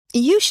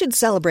You should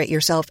celebrate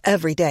yourself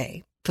every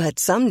day, but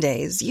some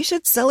days you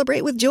should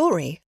celebrate with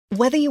jewelry.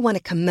 Whether you want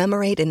to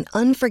commemorate an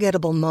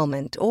unforgettable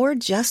moment or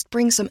just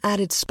bring some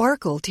added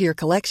sparkle to your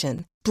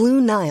collection,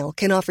 Blue Nile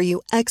can offer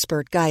you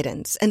expert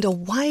guidance and a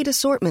wide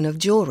assortment of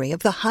jewelry of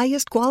the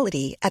highest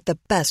quality at the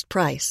best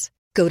price.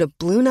 Go to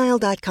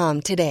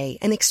BlueNile.com today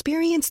and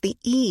experience the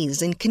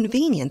ease and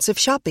convenience of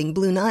shopping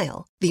Blue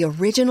Nile, the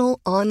original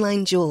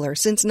online jeweler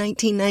since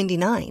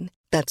 1999.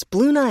 That's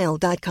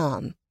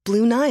BlueNile.com.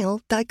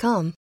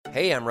 BlueNile.com.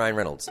 Hey, I'm Ryan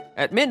Reynolds.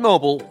 At Mint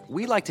Mobile,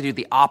 we like to do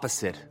the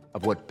opposite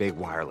of what Big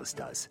Wireless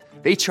does.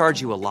 They charge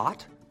you a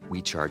lot,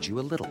 we charge you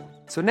a little.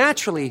 So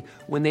naturally,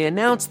 when they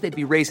announced they'd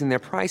be raising their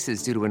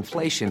prices due to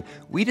inflation,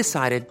 we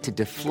decided to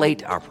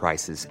deflate our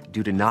prices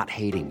due to not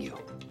hating you.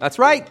 That's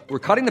right. We're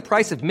cutting the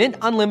price of Mint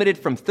Unlimited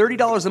from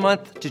 $30 a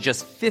month to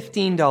just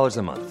 $15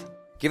 a month.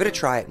 Give it a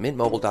try at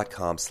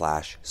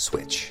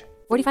mintmobile.com/switch.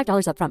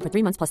 $45 up front for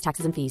 3 months plus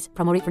taxes and fees.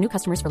 Promo rate for new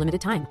customers for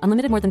limited time.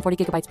 Unlimited more than 40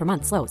 gigabytes per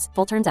month. Slows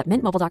full terms at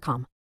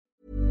mintmobile.com.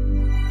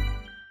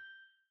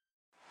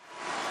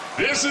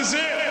 This is it.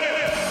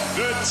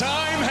 The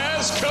time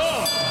has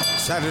come.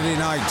 Saturday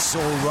night's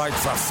all right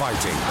for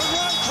fighting.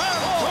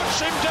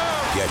 Push him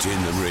down. Get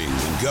in the ring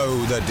and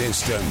go the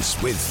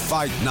distance with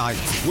Fight Night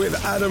with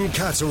Adam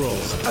Catterall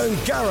and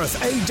Gareth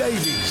A.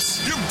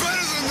 Davies. You're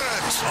better than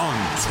that. On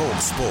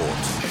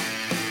TalkSport.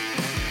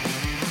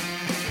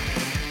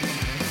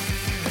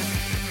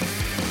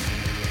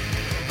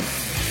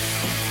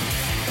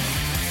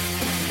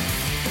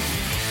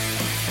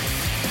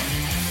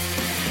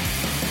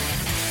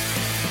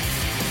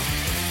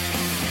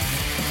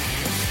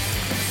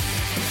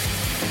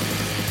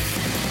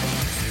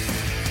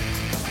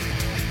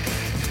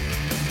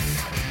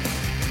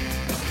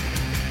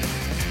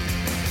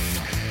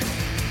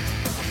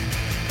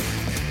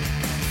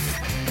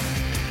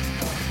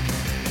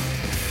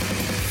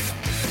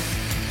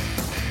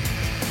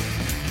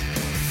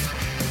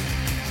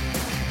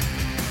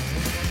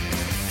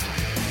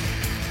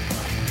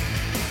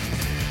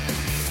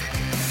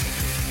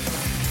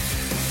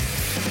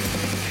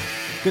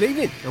 Good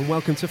evening and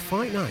welcome to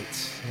Fight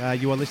Night.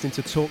 You are listening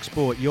to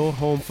TalkSport, your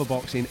home for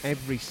boxing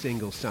every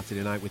single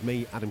Saturday night with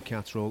me, Adam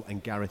Catterall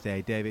and Gareth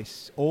A.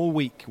 Davis. All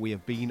week we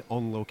have been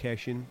on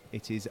location.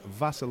 It is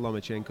Vasyl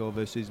Lomachenko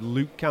versus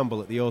Luke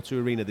Campbell at the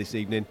O2 Arena this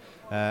evening.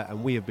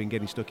 And we have been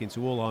getting stuck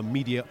into all our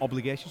media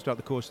obligations throughout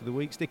the course of the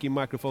week, sticking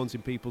microphones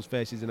in people's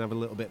faces and having a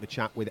little bit of a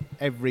chat with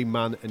every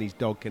man and his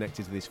dog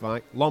connected to this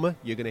fight. Loma,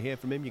 you're going to hear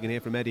from him. You're going to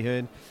hear from Eddie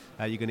Hearn.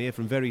 You're going to hear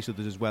from various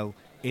others as well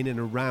in and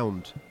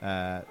around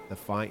the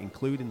fight,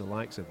 including the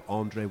likes of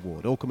Andre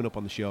Ward, all coming up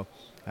on the show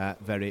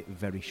very,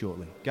 very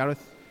shortly.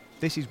 Gareth,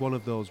 this is one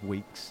of those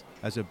weeks,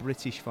 as a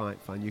British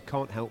fight fan, you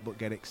can't help but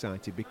get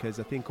excited because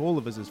I think all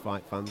of us as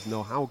fight fans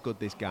know how good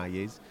this guy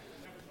is.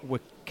 We're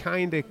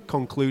kind of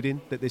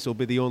concluding that this will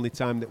be the only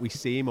time that we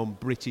see him on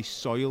British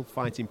soil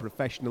fighting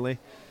professionally.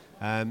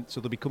 So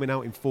they'll be coming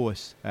out in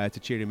force to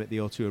cheer him at the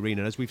O2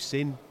 Arena. As we've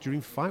seen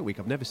during fight week,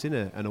 I've never seen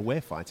an away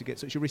fighter get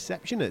such a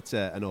reception at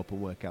an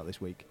open workout this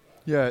week.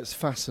 Yeah, it's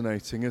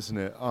fascinating, isn't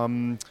it?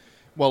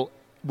 Well,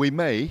 we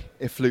may,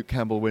 if Luke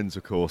Campbell wins,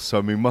 of course,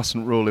 so we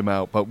mustn't rule him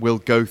out, but we'll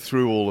go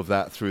through all of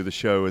that through the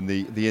show and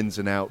the ins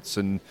and outs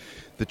and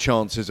the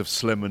chances of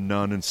slim and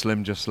none and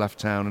slim just left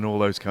town and all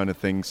those kind of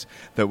things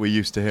that we're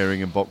used to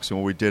hearing in boxing,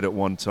 or we did at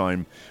one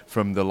time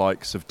from the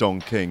likes of Don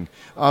King.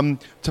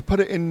 To put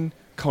it in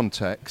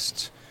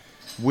context,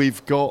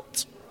 we've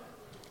got,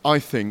 I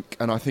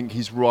think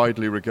he's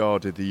widely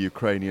regarded, the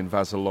Ukrainian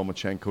Vasyl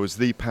Lomachenko, as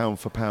the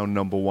pound-for-pound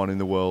number one in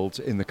the world,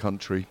 in the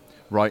country,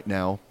 right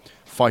now,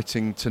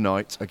 fighting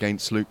tonight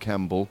against Luke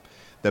Campbell.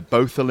 They're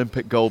both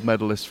Olympic gold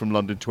medalists from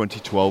London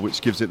 2012,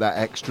 which gives it that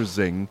extra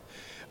zing.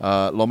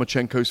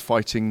 Lomachenko's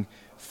fighting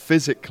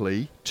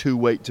physically 2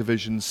 weight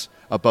divisions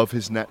above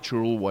his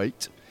natural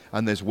weight,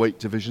 and there's weight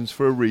divisions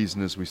for a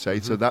reason, as we say,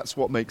 so that's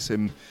what makes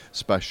him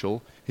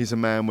special. He's a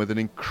man with an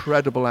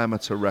incredible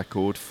amateur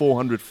record,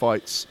 400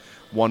 fights,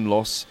 1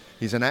 loss.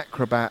 He's an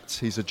acrobat,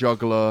 he's a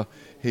juggler,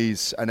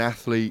 he's an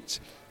athlete,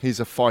 he's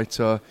a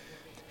fighter.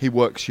 He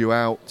works you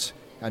out,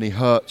 and he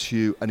hurts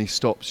you, and he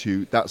stops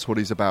you. That's what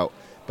he's about.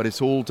 But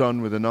it's all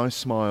done with a nice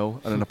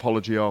smile and an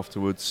apology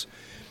afterwards.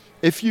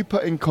 If you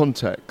put in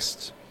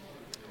context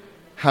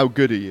how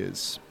good he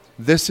is,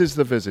 this is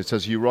the visit,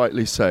 as you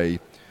rightly say,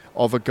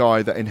 of a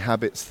guy that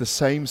inhabits the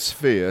same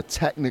sphere,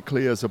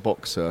 technically as a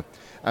boxer,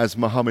 as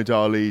Muhammad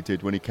Ali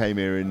did when he came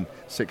here in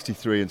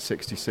 63 and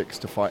 66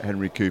 to fight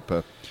Henry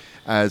Cooper,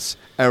 as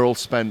Errol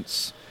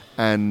Spence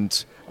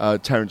and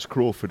Terence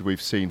Crawford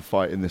we've seen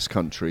fight in this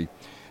country,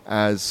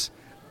 as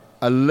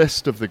a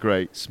list of the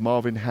greats,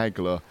 Marvin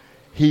Hagler.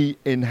 He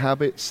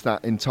inhabits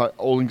that entire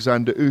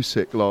Alexander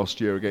Usyk last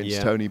year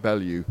against Tony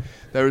Bellew.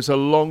 There is a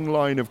long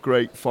line of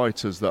great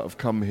fighters that have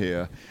come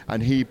here,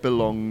 and he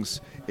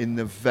belongs in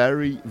the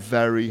very,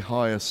 very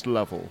highest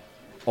level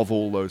of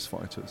all those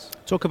fighters.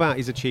 Talk about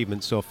his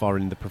achievements so far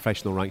in the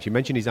professional ranks. You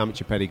mentioned his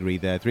amateur pedigree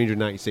there,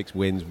 396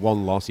 wins,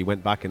 1 loss. He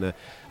went back and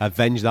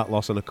avenged that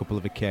loss on a couple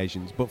of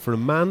occasions. But for a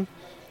man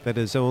that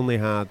has only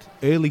had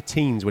early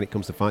teens when it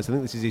comes to fights. I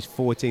think this is his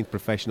 14th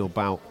professional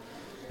bout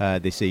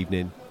this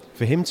evening.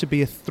 For him to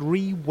be a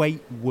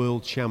 3-weight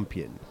world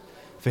champion,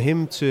 for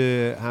him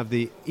to have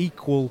the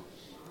equal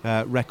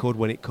record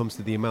when it comes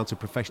to the amount of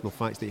professional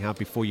fights that you have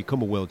before you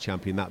become a world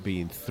champion, that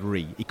being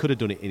 3. He could have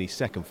done it in his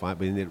second fight,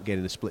 but he ended up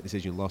getting a split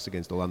decision loss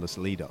against Orlando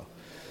Salido.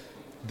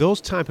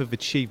 Those type of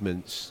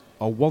achievements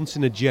are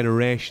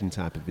once-in-a-generation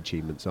type of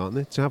achievements, aren't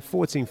they? To have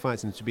 14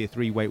 fights and to be a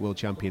 3-weight world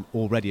champion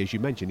already, as you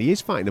mentioned. He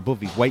is fighting above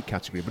his weight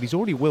category, but he's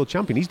already a world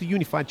champion. He's the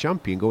unified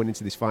champion going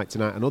into this fight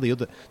tonight. I know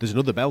there's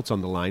another belt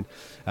on the line,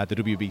 the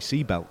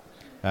WBC belt,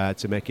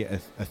 to make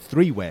it a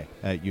 3-way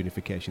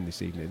unification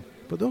this evening.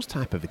 But those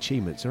type of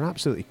achievements are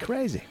absolutely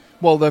crazy.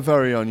 Well, they're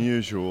very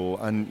unusual.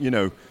 And,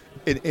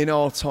 in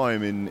our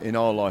time, in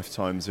our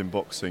lifetimes in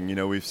boxing,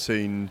 we've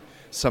seen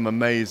some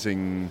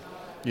amazing,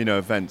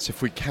 events.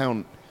 If we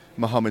count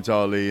Muhammad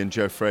Ali and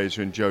Joe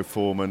Frazier and Joe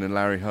Foreman and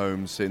Larry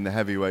Holmes in the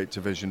heavyweight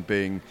division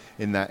being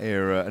in that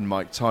era, and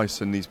Mike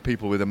Tyson, these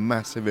people with a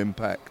massive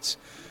impact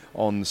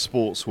on the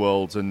sports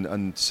world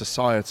and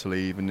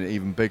societally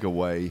even bigger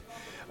way.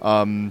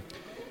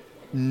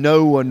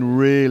 No one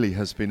really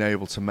has been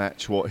able to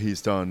match what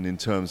he's done in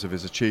terms of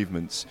his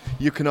achievements.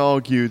 You can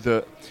argue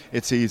that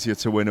it's easier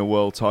to win a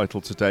world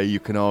title today. You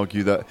can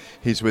argue that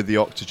he's with the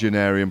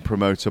octogenarian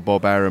promoter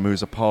Bob Arum,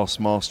 who's a past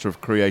master of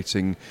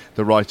creating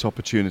the right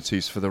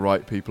opportunities for the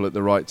right people at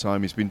the right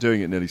time. He's been doing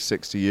it nearly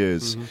 60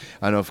 years.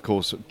 And of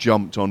course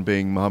jumped on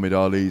being Muhammad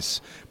Ali's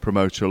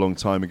promoter a long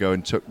time ago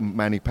and took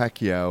Manny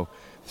Pacquiao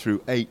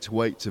through 8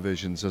 weight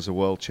divisions as a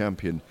world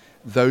champion.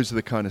 Those are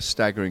the kind of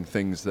staggering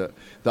things that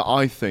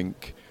I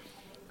think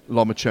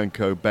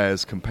Lomachenko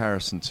bears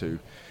comparison to.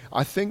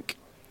 I think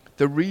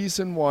the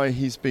reason why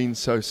he's been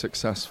so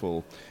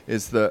successful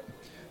is that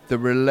the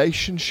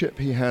relationship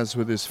he has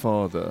with his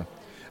father.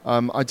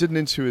 I did an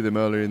interview with him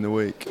earlier in the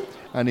week,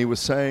 and he was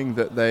saying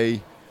that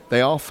they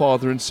are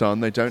father and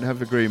son. They don't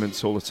have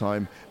agreements all the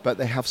time, but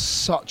they have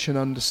such an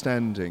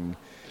understanding.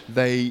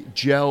 They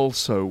gel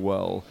so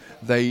well.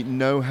 They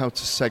know how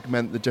to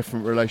segment the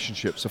different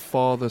relationships, a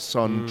father,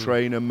 son,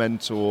 trainer,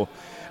 mentor.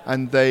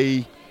 And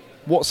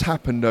what's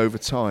happened over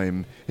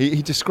time,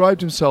 he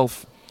described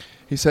himself,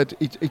 he said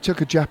he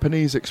took a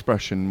Japanese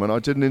expression when I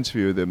did an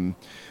interview with him,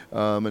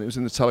 and it was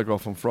in the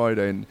Telegraph on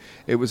Friday, and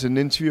it was an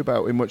interview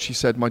about in which he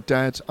said, my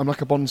dad, I'm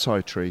like a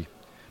bonsai tree.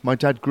 My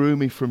dad grew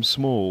me from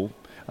small,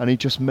 and he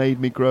just made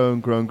me grow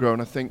and grow and grow.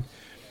 And I think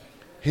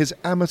his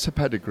amateur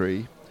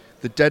pedigree,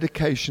 the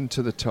dedication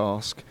to the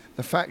task,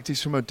 the fact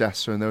he's from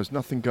Odessa and there was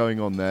nothing going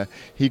on there.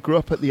 He grew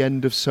up at the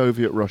end of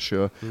Soviet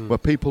Russia, where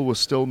people were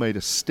still made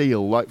of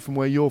steel, like from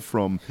where you're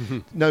from.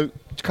 No,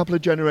 a couple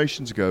of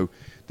generations ago,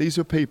 these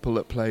were people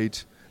that played,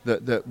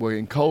 that were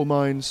in coal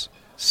mines,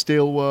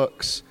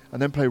 steelworks, and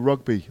then play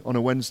rugby on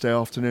a Wednesday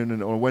afternoon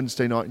and on a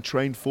Wednesday night and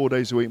trained 4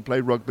 days a week and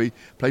played rugby,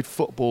 played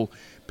football.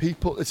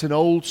 People, it's an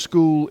old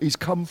school. He's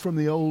come from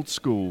the old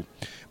school,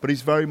 but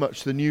he's very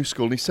much the new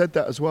school. And he said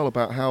that as well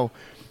about how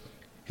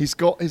he's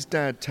got his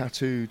dad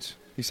tattooed.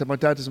 He said, my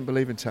dad doesn't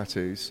believe in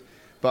tattoos,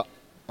 but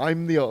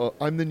I'm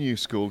the new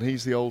school,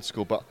 he's the old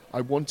school, but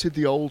I wanted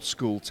the old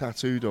school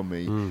tattooed on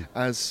me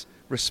as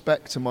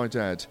respect to my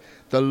dad.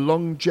 The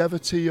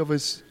longevity of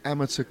his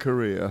amateur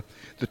career,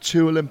 the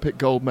 2 Olympic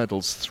gold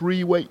medals,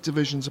 3 weight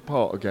divisions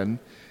apart again,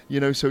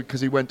 so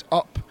because he went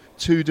up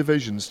 2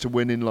 divisions to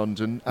win in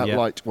London at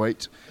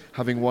lightweight,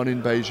 having won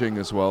in Beijing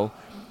as well.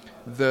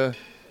 The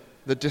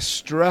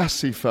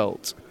distress he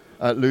felt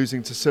at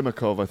losing to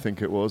Simakov, I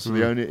think it was.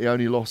 He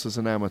only lost as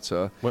an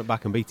amateur. Went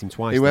back and beat him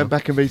twice. He went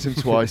back and beat him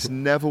twice.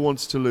 Never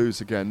wants to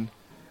lose again.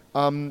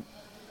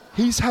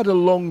 He's had a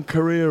long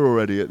career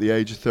already at the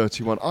age of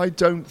 31. I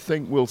don't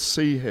think we'll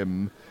see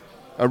him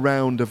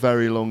around a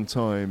very long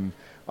time.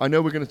 I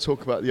know we're going to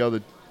talk about the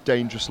other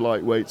dangerous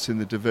lightweights in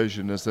the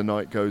division as the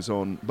night goes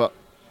on, but,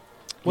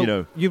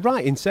 You're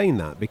right in saying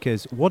that,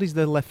 because what is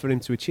there left for him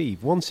to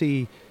achieve?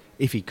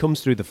 If he comes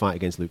through the fight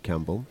against Luke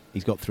Campbell,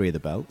 he's got 3 of the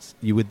belts.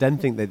 You would then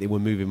think that they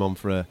would move him on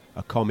for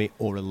a Commey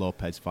or a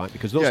Lopez fight,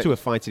 because those 2 are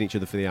fighting each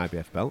other for the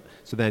IBF belt.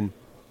 So then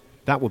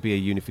that would be a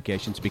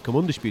unification to become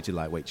undisputed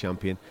lightweight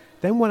champion.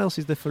 Then what else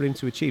is there for him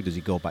to achieve? Does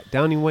he go back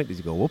down in weight? Does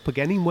he go up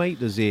again in weight?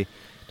 Does he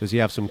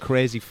have some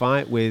crazy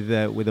fight with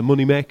a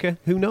moneymaker?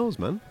 Who knows,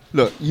 man?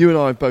 Look, you and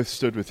I have both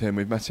stood with him.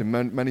 We've met him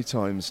many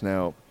times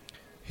now.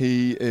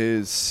 He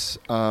is...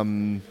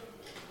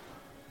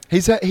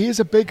 He is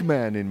a big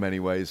man in many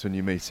ways when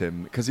you meet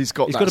him, because he's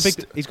got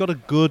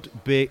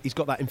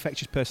that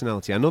infectious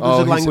personality. I know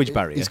there's a language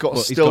barrier. He's got a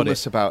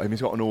stillness about him.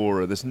 He's got an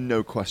aura. There's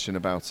no question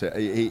about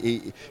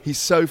it. He's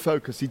so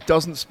focused. He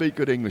doesn't speak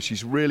good English.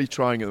 He's really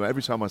trying it.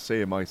 Every time I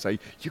see him, I say,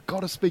 "You've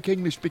got to speak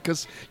English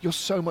because you're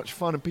so much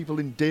fun, and people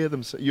endear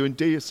themselves. You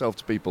endear yourself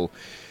to people."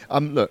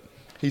 Look,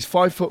 he's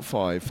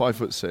 5'5",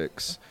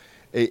 5'6".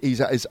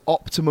 He's at his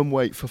optimum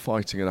weight for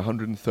fighting at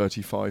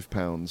 135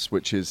 pounds,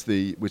 which is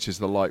the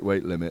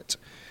lightweight limit.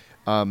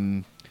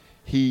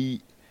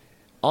 He,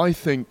 I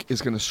think,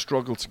 is going to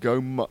struggle to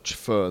go much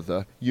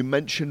further. You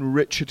mentioned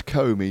Richard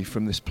Comey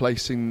from this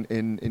place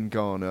in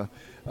Ghana.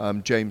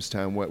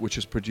 Jamestown, which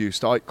has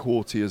produced Ike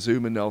Quarty,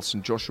 Azuma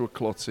Nelson, Joshua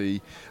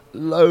Clottey,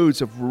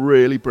 loads of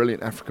really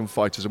brilliant African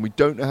fighters, and we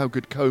don't know how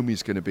good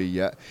Comey's going to be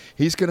yet.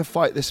 He's going to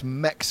fight this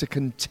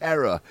Mexican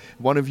terror,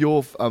 one of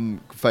your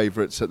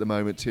favourites at the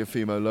moment,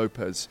 Teofimo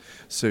Lopez,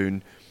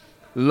 soon.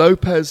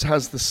 Lopez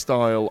has the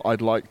style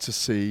I'd like to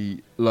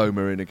see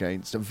Loma in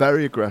against. A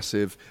very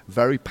aggressive,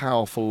 very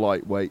powerful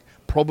lightweight,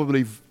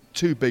 probably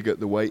too big at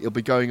the weight. He'll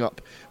be going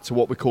up to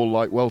what we call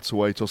light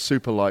welterweight or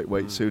super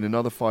lightweight soon,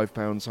 another 5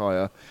 pounds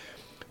higher.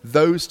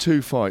 Those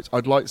two fights,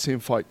 I'd like to see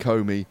him fight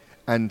Comey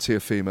and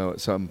Teofimo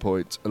at some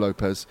point,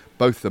 Lopez,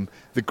 both of them.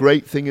 The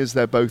great thing is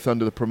they're both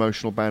under the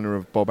promotional banner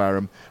of Bob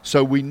Arum,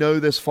 so we know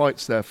there's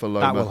fights there for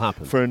Loma. That will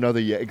happen. For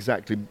another year,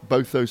 exactly,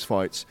 both those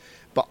fights.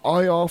 But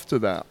after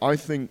that, I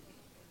think,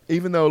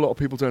 even though a lot of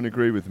people don't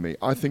agree with me,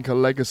 I think a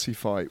legacy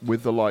fight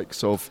with the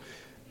likes of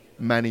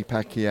Manny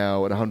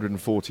Pacquiao at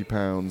 140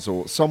 pounds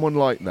or someone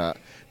like that,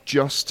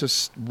 just to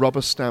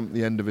rubber stamp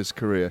the end of his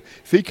career.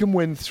 If he can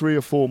win 3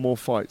 or 4 more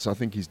fights, I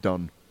think he's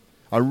done.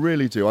 I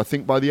really do. I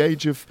think by the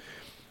age of,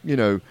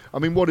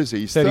 what is he?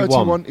 He's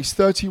 31. He's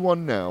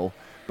 31 now.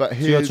 But so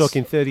you're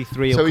talking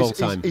 33 or call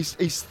time.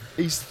 He's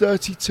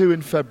 32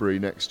 in February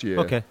next year.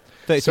 Okay.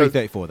 33,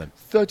 34 then.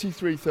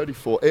 33,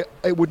 34.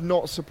 It would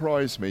not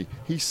surprise me.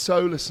 He so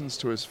listens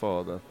to his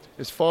father.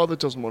 His father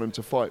doesn't want him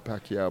to fight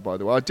Pacquiao, by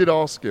the way. I did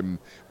ask him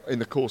in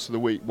the course of the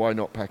week, why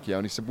not Pacquiao?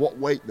 And he said, what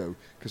weight, though?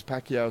 Because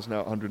Pacquiao's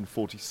now at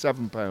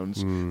 147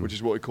 pounds, which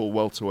is what we call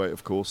welterweight,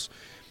 of course.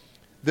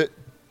 That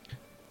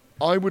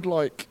I would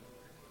like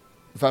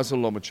Vasyl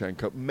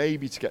Lomachenko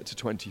maybe to get to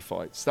 20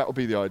 fights. That would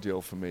be the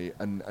ideal for me.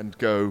 And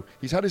go...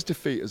 He's had his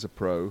defeat as a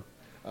pro.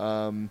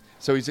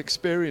 So he's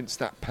experienced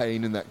that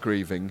pain and that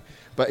grieving,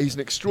 but he's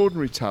an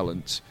extraordinary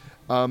talent,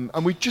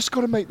 and we've just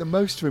got to make the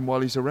most of him while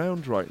he's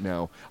around right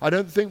now. I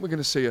don't think we're going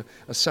to see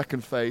a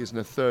second phase and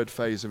a third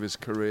phase of his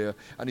career,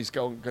 and he's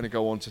going to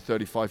go on to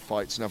 35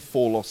 fights and have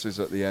 4 losses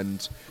at the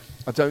end.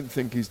 I don't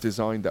think he's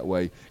designed that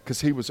way,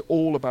 because he was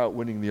all about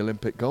winning the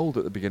Olympic gold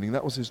at the beginning.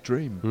 That was his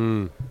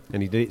dream.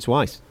 And he did it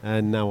twice,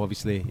 and now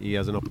obviously he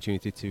has an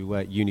opportunity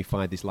to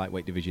unify this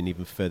lightweight division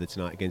even further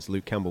tonight against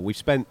Luke Campbell. We've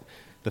spent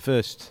the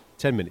first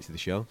 10 minutes of the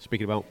show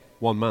speaking about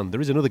one man.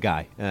 There is another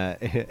guy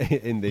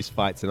in this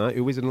fight tonight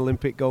who is an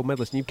Olympic gold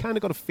medalist, and you've kind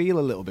of got to feel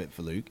a little bit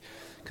for Luke,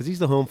 because he's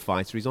the home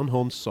fighter, he's on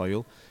home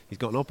soil, he's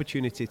got an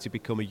opportunity to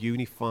become a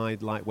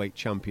unified lightweight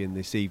champion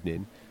this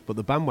evening, but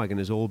the bandwagon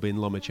has all been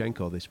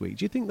Lomachenko this week.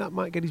 Do you think that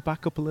might get his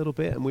back up a little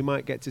bit, and we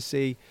might get to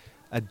see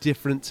a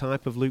different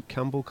type of Luke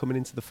Campbell coming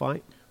into the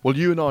fight? Well,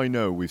 you and I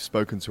know we've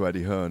spoken to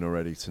Eddie Hearn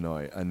already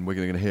tonight, and we're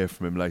going to hear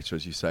from him later,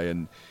 as you say,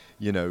 and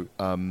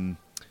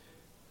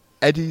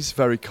Eddie's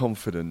very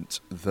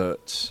confident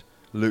that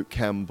Luke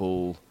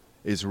Campbell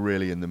is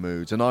really in the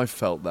mood, and I've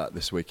felt that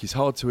this week. He's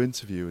hard to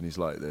interview when he's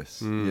like this,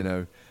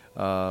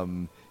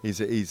 He's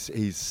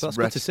that's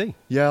good to see.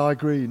 Yeah, I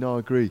agree. No, I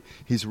agree.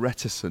 He's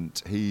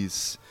reticent. He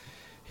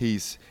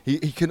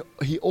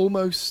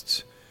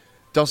almost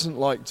doesn't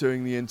like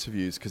doing the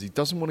interviews because he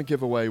doesn't want to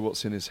give away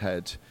what's in his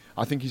head.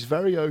 I think he's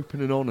very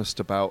open and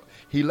honest about.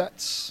 He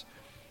lets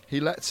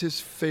his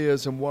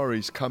fears and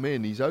worries come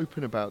in. He's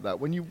open about that.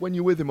 When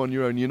you're with him on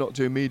your own, you're not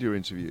doing media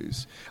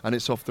interviews, and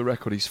it's off the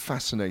record. He's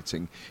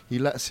fascinating. He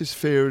lets his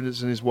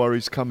fears and his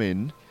worries come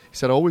in. He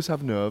said, I always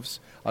have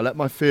nerves. I let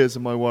my fears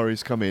and my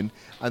worries come in,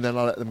 and then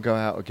I let them go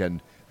out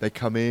again. They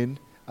come in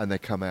and they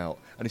come out.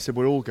 And he said,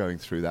 we're all going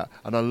through that.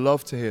 And I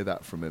love to hear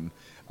that from him.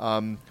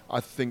 I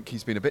think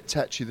he's been a bit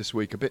tetchy this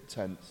week, a bit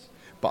tense.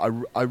 But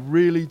I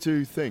really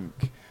do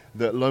think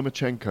that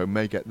Lomachenko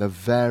may get the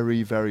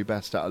very, very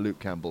best out of Luke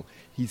Campbell.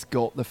 He's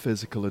got the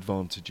physical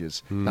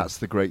advantages. That's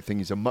the great thing.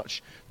 He's a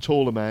much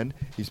taller man.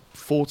 He's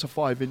 4 to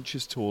 5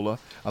 inches taller,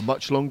 a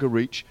much longer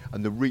reach,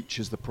 and the reach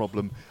is the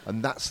problem.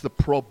 And that's the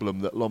problem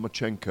that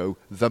Lomachenko,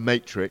 the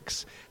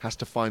Matrix, has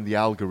to find the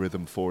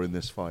algorithm for in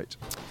this fight.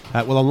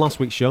 Well, on last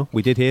week's show,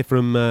 we did hear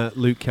from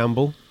Luke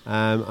Campbell.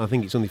 I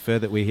think it's only fair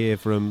that we hear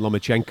from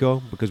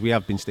Lomachenko, because we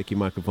have been sticking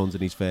microphones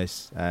in his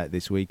face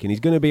this week, and he's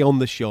going to be on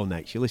the show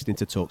next. You're listening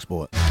to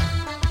TalkSport.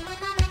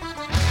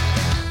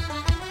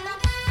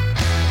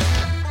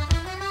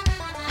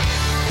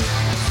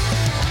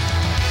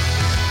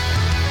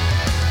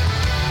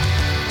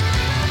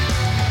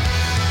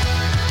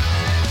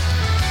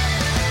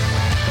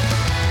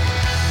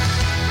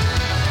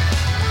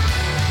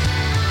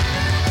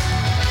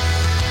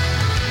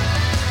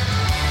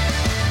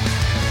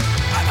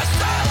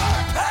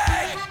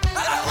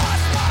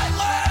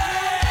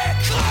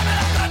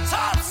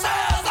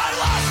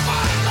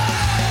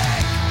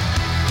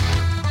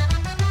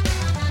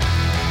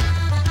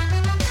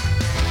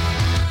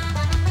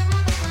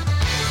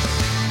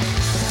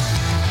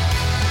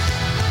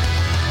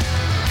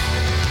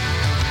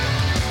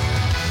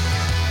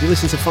 You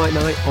listen to Fight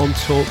Night on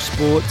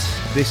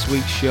TalkSport. This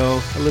week's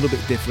show a little bit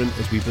different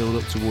as we build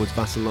up towards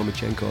Vasyl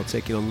Lomachenko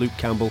taking on Luke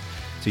Campbell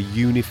to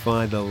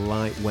unify the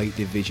lightweight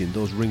division.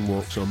 Those ring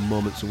walks are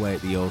moments away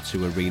at the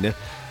O2 Arena.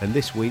 And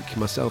this week,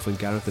 myself and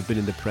Gareth have been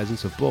in the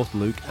presence of both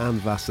Luke and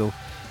Vasyl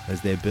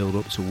as they build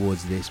up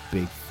towards this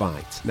big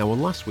fight. Now,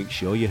 on last week's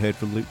show, you heard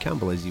from Luke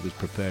Campbell as he was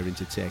preparing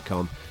to take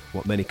on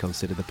what many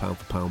consider the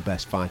pound-for-pound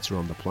best fighter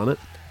on the planet.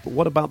 But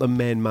what about the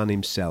main man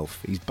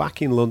himself? He's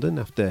back in London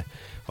after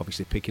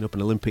obviously picking up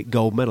an Olympic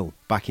gold medal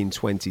back in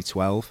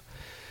 2012.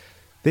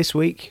 This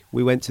week,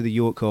 we went to the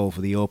York Hall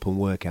for the open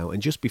workout,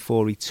 and just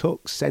before he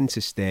took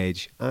centre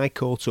stage, I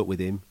caught up with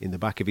him in the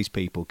back of his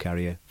people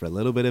carrier for a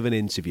little bit of an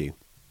interview.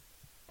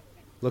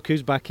 Look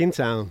who's back in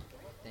town.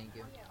 Thank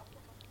you.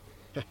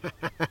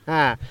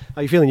 How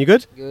are you feeling? You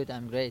good? Good,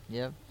 I'm great,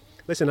 yeah.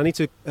 Listen, I need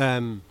to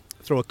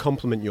throw a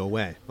compliment your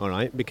way, all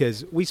right?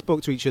 Because we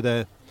spoke to each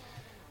other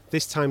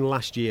this time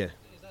last year.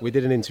 We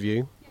did an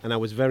interview, and I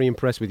was very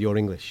impressed with your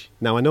English.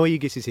 Now, I know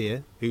Aegis is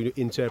here, who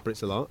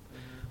interprets a lot,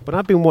 but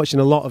I've been watching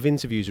a lot of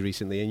interviews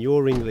recently, and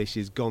your English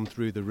has gone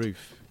through the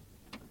roof.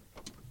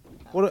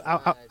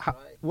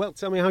 Well,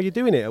 tell me how you're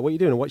doing it. What are you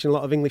doing? Watching a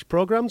lot of English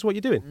programs? What are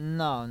you doing?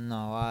 No,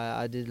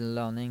 I didn't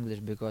learn English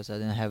because I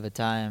didn't have a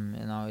time.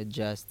 It's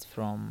just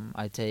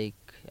I take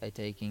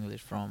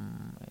English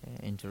from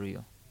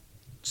interview.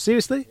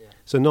 Seriously? Yeah.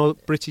 So no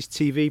British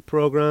TV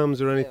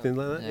programs or anything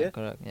like that? Yeah,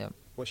 correct. Yeah.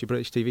 What's your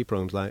British TV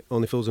programs like?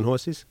 Only Fools and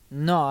Horses?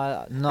 No,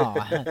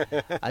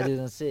 I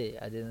didn't see.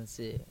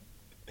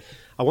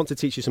 I want to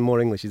teach you some more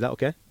English. Is that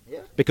okay?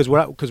 Yeah. Because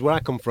where I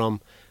come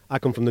from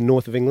the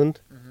north of England,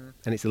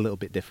 and it's a little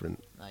bit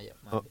different.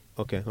 Yeah,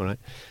 Okay, all right.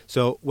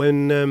 So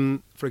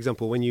when, for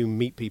example, when you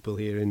meet people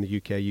here in the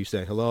UK, you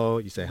say hello,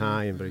 you say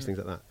hi, and various things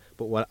like that.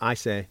 But what I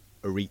say,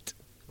 areet.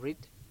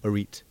 Read?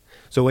 Areet.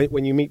 So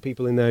when you meet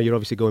people in there, you're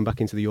obviously going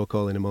back into the York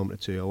Hall in a moment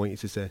or two. I want you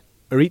to say,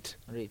 areet.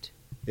 Read.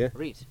 Yeah?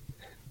 Read.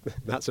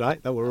 That's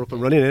right. That we're up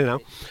and running here now.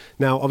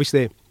 Now,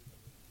 obviously,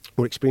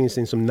 we're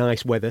experiencing some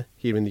nice weather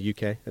here in the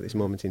UK at this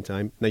moment in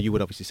time. Now, you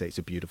would obviously say it's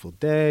a beautiful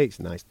day, it's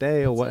a nice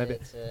day, or whatever.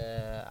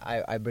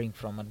 I bring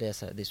from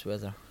Odessa this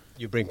weather.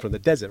 You bring from the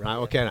desert, right? Yeah,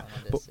 Okay.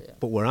 from Odessa, yeah.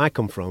 But where I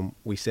come from,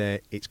 we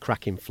say it's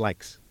cracking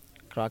flags.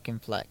 Cracking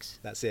flags.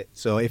 That's it.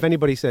 So if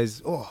anybody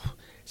says, oh,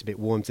 it's a bit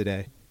warm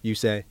today, you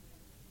say,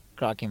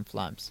 Cracking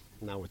flames.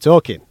 now we're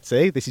talking.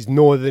 See, this is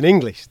Northern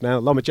English. Now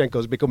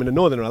Lomachenko's becoming a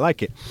Northerner. I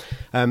like it.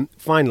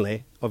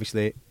 Finally,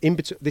 obviously,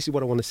 this is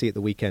what I want to see at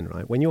the weekend,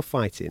 right? When you're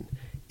fighting,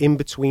 in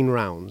between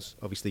rounds,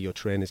 obviously your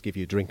trainers give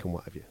you a drink and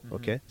what have you,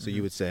 okay? So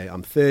you would say,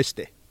 I'm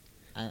thirsty.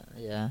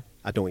 Yeah.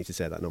 I don't want you to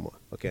say that no more,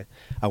 okay?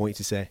 I want you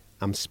to say,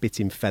 I'm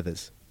spitting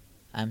feathers.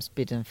 I'm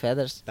spitting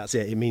feathers. That's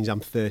it. It means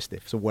I'm thirsty.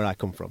 So where I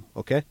come from,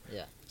 okay?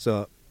 Yeah.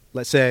 So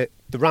let's say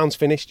the round's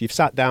finished. You've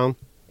sat down. Do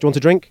you want a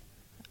drink?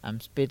 I'm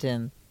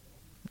spitting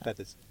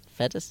Feathers.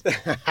 feathers.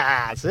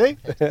 See?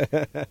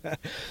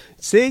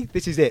 See?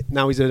 This is it.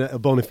 Now he's a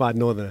bona fide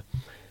Northerner.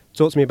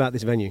 Talk to me about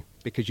this venue,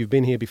 because you've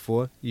been here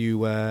before. You,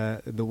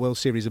 the World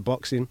Series of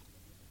Boxing,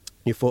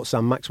 you fought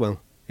Sam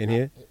Maxwell in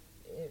here.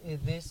 In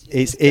this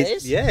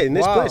It's yeah, in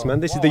this place,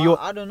 man. This is the York.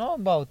 I don't know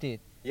about it.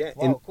 Yeah,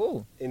 Wow,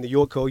 cool. in the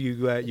York Hall,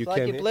 you It's like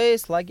came a here.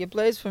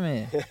 place, for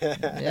me.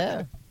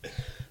 Yeah.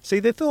 See,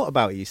 they thought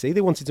about it. You see,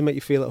 they wanted to make you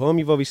feel at home.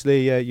 You've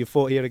obviously you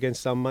fought here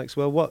against Sam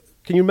Maxwell. What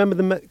can you remember?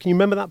 Can you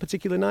remember that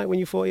particular night when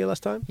you fought here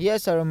last time?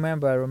 Yes, I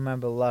remember. I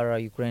remember a lot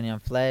of Ukrainian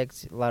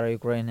flags, a lot of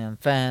Ukrainian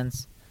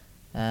fans.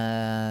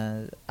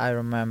 I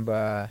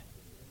remember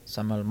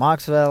Samuel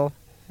Maxwell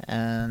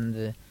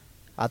and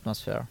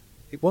atmosphere.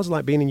 It was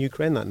like being in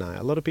Ukraine that night.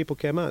 A lot of people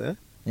came out there.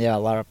 Yeah, a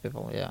lot of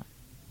people. Yeah.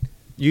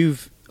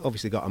 You've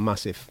obviously got a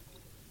massive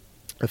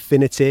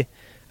affinity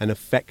and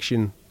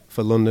affection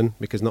for London,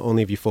 because not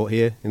only have you fought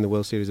here in the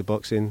World Series of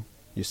Boxing,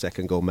 your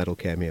second gold medal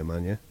came here,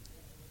 man, yeah?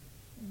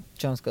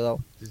 Что он сказал?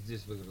 Ты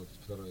здесь выиграл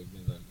второй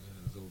медаль,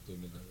 золотой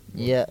медаль.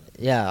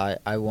 Yeah.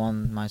 I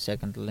won my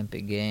second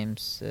Olympic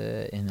Games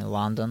in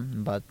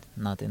London, but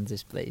not in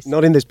this place.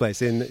 Not in this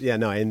place, in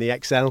the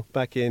XL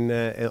back in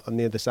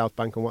near the South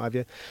Bank and what have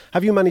you.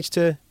 Have you managed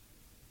to,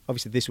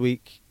 obviously this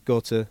week, go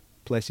to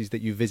places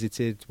that you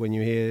visited when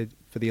you were here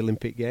for the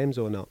Olympic Games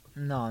or not?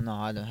 No,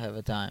 I don't have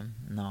a time.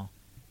 No.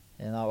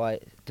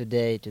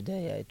 Today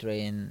I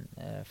train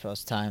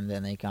first time,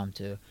 then I come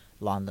to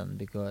London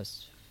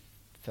because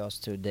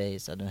first 2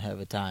 days I don't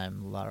have a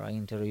time. A lot of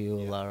interview,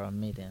 a lot of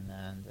meeting,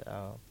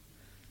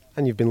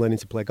 And you've been learning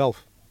to play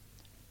golf.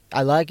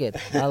 I like it.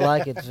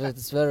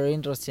 It's very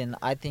interesting.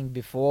 I think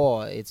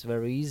before it's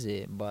very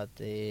easy, but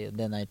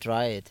then I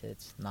try it.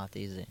 It's not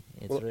easy.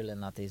 It's really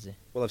not easy.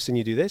 Well, I've seen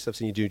you do this. I've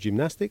seen you do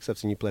gymnastics. I've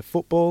seen you play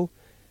football.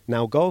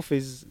 Now golf.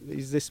 Is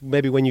this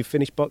maybe when you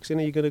finish boxing,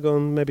 are you going to go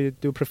and maybe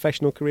do a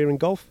professional career in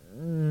golf?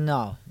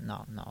 No.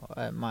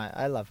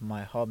 I love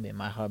my hobby.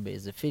 My hobby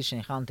is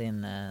fishing,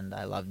 hunting, and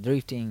I love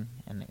drifting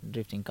and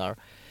drifting car.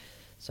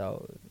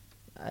 So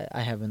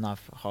I have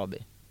enough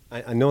hobby.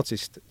 I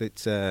noticed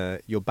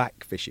that you're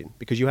back fishing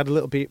because you had a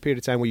little period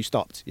of time where you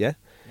stopped, yeah?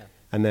 Yeah.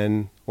 And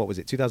then, what was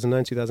it,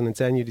 2009,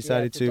 2010, you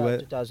decided to...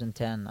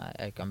 2010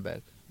 I come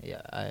back.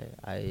 Yeah,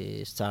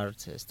 I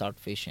start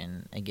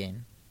fishing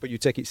again. But you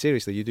take it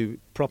seriously, you do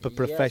proper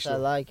professional...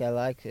 Yes, I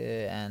like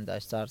and I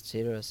start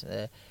serious.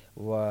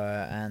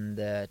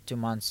 2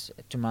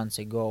 months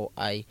ago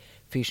I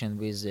fishing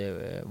with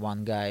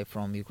one guy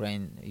from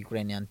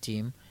Ukrainian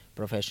team,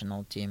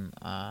 professional team,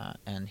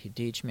 and he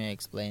teach me,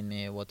 explain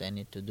me what I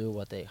need to do,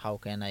 how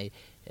can I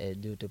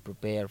do to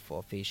prepare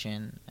for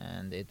fishing,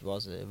 and it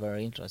was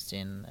very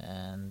interesting,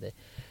 and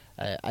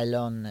I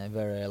learned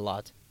a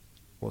lot.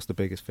 What's the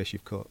biggest fish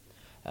you've caught?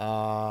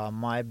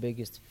 My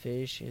biggest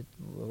fish, it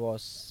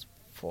was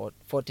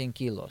 14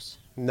 kilos.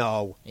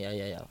 No.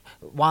 Yeah.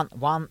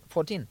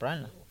 14,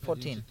 правильно?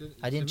 14.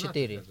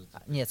 1,4.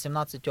 Нет,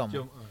 17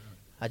 Тёма.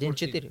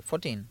 1,4.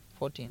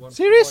 14.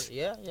 Serious?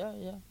 Yeah.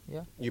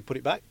 You put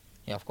it back?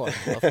 Yeah, of course.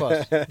 Yeah,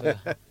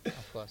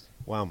 of course.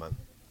 Wow, man.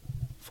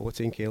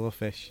 14 kilo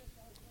fish.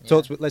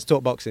 Yeah. Let's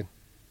talk boxing,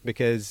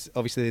 because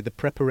obviously the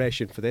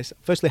preparation for this.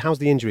 Firstly, how's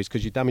the injuries?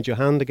 Because you damaged your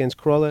hand against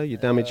Crawler, you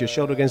damaged your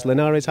shoulder against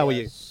Linares. How are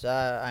you?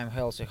 I'm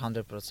healthy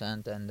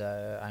 100%, and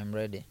I'm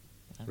ready.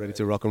 Ready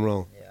to rock and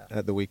roll Yeah.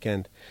 at the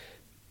weekend.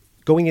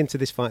 Going into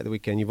this fight at the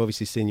weekend, you've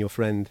obviously seen your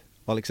friend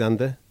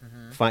Alexander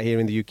fight here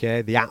in the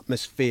UK. The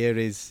atmosphere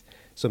is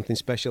something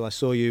special. I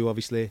saw you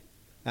obviously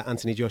at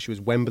Anthony Joshua's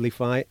Wembley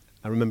fight.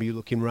 I remember you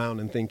looking round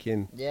and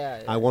thinking,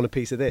 I want a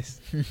piece of this.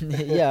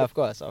 Yeah, of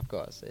course.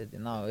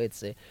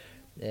 It's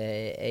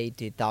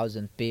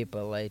 80,000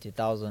 people,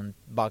 80,000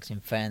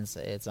 boxing fans.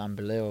 It's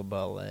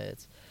unbelievable.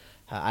 It's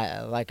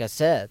like I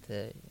said,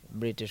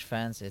 British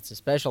fans. It's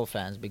special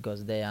fans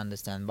because they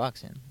understand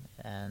boxing,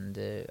 and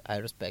I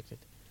respect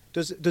it.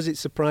 Does it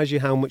surprise you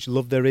how much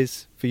love there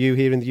is for you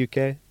here in the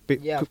UK?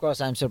 Yeah, of course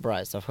I'm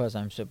surprised. Because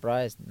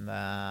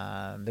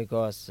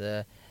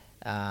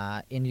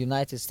in the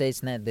United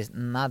States,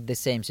 not the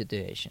same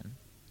situation.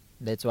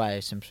 That's why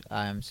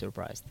I'm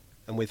surprised.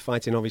 And with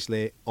fighting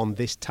obviously on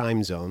this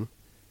time zone,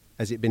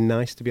 has it been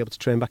nice to be able to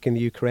train back in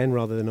the Ukraine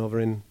rather than over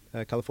in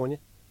California?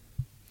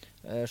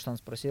 Что он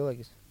спросил,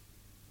 Агис?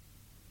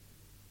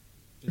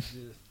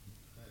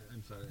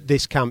 I'm sorry.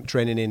 This camp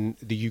training in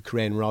the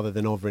Ukraine rather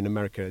than over in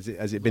America, has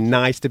it been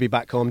nice to be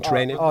back home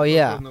training? Oh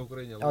yeah,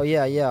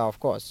 of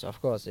course.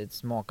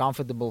 It's more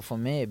comfortable for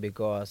me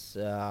because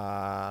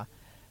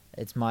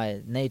it's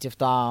my native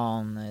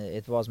town,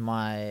 it was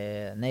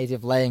my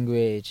native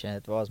language,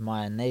 it was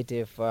my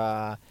native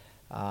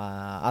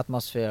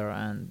atmosphere,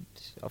 and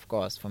of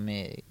course for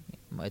me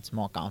it's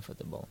more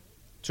comfortable.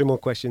 2 more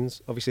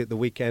questions. Obviously at the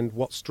weekend,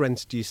 what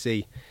strengths do you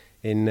see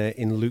in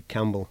Luke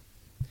Campbell?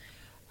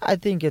 I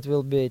think it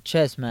will be a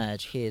chess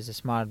match. He is a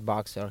smart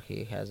boxer.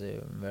 He has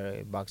a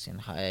very boxing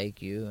high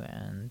IQ,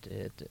 and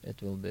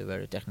it will be a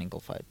very technical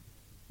fight.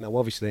 Now,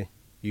 obviously,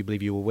 you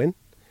believe you will win,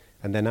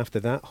 and then after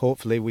that,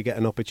 hopefully, we get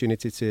an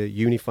opportunity to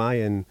unify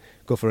and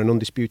go for an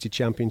undisputed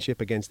championship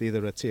against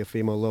either a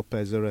Teofimo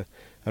Lopez or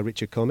a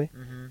Richard Comey.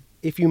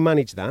 If you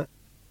manage that,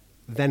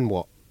 then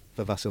what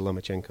for Vasyl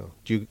Lomachenko?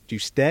 Do you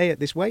stay at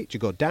this weight? Do you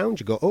go down?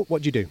 Do you go up?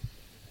 What do you do?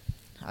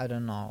 I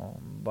don't know,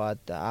 but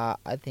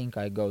I think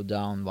I go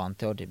down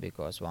 130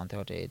 because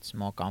 130 it's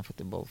more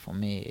comfortable for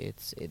me.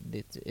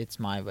 It's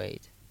my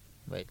weight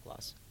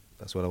class.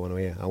 That's what I want to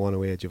hear. I want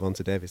to hear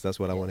Gervonta Davis. That's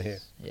what I want to hear.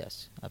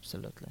 Yes,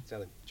 absolutely.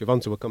 Tell him.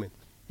 Gervonta, we're coming.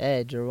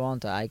 Hey,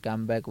 Gervonta, I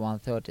come back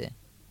 130.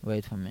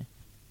 Wait for me. Do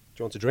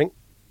you want a drink?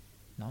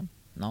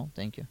 No,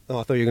 thank you. Oh,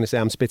 I thought you were going to say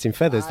I'm spitting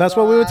feathers. That's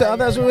what we were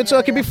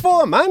talking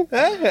before, man.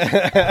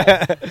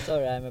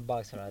 Sorry, I'm a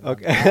boxer.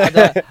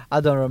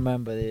 I don't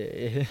remember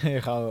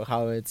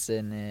how it's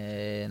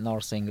in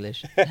North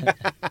English.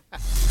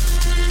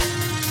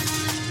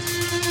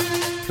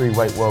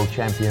 3-weight world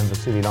champion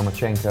Vasily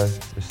Lomachenko.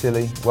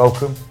 Vasily,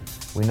 welcome.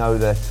 We know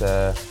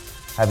that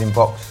having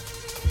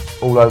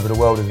boxed all over the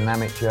world as an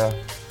amateur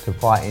to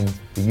fight in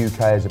the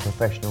UK as a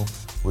professional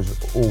was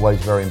always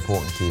very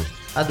important to you.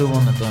 I don't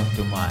want to talk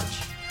too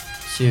much.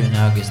 See you in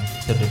August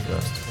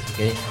 31st,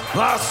 okay?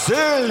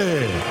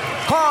 Vasily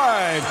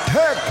High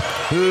Tech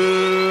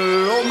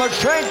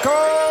Lomachenko!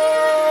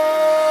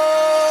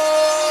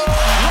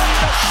 Right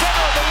in the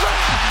center of the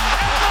ring,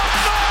 and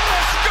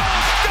Gonzalez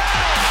goes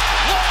down!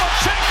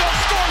 Lomachenko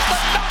scores the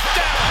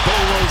knockdown!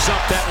 Burrows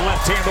up that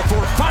left hand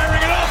before firing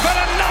it off, and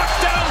a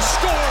knockdown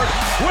scored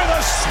with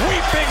a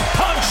sweeping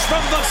punch from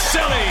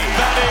Vasily.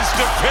 That is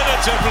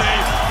definitively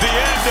the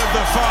end of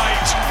the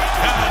fight.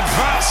 And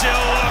Vasyl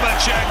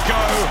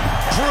Lomachenko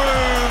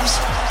proves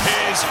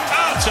his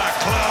utter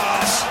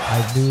class.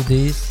 I do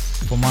this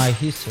for my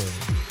history.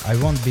 I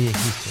won't be a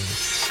history.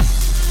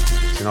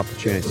 It's an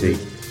opportunity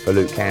for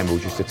Luke Campbell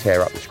just to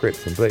tear up the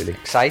script completely.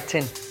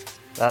 Exciting.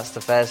 That's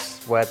the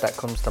first word that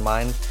comes to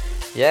mind.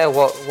 Yeah,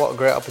 what a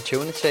great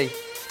opportunity.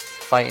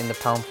 Fighting the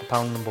pound for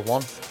pound number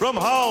 1. From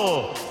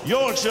Hull,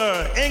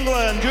 Yorkshire,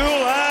 England,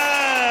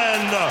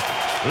 Gulen,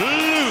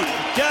 Luke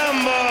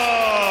Campbell.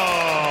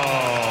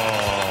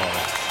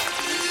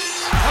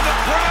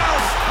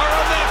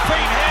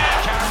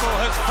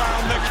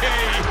 Found the key,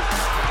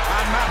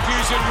 and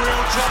Matthews in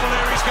real trouble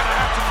here. He's going to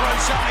have to throw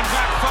something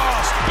back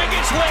fast.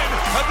 Biggest win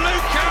of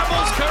Luke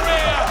Campbell's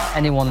career.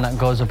 Anyone that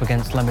goes up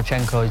against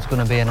Lomachenko is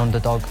going to be an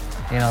underdog.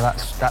 You know,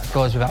 that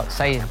goes without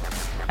saying.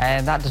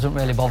 And that doesn't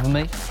really bother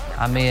me.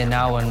 I'm here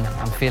now and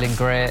I'm feeling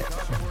great.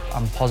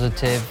 I'm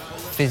positive,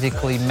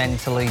 physically,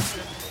 mentally,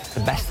 the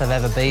best I've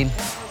ever been.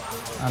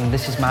 And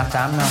this is my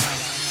time now.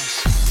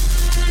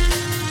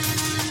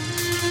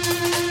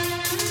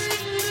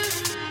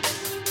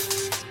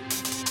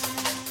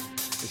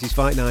 This is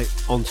Fight Night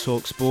on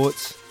Talk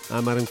Sports.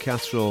 I'm Adam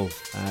Catterall.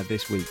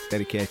 This week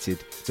dedicated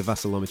to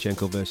Vasyl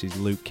Lomachenko versus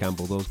Luke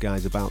Campbell. Those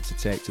guys about to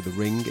take to the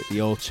ring at the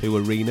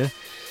O2 Arena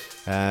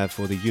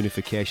for the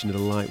unification of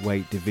the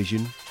lightweight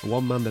division.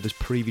 One man that has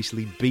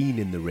previously been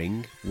in the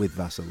ring with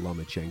Vasyl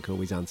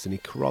Lomachenko is Anthony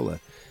Crolla.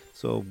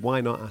 So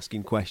why not ask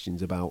him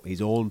questions about his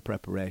own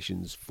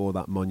preparations for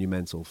that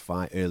monumental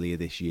fight earlier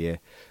this year,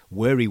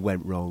 where he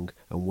went wrong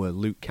and where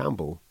Luke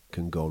Campbell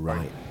can go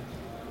right.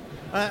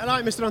 All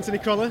right, Mr. Anthony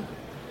Crolla,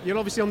 you're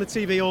obviously on the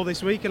TV all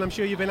this week and I'm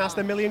sure you've been asked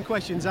a million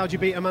questions. How'd you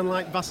beat a man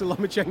like Vasyl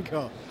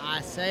Lomachenko?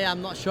 I say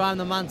I'm not sure I'm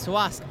the man to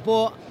ask,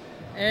 but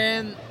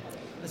listen,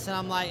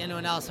 I'm like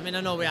anyone else. I mean,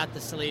 I know we had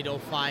the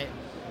Salido fight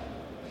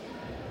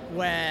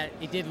where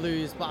he did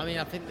lose, but I mean,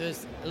 I think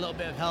there's a little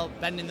bit of help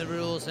bending the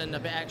rules and a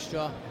bit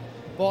extra.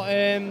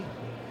 But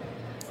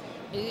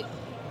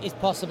he's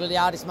possibly the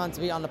hardest man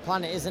to beat on the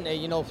planet, isn't he?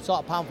 You know, sort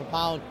of pound for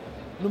pound.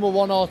 Number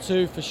 1 or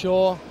 2 for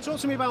sure. Talk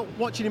to me about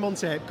watching him on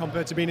tape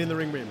compared to being in the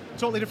ring with him.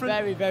 Totally different?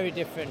 Very, very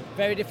different.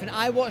 Very different.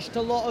 I watched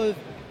a lot of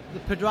the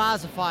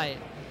Pedraza fight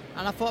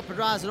and I thought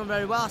Pedraza done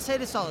very well. I say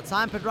this all the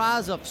time.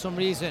 Pedraza, for some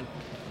reason,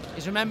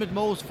 is remembered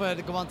most for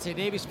the Gervonta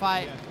Davis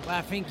fight, where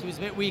I think he was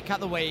a bit weak at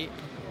the weight.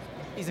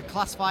 He's a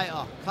class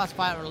fighter,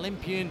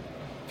 Olympian,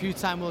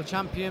 few-time world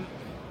champion.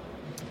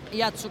 He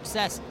had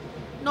success,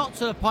 not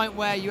to the point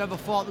where you ever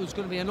thought there was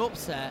going to be an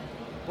upset,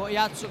 but he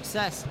had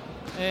success.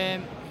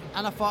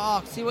 And I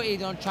thought, see what he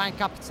done, try and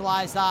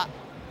capitalise that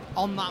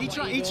on that.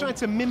 He tried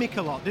to mimic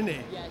a lot, didn't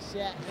he? Yes,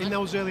 yeah. In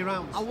those early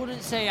rounds. I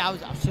wouldn't say I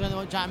was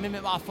certainly trying to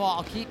mimic, but I thought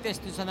I'll keep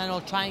distance and then I'll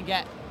try and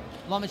get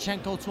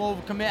Lomachenko to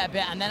overcommit a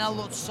bit, and then I'll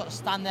look to sort of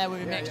stand there with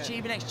him,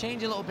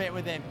 exchange a little bit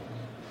with him.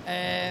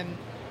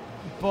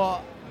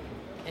 But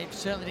it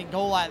certainly didn't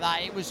go like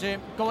that. It was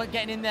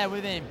getting in there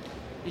with him.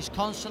 He's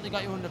constantly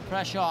got you under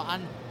pressure.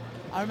 And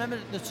I remember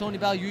the Tony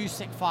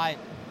Bell-Usyk fight,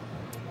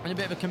 and a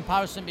bit of a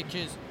comparison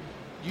because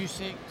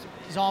Usyk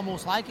is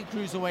almost like a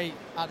cruiserweight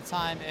at the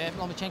time,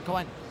 Lomachenko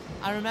went.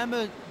 I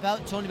remember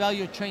Tony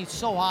Bellew trained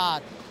so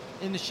hard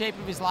in the shape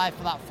of his life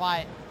for that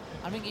fight.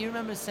 I think he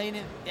remembers saying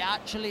it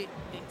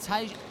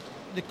tires you,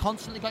 they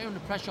constantly got you under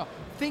pressure.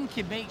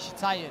 Thinking makes you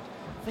tired,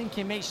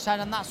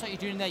 and that's what you're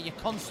doing there. You're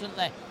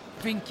constantly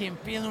thinking,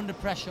 feeling under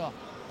pressure.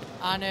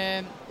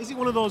 And is it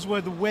one of those where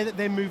the way that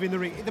they move in the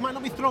ring, they might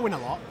not be throwing a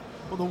lot,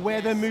 but the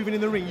way they're moving in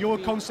the ring, you're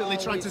constantly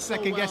trying to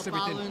second guess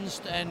everything.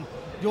 Balanced, and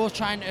you're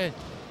trying to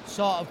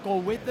sort of go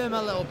with them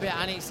a little bit,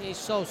 and it's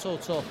so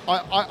tough.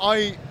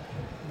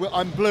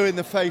 I'm blue in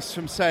the face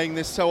from saying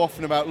this so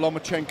often about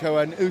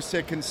Lomachenko and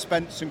Usyk and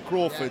Spence and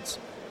Crawford's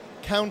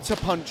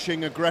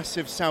counter-punching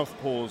aggressive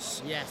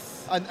southpaws.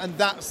 Yes. And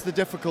that's the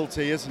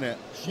difficulty, isn't it?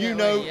 Sure, you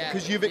know,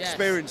 because you've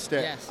experienced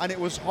it. Yes. And it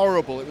was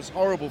horrible. It was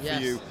horrible for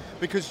you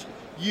because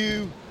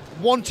you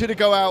wanted to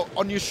go out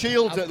on your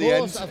shield at the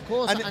end. Of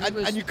course.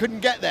 And you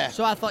couldn't get there.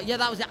 So I thought,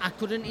 that was it. I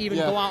couldn't even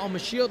go out on my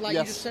shield like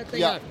you just said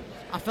there.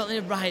 I felt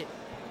right.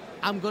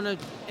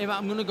 If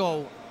I'm gonna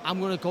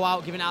go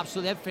out giving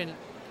absolutely everything.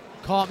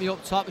 Caught me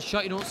up top, the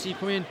shot you don't see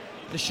coming.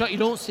 The shot you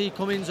don't see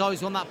coming is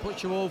always one that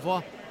puts you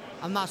over,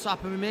 and that's what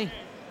happened with me.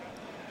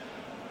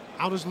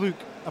 How does Luke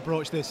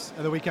approach this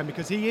at the weekend?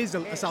 Because he is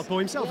a southpaw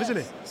himself, isn't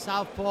he?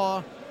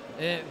 Southpaw,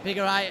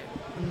 bigger height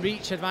and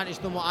reach advantage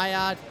than what I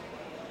had.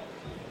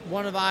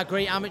 One of our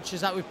great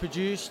amateurs that we've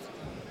produced.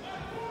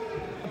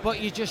 But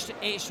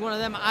it's one of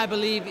them, I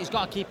believe he's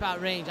got to keep it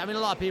at range. I mean, a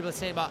lot of people are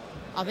saying, but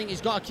I think he's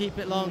got to keep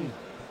it long.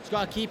 He's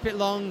got to keep it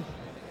long.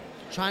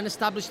 Try and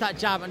establish that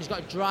jab, and he's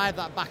got to drive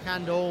that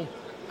backhand home,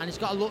 and he's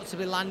got to look to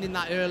be landing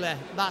that early.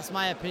 That's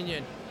my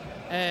opinion.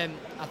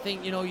 I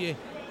think you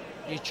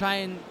try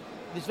and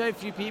there's very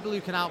few people who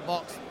can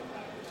outbox,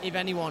 if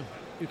anyone,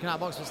 who can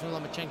outbox Vasyl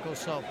Lomachenko.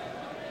 So,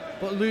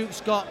 but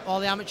Luke's got all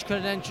the amateur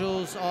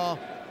credentials, or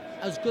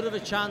as good of a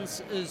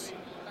chance as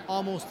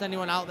almost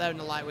anyone out there in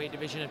the lightweight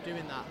division of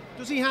doing that.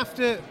 Does he have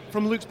to,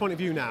 from Luke's point of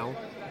view now,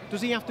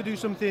 does he have to do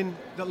something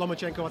that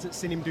Lomachenko hasn't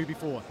seen him do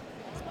before?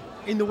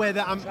 In the way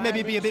that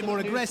maybe be a bit more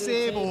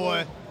aggressive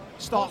or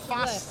start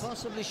fast?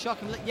 Possibly shock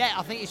him. Yeah,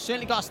 I think he's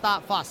certainly got to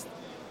start fast.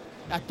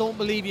 I don't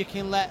believe you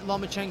can let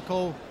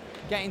Lomachenko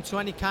get into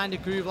any kind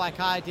of groove like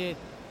I did.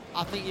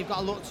 I think you've got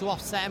to look to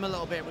offset him a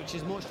little bit, which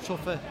is much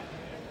tougher.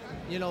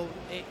 You know,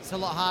 it's a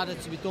lot harder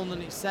to be done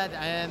than it's said.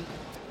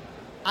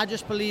 I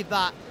just believe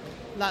that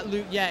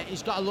Luke,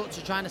 he's got to look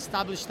to try and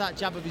establish that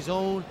jab of his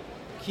own,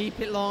 keep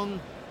it long,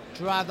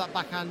 drive that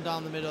backhand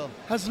down the middle.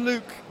 Has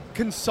Luke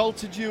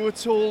consulted you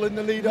at all in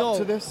the lead up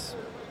to this?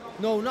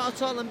 No, not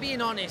at all. And being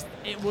honest,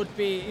 it would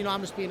be,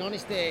 I'm just being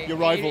honest here. Your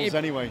rivals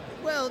anyway?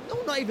 Well,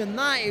 no, not even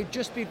that. It would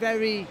just be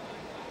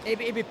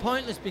it'd be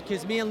pointless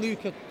because me and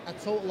Luke are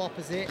total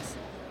opposites.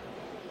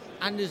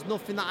 And there's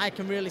nothing that I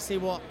can really see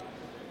what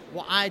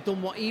I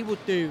done, what he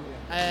would do.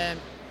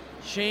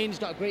 Shane's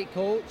got a great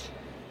coach.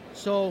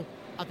 So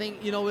I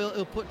think,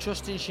 he'll put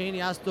trust in Shane. He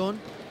has done.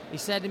 He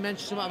mentioned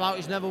something about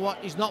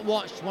he's not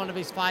watched one of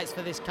his fights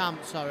for this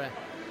camp,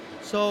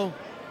 So,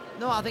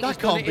 no, I think that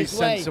can't be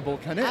sensible,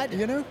 can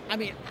it? I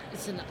mean,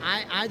 listen,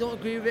 I don't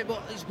agree with it,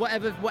 but it's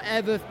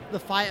whatever the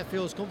fighter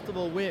feels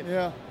comfortable with.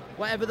 Yeah.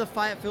 whatever the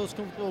fight feels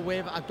comfortable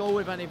with, I go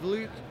with. And if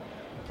Luke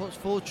puts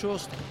full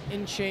trust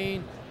in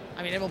Shane,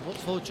 I mean, everyone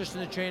puts full trust in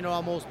the trainer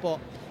almost, but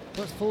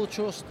puts full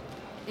trust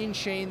in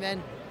Shane,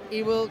 then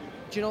he will,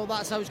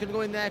 that's how he's going to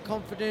go in there,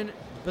 confident,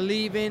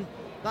 believing.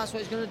 That's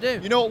what he's going to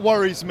do. You know what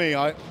worries me?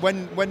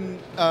 When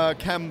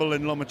Campbell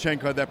and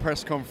Lomachenko had their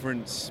press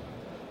conference,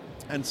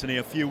 Anthony,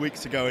 a few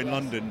weeks ago in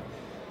London,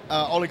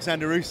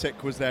 Alexander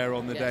Usyk was there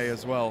on the day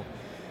as well.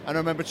 And I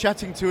remember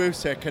chatting to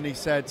Usyk, and he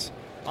said,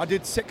 I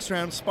did 6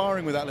 rounds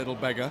sparring with that little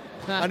beggar.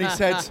 And he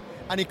said,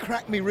 and he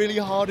cracked me really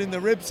hard in the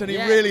ribs, and he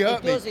really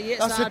hurt me.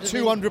 That's a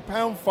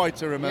 200-pound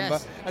fighter, remember?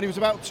 Yes. And he was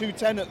about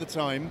 210 at the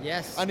time.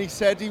 Yes. And he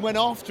said he went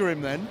after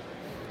him then.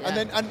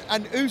 Yeah.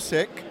 And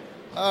Usyk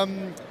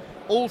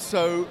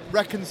also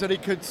reckons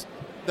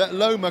that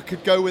Loma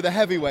could go with a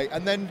heavyweight.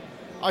 And then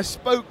I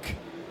spoke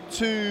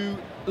to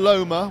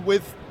Loma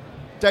with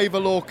Dave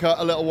Alorca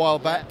a little while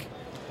back,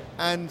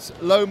 and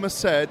Loma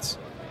said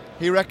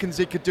he reckons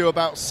he could do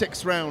about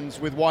 6 rounds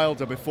with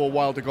Wilder before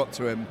Wilder got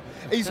to him.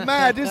 He's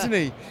mad, isn't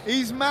he?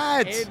 He's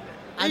mad.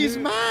 He's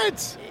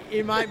mad.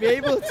 He might be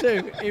able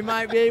to. He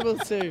might be able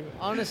to.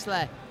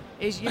 Honestly.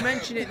 You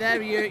mentioned it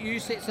there, you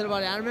said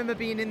about it. I remember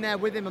being in there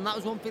with him, and that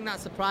was one thing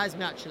that surprised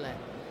me, actually,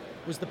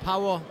 was the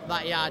power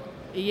that he had.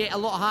 He hit a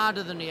lot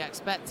harder than he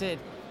expected.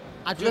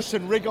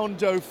 Listen,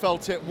 Rigondeaux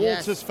felt it,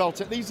 Walters felt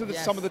it. These are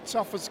some of the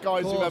toughest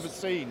guys you've ever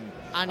seen.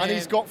 And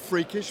he's got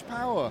freakish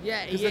power.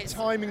 Yeah, because the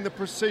timing, the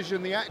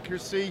precision, the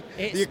accuracy,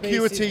 the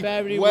acuity,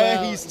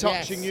 where he's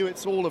touching you,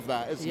 it's all of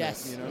that, isn't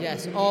it?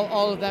 Yes,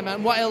 all of them.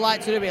 And what he'll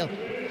like to do,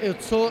 he'll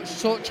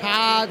touch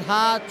hard,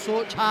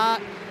 touch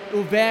hard.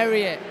 He'll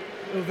vary it.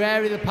 He'll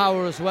vary the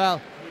power as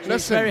well. So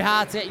it's very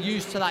hard to get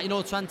used to that,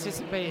 to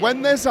anticipate.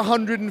 When there's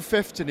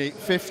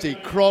 150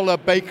 crawler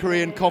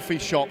bakery and coffee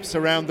shops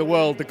around the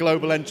world, the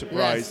global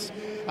enterprise,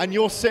 and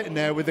you're sitting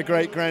there with the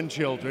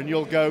great-grandchildren,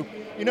 you'll go,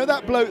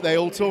 that bloke they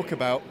all talk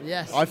about?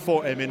 Yes. I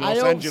fought him in Los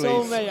Angeles. I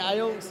hope so, mate. I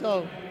hope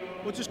so.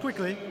 Well, just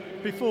quickly,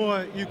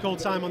 before you called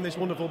time on this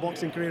wonderful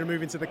boxing career and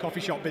move into the coffee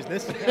shop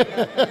business.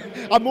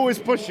 I'm always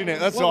pushing it,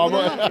 that's all. The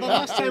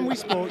last time we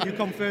spoke, you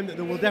confirmed that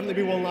there will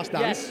definitely be one last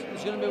dance. Yes,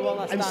 there's going to be one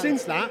last dance. And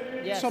since that,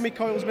 Tommy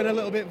Coyle's been a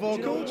little bit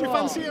vocal. Do you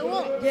fancy it or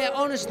what? Yeah,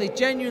 honestly,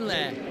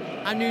 genuinely,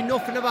 I knew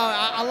nothing about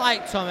it. I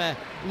like Tommy, a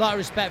lot of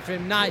respect for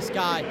him, nice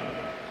guy.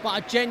 But I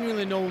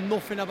genuinely know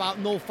nothing about,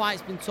 no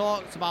fight's been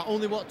talked about,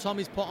 only what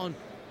Tommy's put on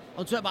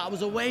Twitter. But I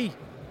was away.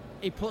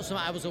 He put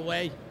something, I was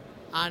away.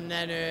 And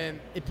then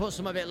he put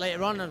some a bit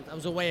later on, and I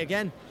was away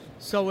again.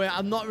 So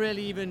I'm not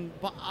really even.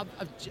 But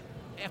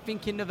I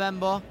think in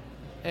November,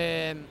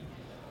 I'm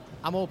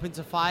hoping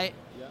to fight.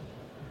 Yeah.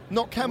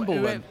 Not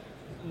Campbell then.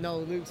 No,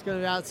 Luke's going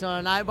to be out tomorrow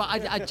night. But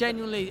I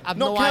genuinely have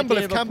not no Campbell,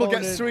 idea. If Campbell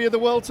gets 3 of the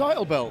world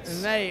title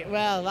belts. Mate,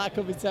 well, that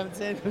could be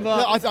tempting. But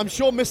no, I'm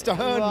sure Mr.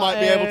 Hearn might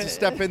be able to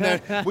step in there.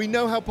 We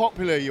know how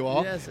popular you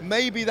are. Yes.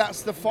 Maybe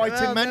that's the fight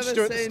in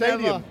Manchester at the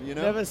stadium.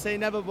 Never say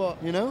never,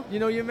 but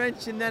you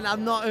mentioned then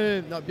I'm not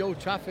the Old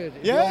Trafford.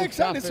 Yeah,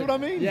 exactly. That's what I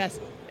mean. Yes,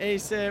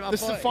 it's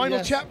this is the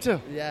final chapter.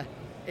 Yeah,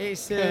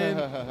 it's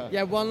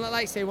one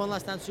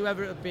last dance.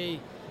 Whoever it would be,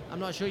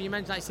 I'm not sure. You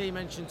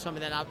mentioned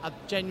something. Then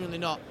I've genuinely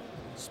not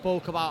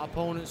spoke about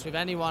opponents with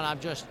anyone.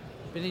 I've just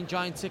been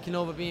enjoying ticking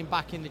over, being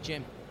back in the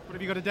gym. What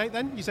have you got a date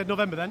then? You said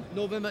November then?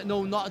 November,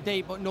 no, not a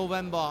date, but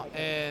November.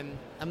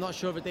 I'm not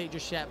sure of a date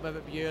just yet, whether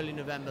it be early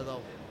November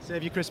though.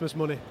 Save your Christmas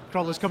money.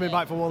 Crawler's coming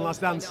back for one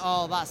last dance.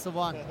 Oh, that's the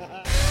one.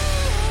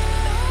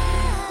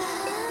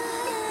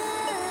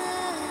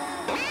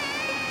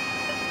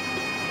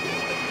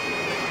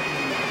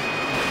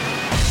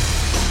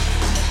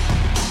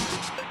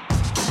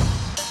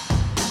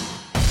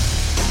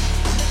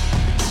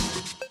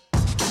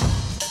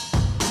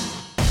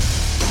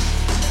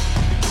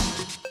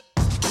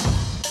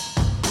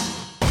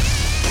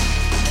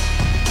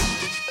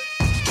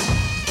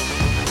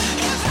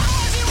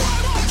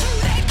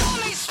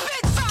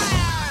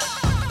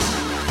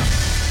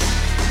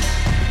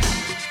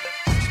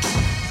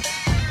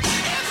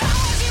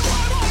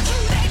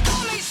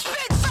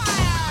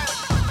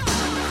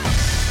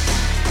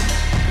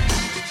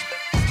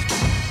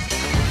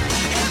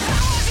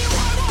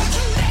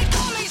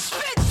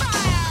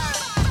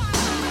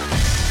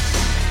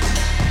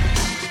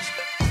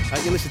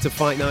 To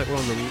Fight Night, we're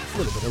on a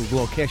little bit of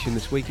location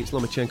this week. It's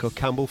Lomachenko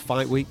Campbell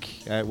Fight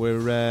Week.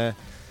 We're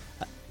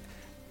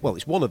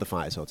it's one of the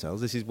fighters' hotels.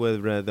 This is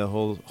where they're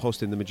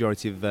hosting the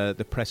majority of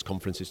the press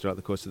conferences throughout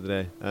the course of the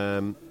day.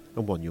 And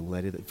one young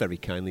lady that very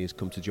kindly has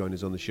come to join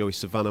us on the show is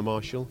Savannah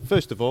Marshall.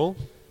 First of all,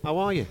 how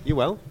are you? You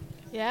well?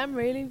 Yeah, I'm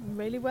really,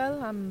 really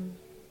well. I'm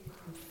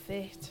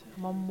fit.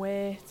 I'm on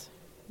weight.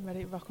 I'm ready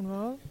to rock and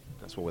roll.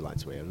 That's what we like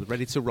to hear.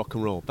 Ready to rock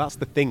and roll. That's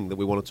the thing that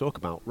we want to talk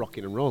about,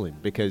 rocking and rolling,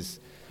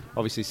 because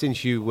obviously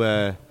since you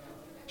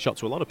shot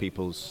to a lot of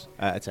people's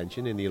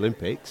attention in the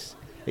Olympics,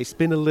 it's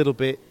been a little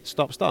bit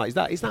stop-start. Is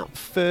that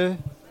fair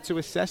to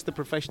assess the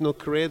professional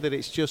career, that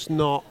it's just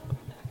not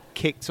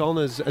kicked on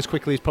as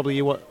quickly as probably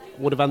you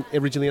would have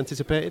originally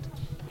anticipated?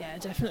 Yeah,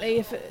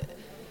 definitely.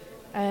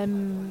 I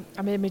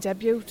made my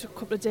debut a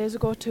couple of days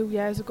ago, 2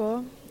 years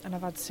ago, and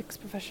I've had 6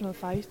 professional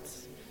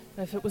fights.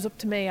 If it was up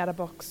to me, I'd have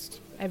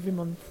boxed every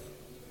month.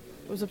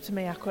 If it was up to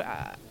me, I'd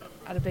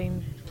have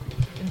been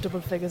in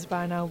double figures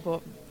by now,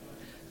 but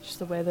just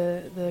the way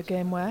the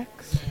game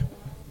works.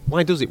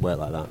 Why does it work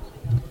like that?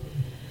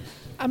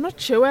 I'm not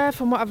sure.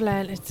 From what I've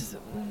learned, it's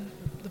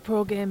the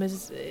pro game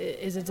is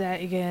a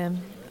dirty game.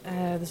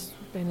 There's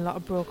been a lot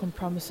of broken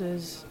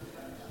promises.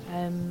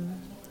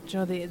 You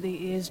know, there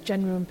is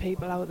genuine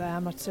people out there.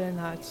 I'm not saying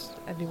that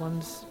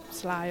everyone's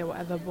sly or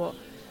whatever, but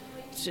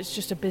it's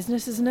just a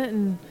business, isn't it?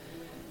 And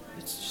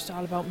it's just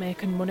all about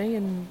making money.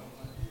 And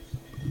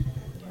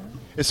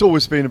it's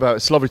always been about.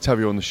 It's lovely to have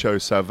you on the show,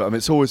 Sav. I mean,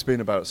 it's always been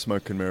about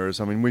smoke and mirrors.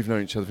 I mean, we've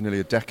known each other for nearly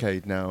a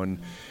decade now, and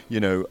you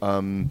know,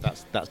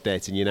 that's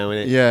dating, you know,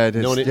 isn't it? Yeah, it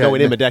is.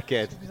 Knowing him a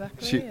decade.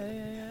 Exactly.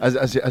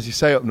 As you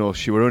say up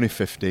north, you were only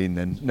 15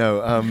 then.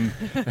 No,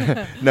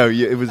 no,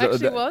 it was.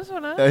 Actually,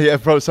 wasn't I? Yeah,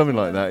 probably something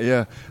like that.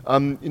 Yeah,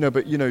 you know,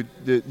 but you know,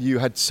 you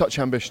had such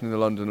ambition in the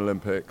London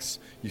Olympics.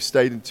 You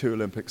stayed in 2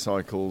 Olympic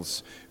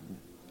cycles.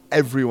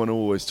 Everyone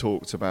always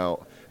talked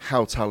about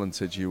how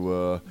talented you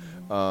were.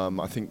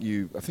 I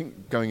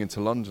think going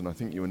into London, I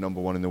think you were number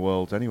 1 in the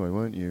world anyway,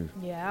 weren't you?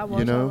 Yeah, I was.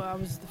 You know? I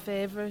was the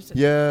favourite.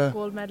 Yeah.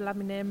 Gold medal had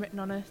my name written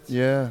on it.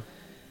 Yeah.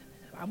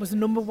 I was the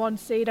number 1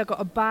 seed. I got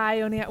a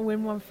bye. Only had to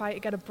win 1 fight to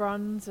get a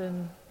bronze,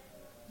 and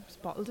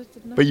just bottled it,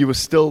 didn't I? But you were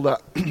still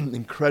that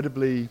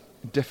incredibly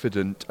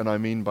diffident, and I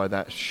mean by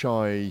that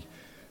shy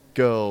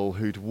girl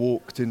who'd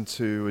walked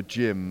into a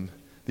gym,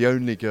 the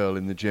only girl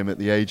in the gym at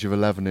the age of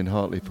 11 in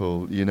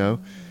Hartlepool, you know.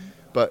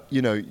 But,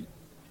 you know,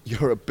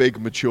 you're a big,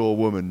 mature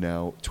woman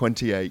now,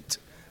 28,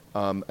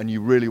 and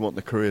you really want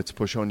the career to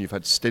push on. You've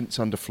had stints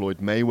under Floyd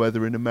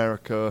Mayweather in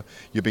America.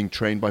 You're being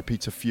trained by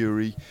Peter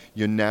Fury.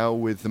 You're now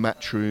with the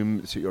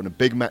Matchroom. So you're on a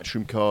big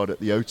Matchroom card at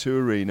the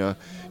O2 Arena.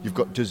 You've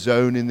got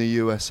DAZN in the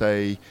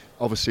USA,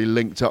 obviously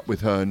linked up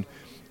with her. And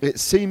it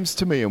seems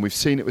to me, and we've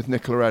seen it with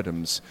Nicola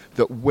Adams,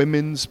 that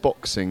women's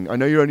boxing, I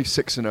know you're only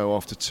 6-0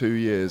 after 2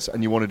 years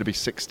and you wanted to be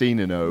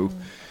 16-0,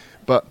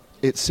 but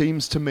it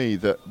seems to me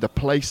that the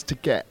place to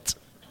get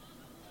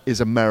is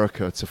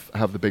America to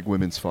have the big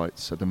women's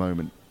fights at the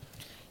moment.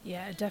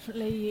 Yeah,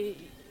 definitely.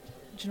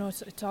 Do you know,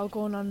 it's all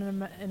going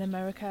on in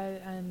America.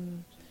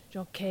 You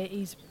know,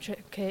 Katie's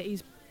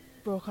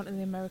broke onto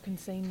the American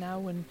scene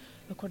now, and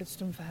look what it's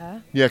done for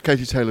her. Yeah,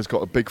 Katie Taylor's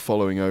got a big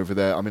following over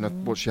there. I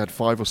mean, she had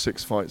 5 or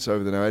 6 fights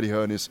over there now. Eddie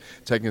Hearn is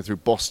taking her through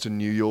Boston,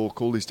 New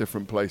York, all these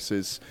different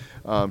places.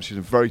 She had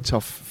a very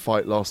tough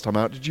fight last time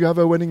out. Did you have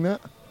her winning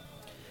that?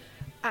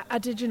 I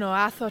did. You know,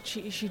 I thought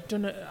she'd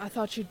done it. I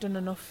thought she'd done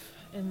enough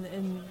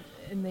in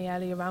the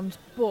earlier rounds,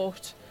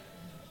 but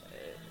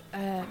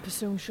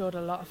Persoon showed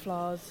a lot of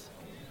flaws.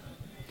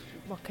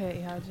 What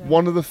Katie had. Yeah.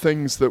 One of the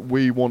things that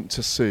we want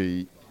to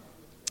see,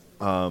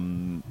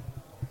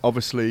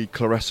 obviously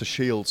Claressa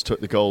Shields took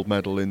the gold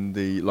medal in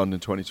the London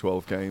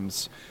 2012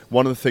 Games.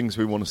 One of the things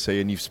we want to see,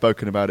 and you've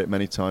spoken about it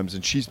many times,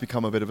 and she's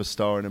become a bit of a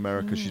star in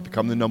America. She's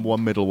become the number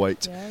 1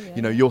 middleweight. Yeah.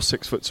 You know, you're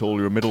 6 foot tall,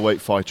 you're a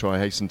middleweight fighter, I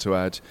hasten to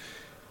add.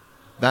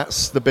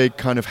 That's the big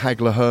kind of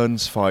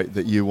Hagler-Hearns fight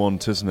that you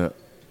want, isn't it?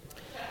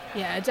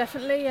 Yeah,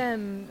 definitely.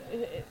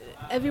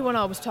 Everyone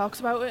always talks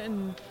about it,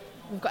 and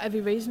we've got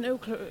every reason to.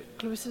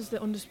 Claressa's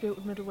the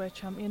undisputed middleweight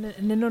champion,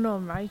 and in her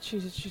own right,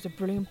 she's a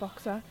brilliant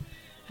boxer,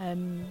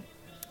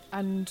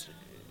 and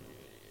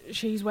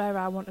she's where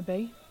I want to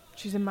be.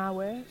 She's in my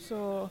way,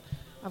 so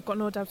I've got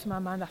no doubt in my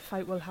mind that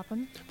fight will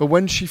happen. But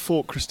when she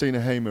fought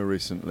Christina Hamer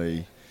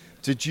recently,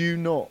 did you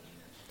not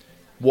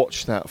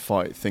watch that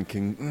fight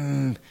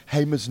thinking,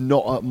 Hamer's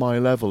not at my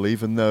level,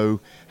 even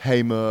though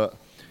Hamer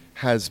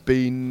has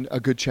been a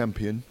good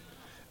champion?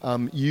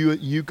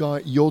 You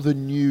guys, you're the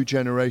new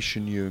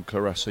generation, you and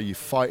Claressa. You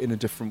fight in a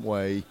different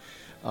way.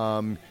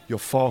 You're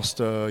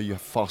faster. You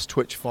have fast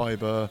twitch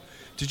fibre.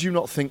 Did you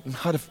not think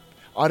I'd have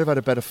had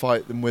a better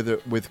fight than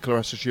with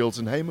Claressa Shields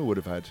and Hamer would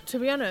have had? To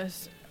be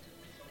honest,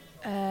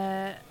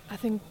 I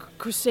think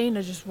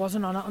Christina just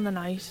wasn't on it on the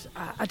night.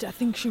 I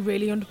think she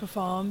really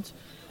underperformed.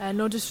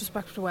 No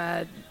disrespect to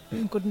her,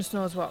 goodness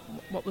knows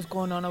what was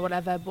going on or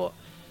whatever, but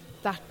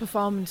that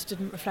performance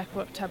didn't reflect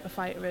what type of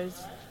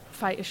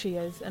fighter she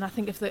is. And I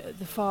think if they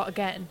fought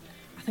again,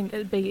 I think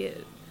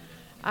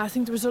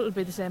the result would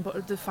be the same,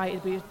 but the fight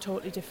would be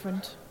totally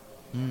different.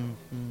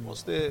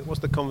 What's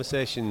the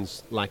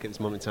conversations like at this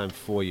moment in time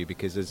for you?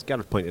 Because as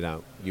Gareth pointed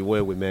out, you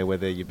were with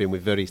Mayweather, you've been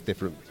with various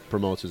different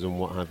promoters and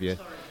what have you.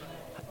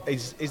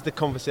 Is the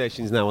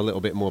conversations now a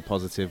little bit more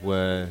positive,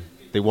 where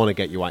they want to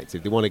get you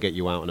active, they want to get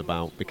you out and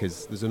about,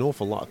 because there's an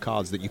awful lot of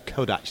cards that you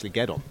could actually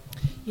get on?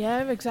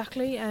 Yeah,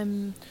 exactly.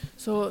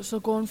 So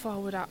going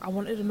forward, I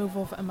wanted to move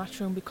over to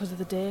Matchroom because of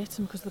the dates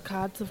and because of the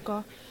cards they've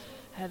got.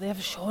 They have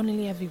a show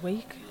nearly every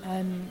week,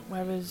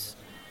 whereas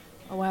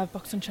where I've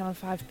boxed on Channel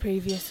 5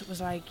 previous, it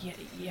was like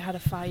you had a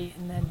fight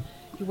and then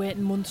you're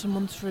waiting months and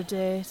months for a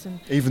date.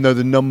 And even though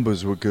the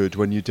numbers were good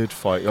when you did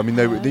fight, I mean,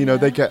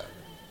 they get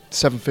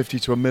 750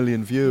 to 1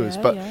 million viewers,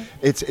 but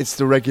it's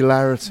the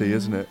regularity,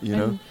 isn't it? You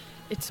know,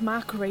 it's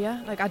my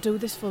career. Like, I do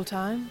this full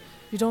time.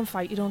 You don't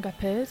fight, you don't get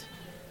paid.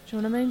 Do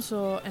you know what I mean?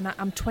 So, and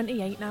I'm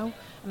 28 now,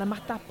 and I'm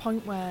at that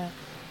point where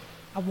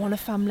I want a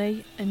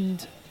family,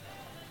 and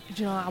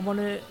you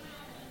know,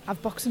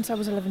 I've boxed since I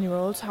was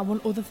 11-year-old, so I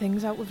want other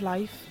things out of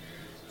life.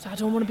 So I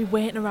don't want to be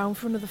waiting around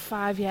for another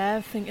 5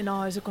 years thinking,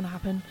 oh, is it going to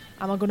happen?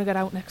 Am I going to get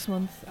out next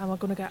month? Am I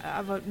going to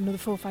have another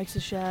 4 fights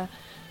this year?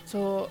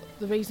 So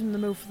the reason the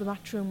move for the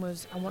Matchroom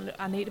was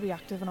I need to be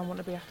active, and I want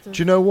to be active. Do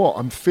you know what?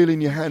 I'm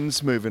feeling your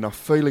hands moving. I'm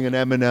feeling an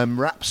Eminem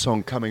rap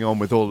song coming on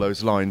with all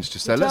those lines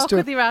just there. Let's do it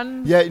with your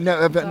hands.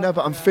 Yeah,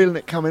 but I'm feeling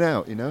it coming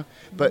out, you know.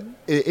 But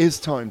it is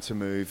time to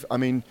move. I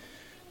mean,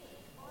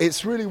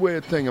 it's a really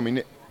weird thing. I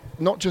mean,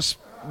 not just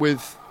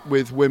with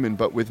women,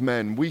 but with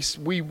men.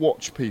 We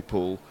watch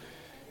people.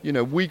 You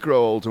know, we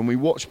grow old and we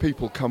watch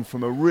people come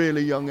from a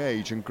really young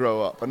age and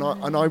grow up. And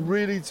I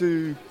really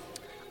do.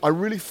 I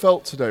really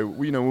felt today,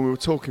 you know, when we were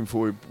talking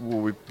before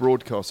we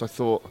broadcast, I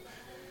thought,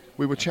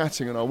 we were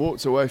chatting and I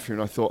walked away from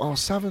you and I thought, oh,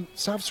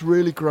 Sav's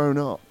really grown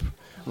up.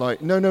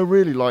 Like, no,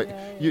 really, like,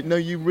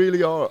 you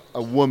really are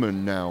a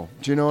woman now.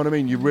 Do you know what I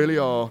mean? You really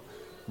are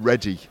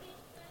ready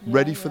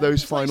for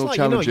those final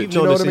challenges. Do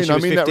you know what I mean? I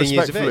mean that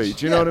respectfully.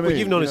 Do you know what I mean? Well,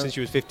 you've known her since she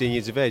was 15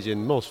 years of age,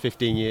 and most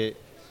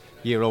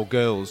 15-year-old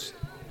girls,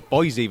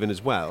 boys even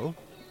as well,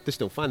 they're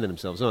still finding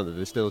themselves, aren't they?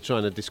 They're still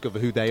trying to discover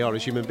who they are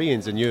as human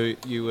beings, and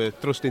you were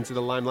thrust into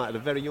the limelight at a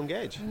very young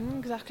age.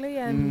 Exactly,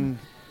 and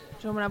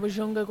you know, when I was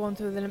younger going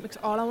through the Olympics,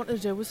 all I wanted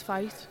to do was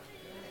fight.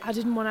 I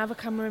didn't want to have a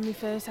camera in my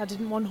face. I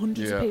didn't want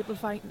hundreds of people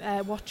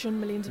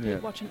watching, millions of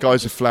people watching.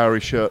 Guys with flowery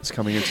shirts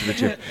coming into the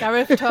gym.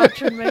 Gareth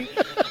torturing me.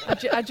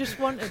 I just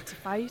wanted to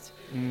fight.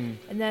 And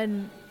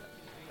then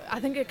I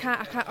think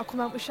I'll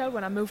come out with show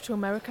when I moved to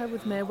America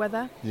with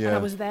Mayweather, and I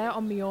was there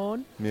on my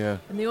own. Yeah.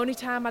 And the only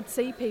time I'd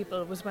see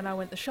people was when I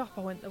went to the shop.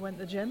 I went to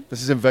the gym.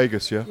 This is in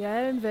Vegas, yeah?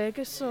 Yeah, in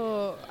Vegas.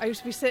 So I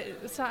used to be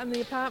sat in the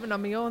apartment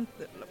on my own,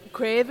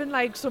 craving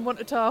like someone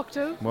to talk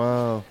to.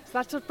 Wow. So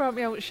that's what brought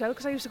me out to show,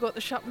 because I used to go to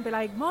the shop and be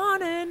like,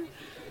 morning,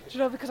 you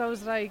know, because I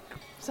was like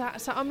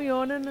sat on my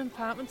own in an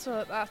apartment.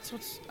 So I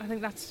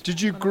think that's. Did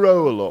you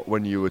grow a lot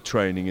when you were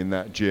training in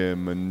that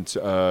gym? And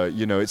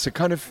you know, it's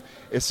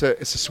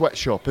a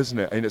sweatshop, isn't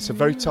it? And it's a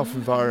very tough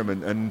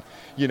environment, and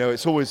you know,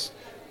 it's always,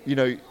 you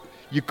know,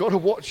 you've got to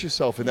watch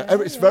yourself in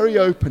there. It's very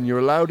open. You're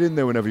allowed in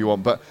there whenever you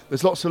want, but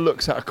there's lots of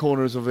looks out of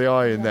corners of the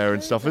eye in there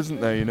and stuff,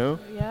 isn't there? You know.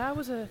 Yeah,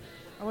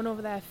 I went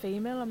over there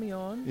female on my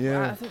own.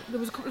 Yeah. I think there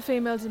was a couple of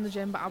females in the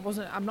gym, but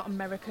I'm not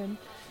American.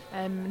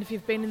 And if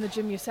you've been in the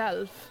gym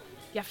yourself,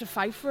 you have to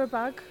fight for a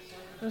bag.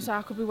 So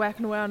I could be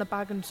working away on a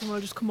bag and someone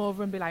will just come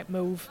over and be like,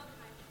 move.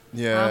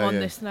 Yeah, I'm on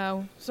this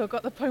now. So I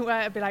got the point where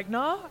I'd be like,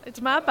 no,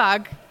 it's my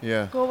bag.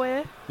 Yeah. Go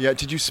away. Yeah.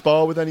 Did you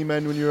spar with any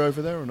men when you were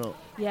over there or not?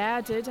 Yeah,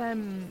 I did.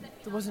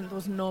 There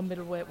wasn't no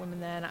middleweight women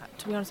there. And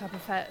to be honest, I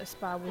prefer to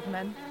spar with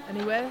men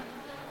anyway.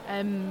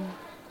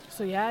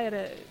 So yeah, I had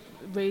a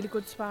really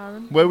good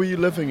sparring. Where were you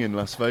living in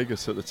Las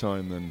Vegas at the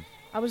time then?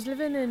 I was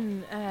living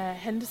in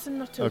Henderson,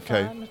 not too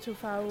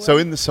far away. So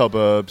in the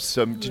suburbs.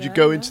 Did you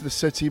go into the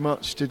city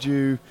much? Did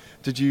you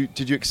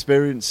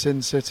experience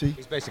Sin City?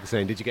 He's basically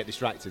saying, did you get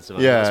distracted?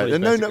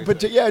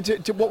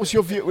 What was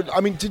your view? I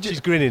mean, did you? She's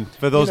grinning.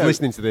 For those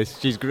listening to this,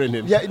 she's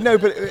grinning. Yeah, no,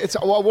 but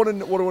what I want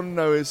to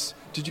know is,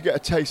 did you get a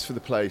taste for the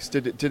place?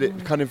 Did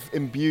it kind of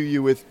imbue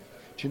you with?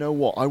 Do you know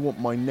what? I want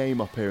my name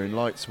up here in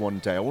lights one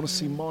day. I want to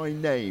see my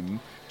name.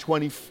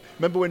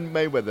 Remember when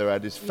Mayweather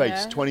had his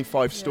face?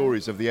 25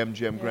 stories of the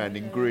MGM Grand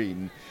in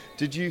green.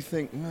 Did you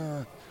think,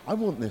 nah, I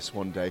want this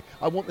one day?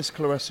 I want this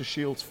Claressa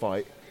Shields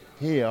fight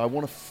here. I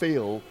want to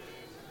feel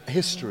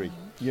history.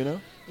 You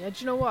know? Yeah. Do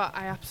you know what?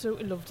 I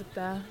absolutely loved it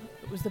there.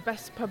 It was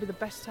probably the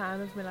best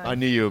time of my life. I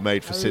knew you were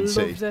made for Sin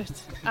City. I loved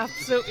it.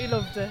 Absolutely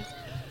loved it.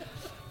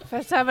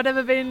 First time I'd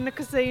ever been in a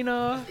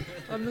casino,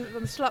 on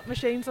the slot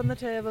machines, on the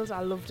tables.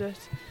 I loved it.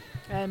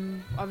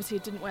 Obviously,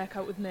 it didn't work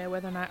out with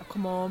Mayweather, and I had to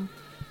come home.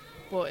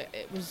 But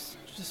it was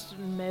just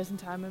an amazing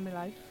time in my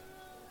life.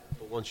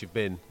 But once you've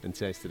been and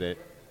tasted it,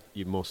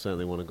 you most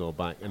certainly want to go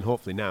back. And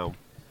hopefully now,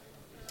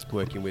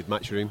 working with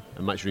Matchroom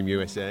and Matchroom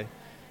USA, there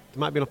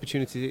might be an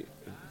opportunity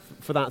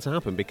for that to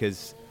happen.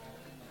 Because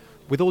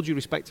with all due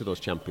respect to those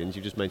champions,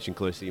 you just mentioned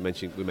Claressa,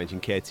 we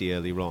mentioned Katie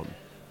earlier on,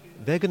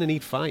 they're going to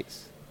need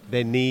fights.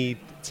 They need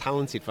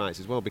talented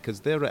fights as well, because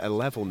they're at a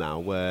level now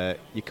where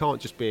you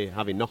can't just be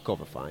having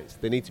knockover fights.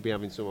 They need to be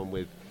having someone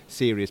with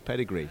serious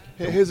pedigree.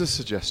 Here's a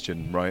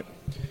suggestion, right?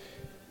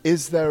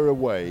 Is there a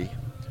way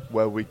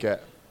where we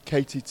get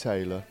Katie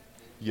Taylor,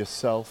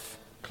 yourself,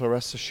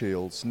 Claressa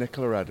Shields,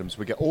 Nicola Adams,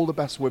 we get all the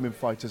best women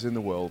fighters in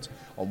the world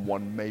on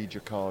one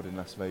major card in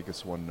Las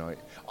Vegas one night?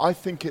 I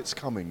think it's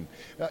coming.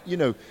 You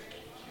know,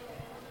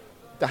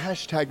 the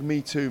hashtag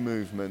 #MeToo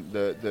movement,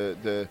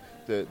 the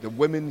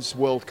women's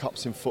World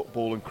Cups in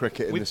football and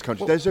cricket in this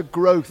country. There's a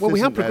growth. Well, we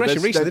had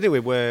progression recently, didn't we?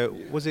 Where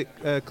was it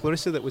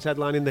Claressa that was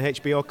headlining the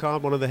HBO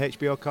card, one of the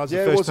HBO cards?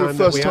 Yeah, it was the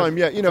first time.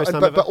 Yeah, you know,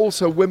 but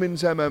also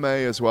women's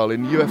MMA as well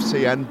in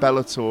UFC and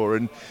Bellator,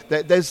 and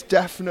there's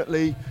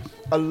definitely,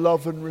 a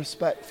love and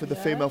respect for the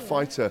female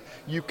fighter.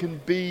 You can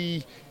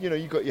be,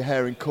 you got your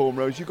hair in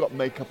cornrows, you got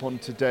makeup on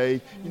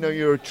today,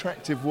 you're an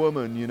attractive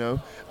woman,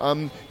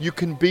 you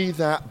can be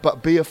that,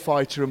 but be a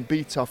fighter and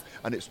be tough,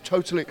 and it's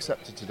totally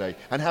accepted today,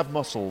 and have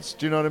muscles.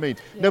 Do you know what I mean?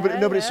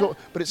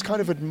 But it's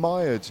kind of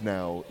admired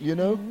now,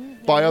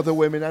 by other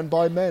women and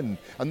by men,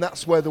 and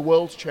that's where the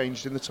world's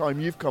changed in the time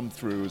you've come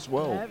through as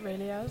well. Yeah, it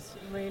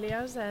really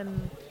has.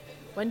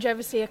 When do you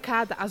ever see a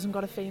card that hasn't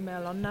got a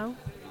female on now?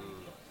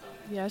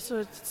 Yeah, so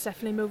it's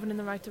definitely moving in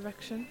the right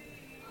direction.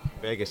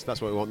 Vegas,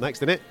 that's what we want next,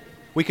 isn't it?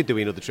 We could do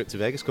another trip to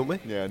Vegas, couldn't we?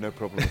 Yeah, no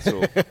problem at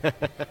all.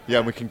 Yeah,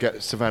 and we can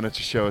get Savannah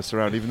to show us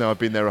around. Even though I've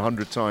been there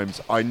 100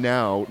 times, I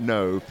now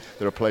know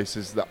there are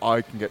places that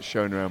I can get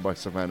shown around by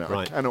Savannah.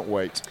 Right. I cannot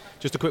wait.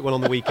 Just a quick one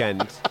on the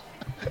weekend.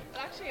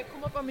 Actually, it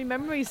come up on my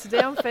memories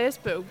today on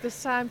Facebook.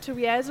 This time 2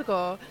 years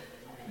ago,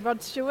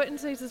 Rod Stewart in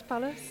Caesar's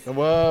Palace.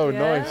 Wow,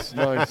 yeah.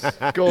 Nice.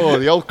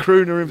 God, the old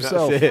crooner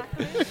himself. That's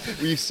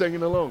it. Were you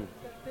singing along?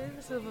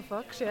 The Silver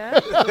Fox, yeah.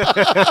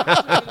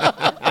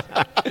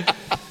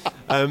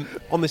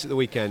 On this at the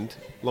weekend,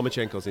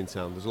 Lomachenko's in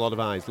town. There's a lot of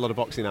eyes, a lot of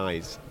boxing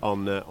eyes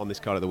on this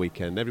card at the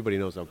weekend. Everybody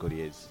knows how good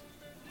he is.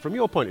 From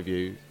your point of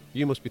view,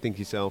 you must be thinking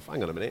to yourself,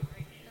 hang on a minute,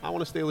 I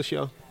want to steal the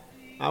show.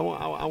 I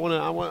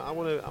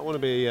want to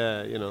be,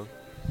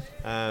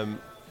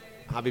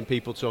 having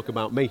people talk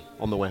about me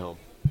on the way home.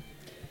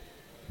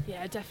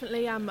 Yeah,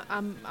 definitely. I'm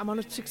on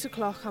at 6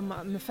 o'clock.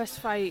 I'm the first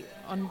fight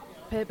on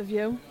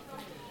pay-per-view.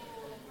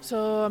 So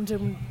I'm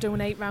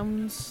doing 8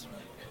 rounds.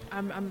 Do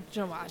you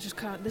know what? I just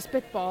can't. This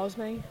bit bores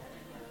me.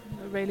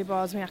 It really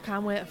bores me. I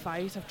can't wait to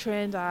fight. I've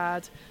trained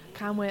hard.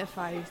 Can't wait to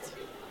fight.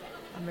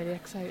 I'm really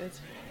excited.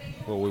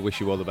 Well, we wish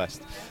you all the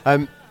best.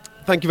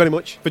 Thank you very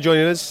much for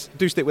joining us.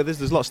 Do stick with us.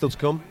 There's lots still to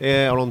come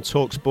here on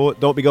Talk Sport.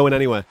 Don't be going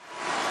anywhere.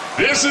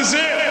 This is it.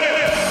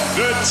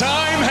 The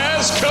time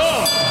has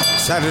come.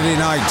 Saturday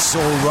night's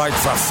all right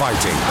for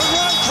fighting.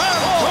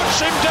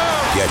 Push him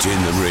down. Get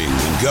in the ring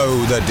and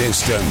go the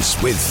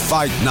distance with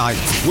Fight Night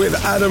with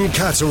Adam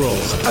Catterall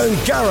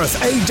and Gareth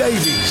A.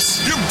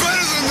 Davies. You're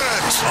better than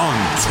that. On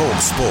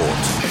Talk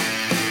Sport.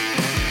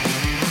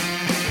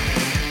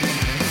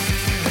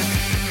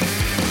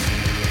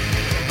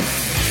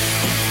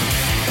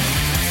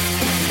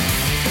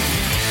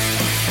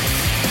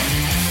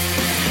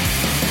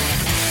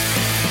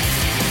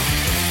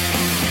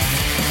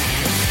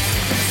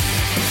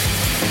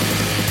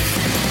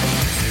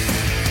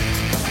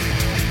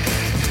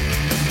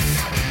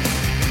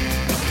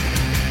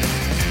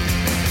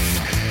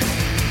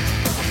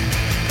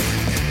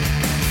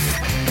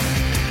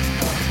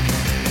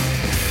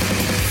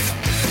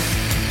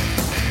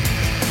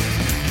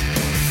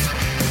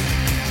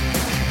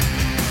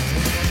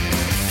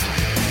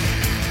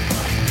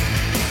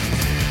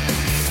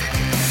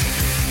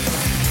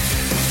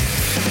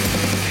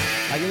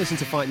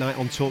 To Fight Night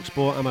on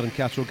TalkSport. I'm Adam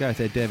Catterall, Gareth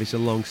A. Davis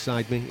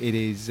alongside me. It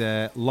is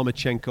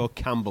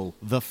Lomachenko-Campbell,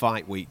 the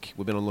fight week.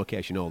 We've been on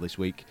location all this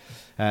week,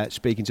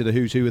 speaking to the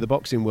who's who of the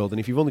boxing world. And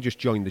if you've only just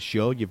joined the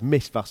show, you've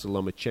missed Vasyl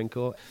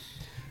Lomachenko.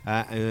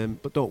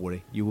 But don't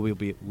worry, you will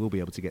be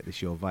able to get the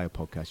show via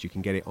podcast. You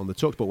can get it on the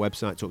TalkSport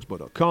website,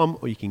 talksport.com,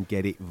 or you can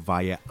get it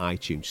via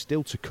iTunes.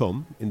 Still to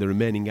come in the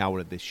remaining hour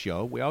of this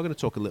show, we are going to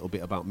talk a little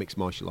bit about mixed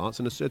martial arts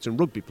and a certain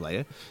rugby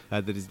player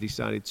that has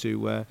decided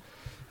to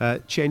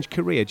change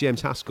career.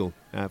 James Haskell,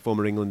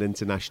 former England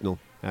international,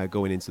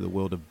 going into the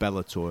world of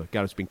Bellator.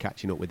 Gareth's been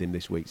catching up with him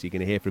this week, so you're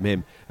going to hear from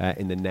him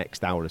in the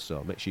next hour or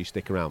so. Make sure you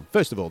stick around.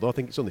 First of all, though, I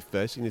think it's only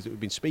first, seeing as we've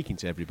been speaking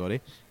to everybody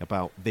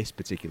about this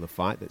particular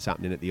fight that's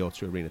happening at the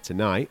O2 Arena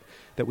tonight,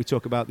 that we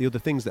talk about the other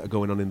things that are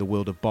going on in the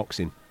world of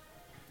boxing.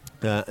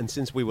 And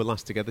since we were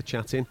last together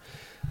chatting,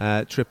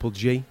 Triple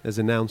G has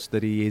announced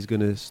that he is going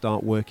to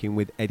start working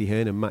with Eddie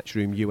Hearn and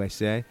Matchroom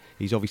USA.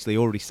 He's obviously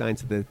already signed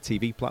to the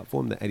TV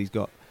platform that Eddie's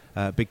got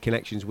big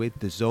connections with,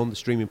 DAZN, the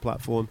streaming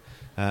platform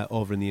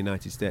over in the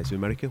United States of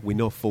America. We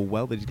know full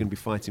well that he's going to be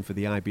fighting for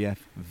the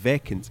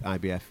vacant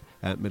IBF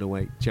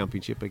middleweight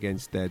championship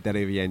against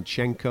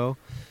Derevianchenko.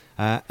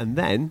 And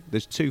then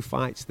there's 2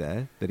 fights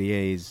there that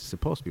he is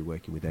supposed to be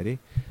working with Eddie,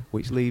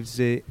 which leaves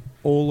it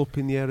all up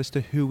in the air as to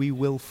who he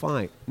will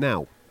fight.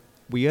 Now,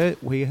 we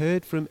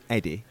heard from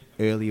Eddie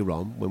earlier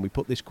on when we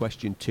put this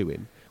question to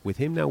him, with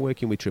him now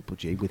working with Triple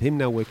G, with him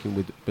now working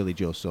with Billy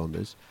Joe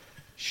Saunders,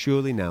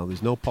 surely now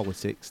there's no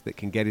politics that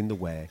can get in the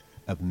way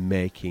of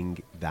making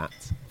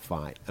that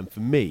fight. And for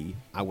me,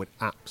 I would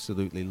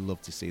absolutely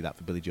love to see that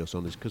for Billy Joe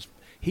Saunders, because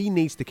he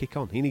needs to kick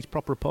on. He needs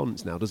proper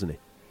opponents now, doesn't he?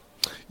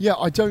 Yeah,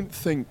 I don't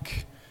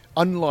think,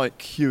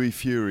 unlike Hughie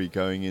Fury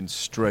going in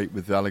straight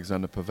with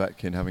Alexander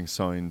Povetkin having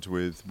signed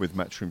with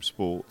Matchroom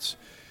Sports,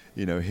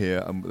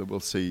 here, and we'll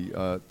see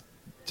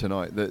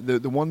tonight.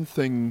 The one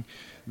thing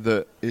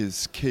that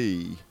is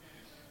key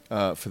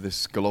for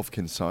this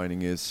Golovkin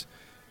signing is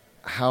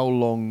how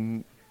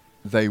long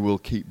they will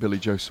keep Billy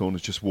Joe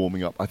Saunders just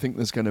warming up. I think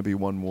there's going to be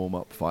one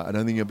warm-up fight. I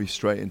don't think he'll be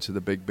straight into the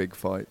big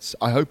fights.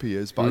 I hope he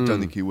is, but I don't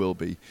think he will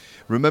be.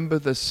 Remember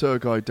there's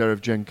Sergei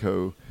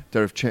Derevyachenko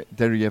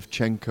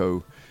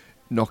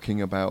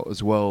knocking about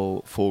as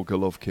well for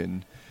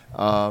Golovkin.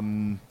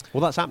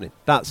 Well, that's happening.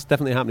 That's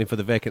definitely happening for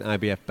the vacant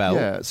IBF belt.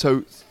 Yeah.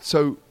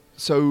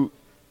 So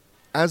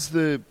as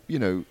the, you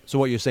know... So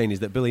what you're saying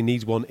is that Billy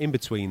needs one in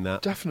between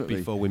that definitely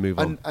before we move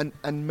on.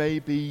 And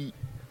maybe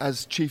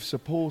as chief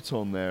support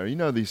on there, you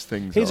know, these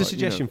things. Here's a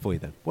suggestion for you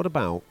then. What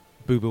about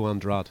Bubu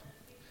Andrade?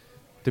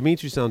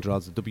 Demetrius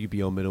Andrade's the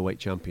WBO middleweight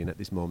champion at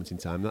this moment in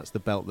time. That's the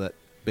belt that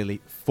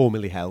Billy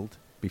formerly held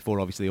before,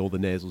 obviously, all the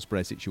nasal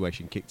spray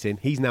situation kicked in.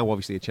 He's now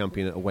obviously a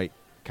champion at a weight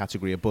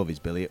category above his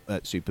Billy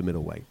at super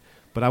middleweight.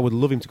 But I would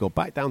love him to go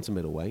back down to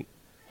middleweight,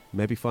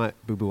 maybe fight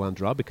Bubu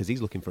Andrade because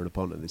he's looking for an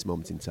opponent at this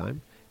moment in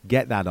time.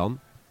 Get that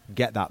on,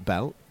 get that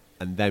belt,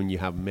 and then you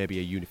have maybe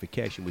a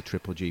unification with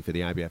Triple G for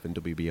the IBF and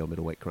WBO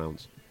middleweight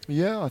crowns.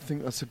 Yeah, I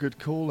think that's a good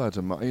call,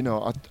 Adam. You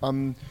know,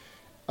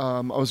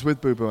 I was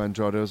with Bubu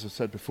Andrade, as I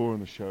said before on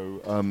the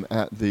show,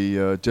 at the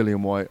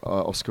Dillian Whyte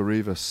Oscar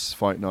Rivas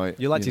fight night.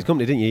 You liked his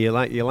company, didn't you? You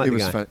like the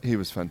guy. He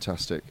was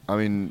fantastic. I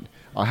mean,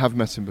 I have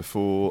met him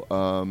before.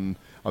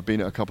 I've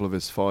been at a couple of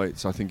his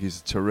fights. I think he's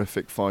a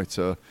terrific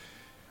fighter.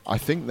 I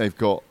think they've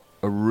got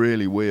a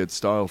really weird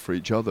style for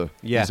each other.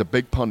 Yeah. He's a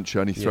big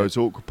puncher and he throws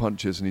awkward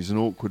punches and he's an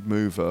awkward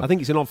mover. I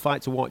think it's an odd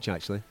fight to watch,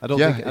 actually.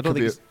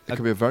 It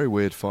could be a very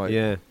weird fight.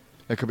 Yeah.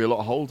 There could be a lot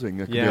of holding.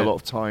 There could be a lot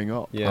of tying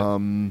up. Yeah.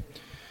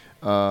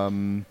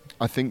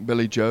 I think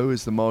Billy Joe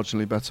is the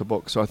marginally better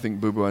boxer. I think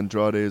Bubu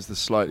Andrade is the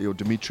slightly, or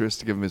Demetrius,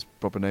 to give him his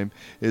proper name,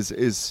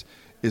 is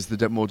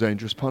the more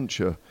dangerous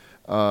puncher.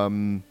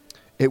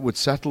 It would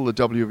settle the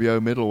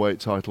WBO middleweight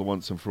title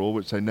once and for all,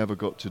 which they never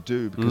got to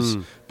do because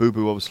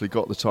Bubu obviously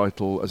got the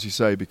title, as you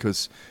say,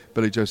 because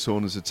Billy Joe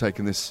Saunders had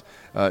taken this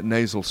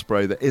nasal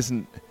spray that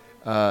isn't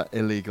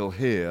illegal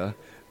here.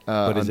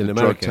 But it's in drug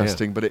America,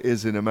 testing, but it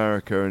is in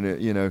America, and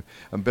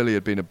and Billy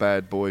had been a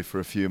bad boy for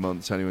a few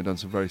months anyway, done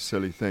some very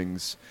silly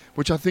things,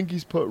 which I think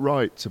he's put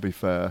right, to be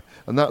fair,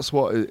 and that's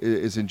what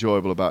is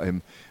enjoyable about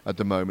him at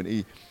the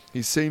moment.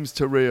 He seems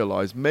to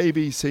realise,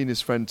 maybe he's seen his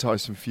friend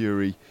Tyson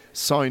Fury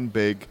sign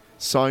big,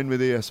 sign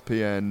with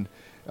ESPN,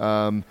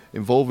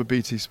 involved with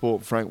BT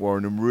Sport, Frank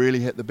Warren, and really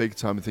hit the big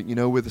time and think,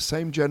 we're the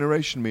same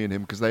generation, me and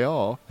him, because they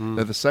are.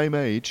 They're the same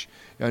age,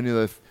 and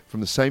they're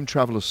from the same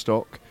traveller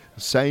stock,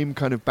 same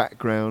kind of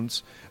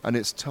backgrounds, and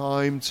it's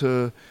time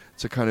to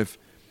kind of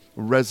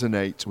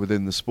resonate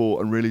within the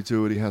sport and really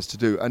do what he has to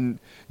do. And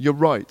you're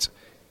right,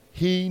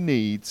 he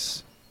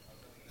needs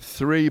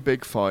 3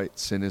 big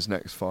fights in his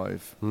next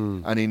 5,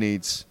 and he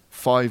needs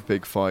 5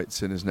 big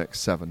fights in his next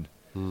 7.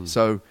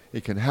 So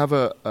he can have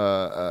I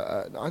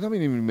don't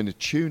even mean a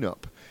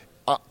tune-up.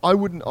 I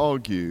wouldn't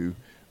argue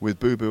with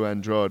Bubu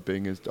Andrade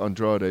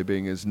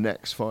being his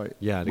next fight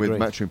with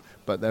Matchroom.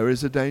 But there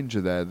is a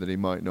danger there that he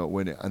might not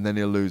win it, and then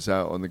he'll lose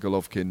out on the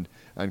Golovkin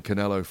and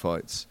Canelo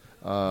fights.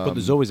 But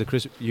there's always a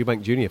Chris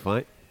Eubank Jr.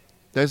 fight.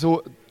 There's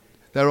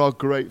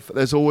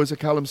always a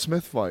Callum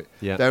Smith fight.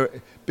 Yeah.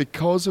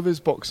 Because of his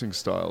boxing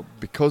style,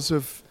 because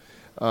of...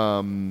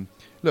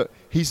 look,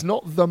 he's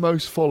not the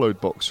most followed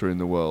boxer in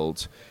the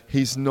world.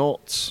 He's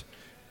not...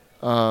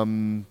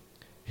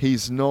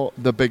 He's not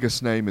the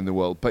biggest name in the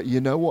world, but you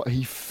know what?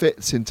 He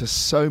fits into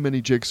so many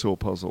jigsaw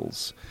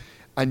puzzles,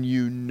 and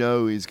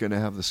he's going to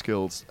have the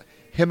skills.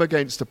 Him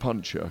against a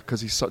puncher, because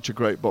he's such a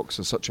great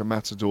boxer, such a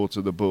matador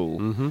to the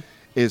bull,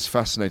 is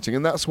fascinating.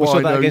 And that's why we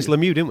saw that against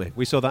Lemieux, didn't we?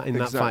 We saw that in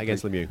that fight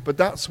against Lemieux. But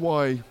that's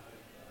why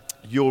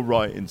you're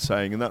right in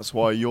saying, and that's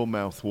why your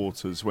mouth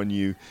waters when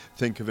you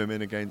think of him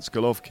in against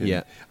Golovkin.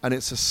 Yeah. And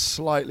it's a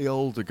slightly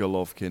older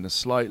Golovkin, a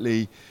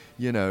slightly...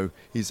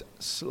 he's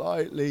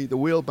slightly... The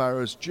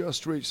wheelbarrow's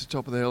just reached the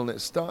top of the hill and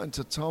it's starting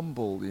to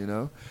tumble,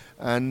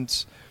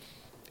 And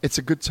it's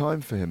a good time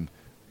for him.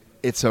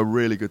 It's a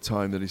really good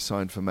time that he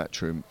signed for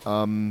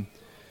Matchroom.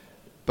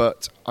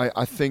 But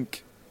I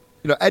think...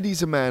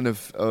 Eddie's a man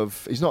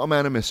of... He's not a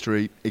man of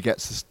mystery. He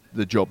gets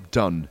the job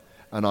done.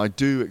 And I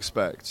do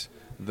expect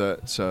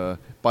that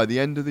by the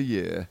end of the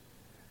year...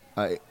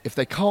 if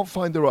they can't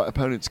find the right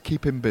opponent to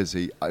keep him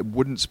busy, it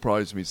wouldn't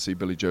surprise me to see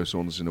Billy Joe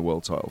Saunders in a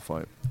world title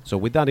fight. So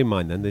with that in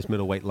mind then, this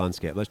middleweight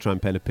landscape, let's try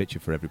and paint a picture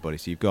for everybody.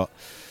 So you've got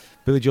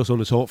Billy Joe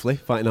Saunders hopefully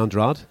fighting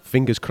Andrade.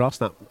 Fingers crossed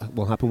that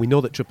will happen. We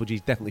know that Triple G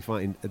is definitely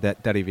fighting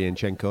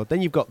Derevianchenko.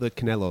 Then you've got the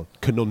Canelo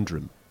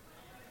conundrum.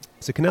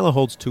 So Canelo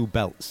holds 2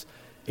 belts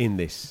in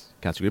this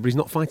category, but he's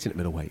not fighting at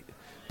middleweight.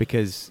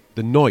 Because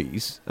the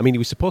noise... I mean, he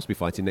was supposed to be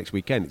fighting next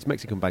weekend. It's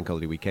Mexican Bank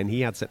Holiday weekend.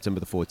 He had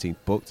September the 14th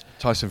booked.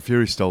 Tyson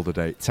Fury stole the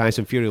date.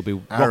 Tyson Fury will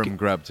be... Aaron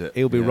grabbed it.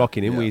 He'll be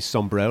rocking him with his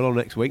sombrero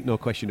next week, no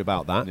question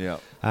about that.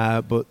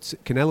 Yeah. But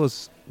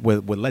Canelo's... We're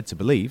led to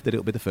believe that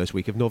it'll be the first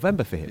week of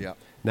November for him. Yeah.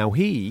 Now,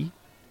 he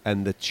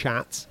and the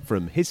chat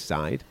from his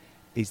side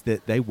is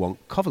that they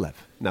want Kovalev.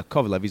 Now,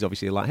 Kovalev is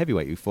obviously a light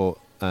heavyweight who fought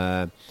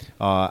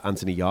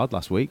Anthony Yarde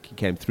last week. He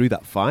came through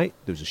that fight.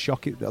 There was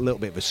a little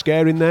bit of a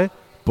scare in there.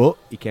 But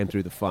he came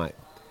through the fight.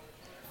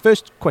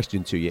 First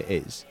question to you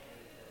is,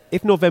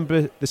 if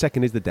November the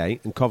 2nd is the date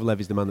and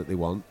Kovalev is the man that they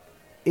want,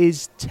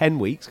 is 10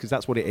 weeks, because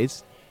that's what it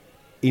is,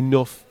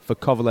 enough for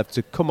Kovalev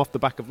to come off the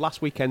back of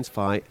last weekend's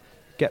fight,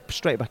 get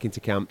straight back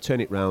into camp,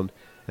 turn it round,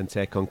 and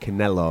take on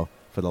Canelo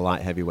for the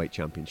light heavyweight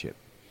championship?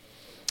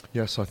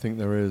 Yes, I think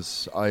there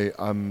is.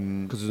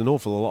 Because there's an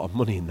awful lot of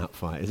money in that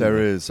fight, isn't there?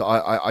 there? There is.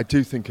 I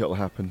do think it'll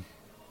happen.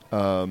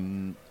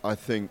 I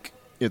think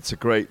it's a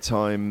great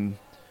time.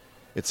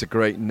 It's a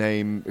great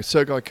name.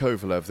 Sergei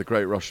Kovalev, the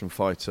great Russian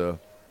fighter,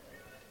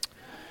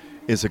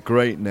 is a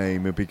great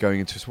name. He'll be going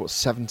into his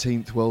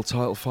 17th world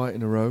title fight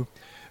in a row.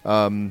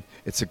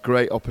 It's a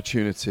great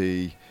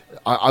opportunity.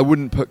 I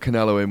wouldn't put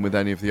Canelo in with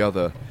any of the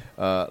other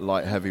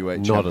light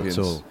heavyweight champions.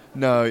 Not at all.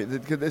 No,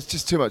 there's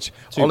just too much.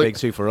 Too big,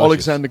 too ferocious.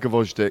 Alexander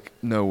Gvozdyk,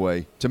 no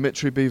way.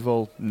 Dmitry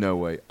Bivol, no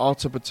way.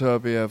 Artur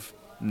Beterbiev,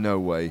 no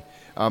way.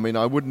 I mean,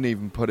 I wouldn't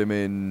even put him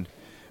in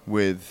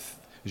with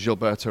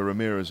Gilberto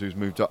Ramirez, who's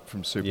moved up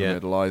from super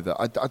middle either.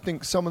 I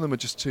think some of them are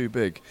just too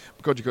big.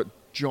 God, you've got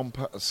John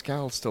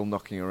Pascal still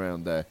knocking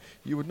around there.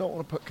 You would not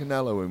want to put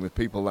Canelo in with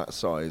people that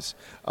size.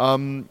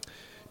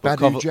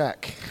 Badu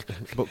Jack.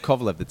 But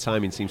Kovalev, the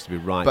timing seems to be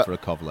right for a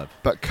Kovalev.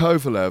 But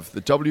Kovalev,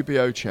 the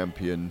WBO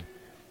champion,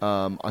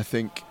 I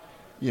think,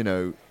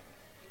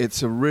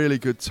 it's a really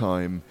good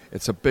time.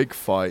 It's a big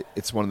fight.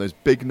 It's one of those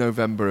big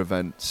November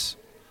events.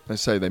 They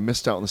say they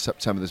missed out on the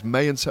September. There's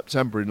May and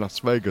September in Las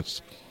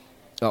Vegas.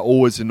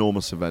 Always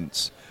enormous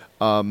events.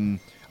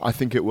 I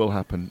think it will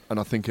happen, and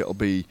I think it'll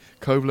be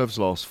Kovalev's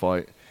last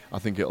fight. I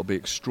think it'll be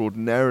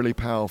extraordinarily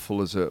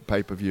powerful as a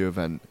pay-per-view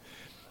event,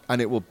 and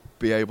it will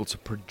be able to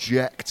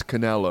project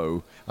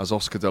Canelo, as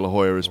Oscar De La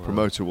Hoya, as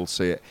promoter, will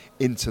see it,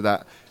 into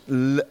that,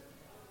 kind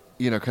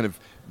of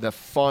the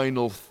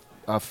final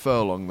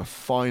furlong, the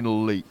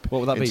final leap. What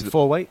would that be?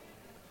 4-weight?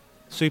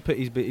 Super.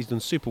 He's done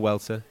super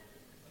welter.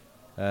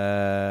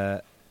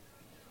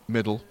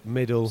 Middle,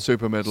 super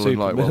super middle, and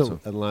light welter,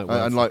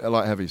 and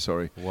light heavy.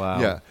 Sorry. Wow.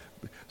 Yeah.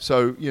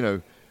 So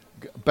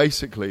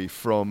basically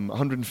from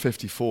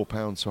 154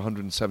 pounds to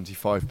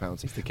 175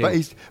 pounds. He's the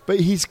king. But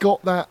he's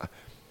got that.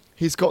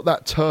 He's got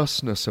that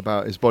terseness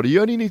about his body.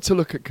 You only need to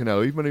look at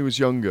Canelo. Even when he was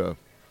younger,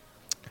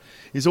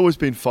 he's always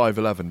been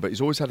 5'11", but he's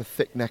always had a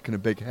thick neck and a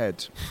big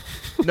head.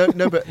 But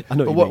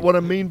what I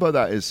mean by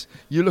that is,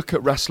 you look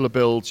at wrestler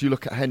builds, you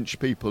look at hench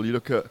people, you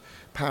look at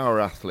power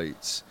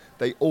athletes.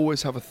 They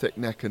always have a thick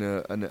neck and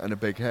a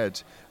big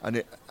head,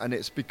 and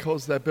it's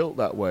because they're built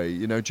that way,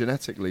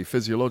 genetically,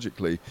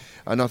 physiologically.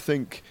 And I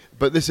think,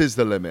 but this is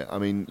the limit. I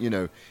mean,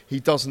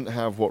 he doesn't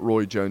have what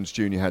Roy Jones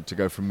Jr. had to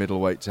go from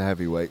middleweight to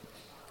heavyweight.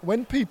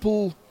 When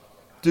people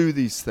do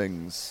these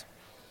things,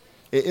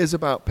 it is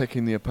about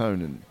picking the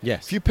opponent.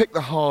 Yes. If you pick the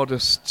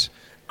hardest,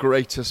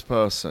 greatest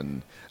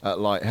person at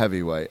light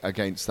heavyweight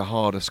against the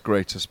hardest,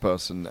 greatest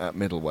person at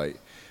middleweight,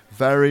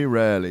 very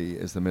rarely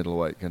is the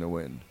middleweight going to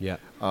win. Yeah.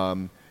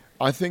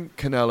 I think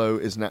Canelo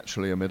is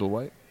naturally a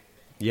middleweight.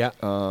 Yeah.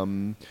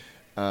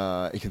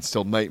 He can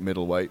still make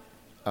middleweight.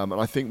 And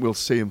I think we'll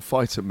see him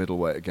fight at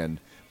middleweight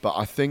again. But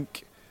I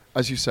think,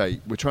 as you say,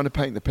 we're trying to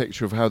paint the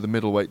picture of how the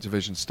middleweight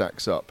division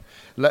stacks up.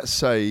 Let's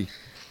say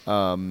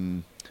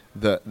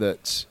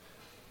that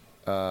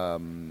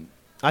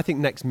I think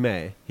next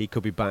May he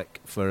could be back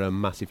for a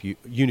massive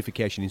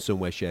unification in some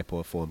way, shape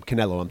or form.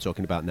 Canelo I'm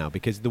talking about now,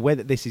 because the way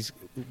that this is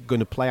going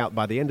to play out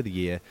by the end of the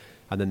year,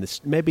 and then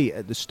maybe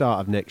at the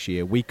start of next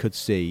year, we could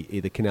see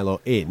either Canelo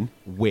in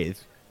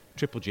with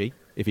Triple G,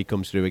 if he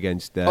comes through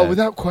against...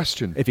 without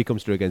question. If he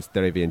comes through against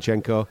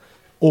Derevianchenko,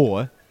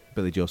 or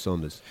Billy Joe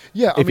Saunders.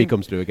 Yeah, if he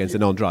comes through against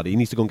an Andrade. He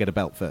needs to go and get a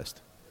belt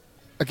first.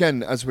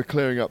 Again, as we're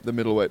clearing up the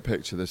middleweight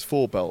picture, there's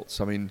 4 belts.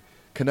 I mean,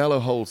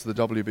 Canelo holds the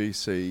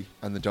WBC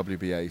and the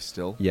WBA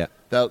still. Yeah.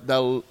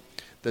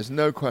 There's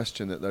no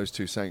question that those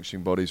 2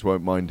 sanctioning bodies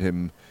won't mind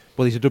him.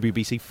 Well, he's a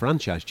WBC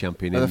franchise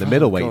champion in the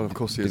middleweight division. Of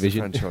course he is a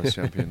franchise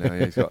champion now.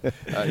 Yeah, he's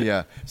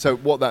got, So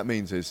what that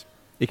means is...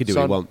 He can do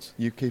what he wants.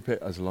 You keep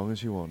it as long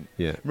as you want.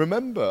 Yeah.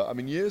 Remember,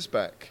 years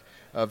back,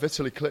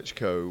 Vitaly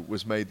Klitschko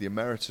was made the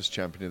emeritus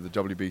champion of the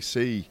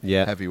WBC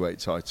heavyweight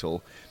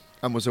title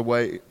and was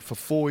away for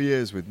 4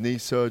 years with knee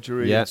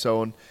surgery and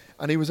so on.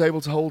 And he was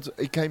able to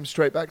he came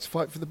straight back to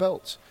fight for the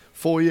belt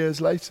 4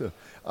 years later.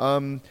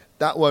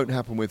 That won't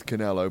happen with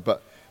Canelo,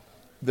 but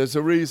there's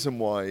a reason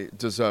why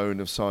DAZN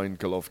have signed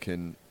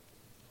Golovkin.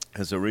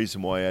 There's a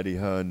reason why Eddie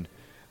Hearn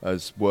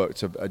has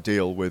worked a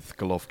deal with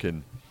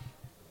Golovkin.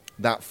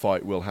 That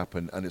fight will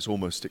happen, and it's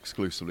almost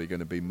exclusively going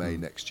to be May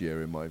next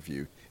year, in my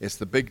view. It's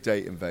the big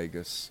date in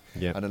Vegas,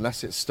 and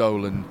unless it's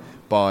stolen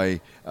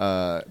by...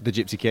 the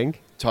Gypsy King?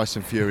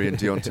 Tyson Fury and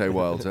Deontay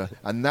Wilder,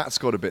 and that's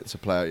got a bit to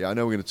play out. Yeah, I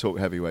know we're going to talk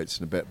heavyweights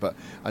in a bit, but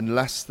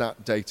unless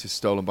that date is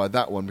stolen by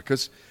that one,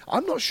 because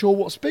I'm not sure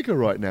what's bigger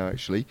right now,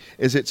 actually.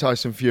 Is it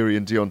Tyson Fury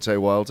and Deontay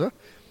Wilder?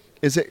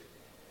 Is it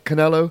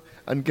Canelo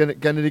and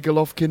Gennady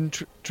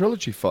Golovkin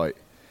trilogy fight?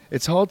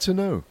 It's hard to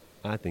know.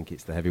 I think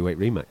it's the heavyweight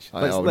rematch.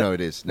 No,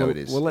 it is.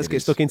 Well, let's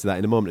get stuck into that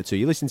in a moment or two.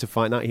 You're listening to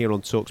Fight Night here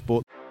on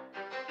TalkSport.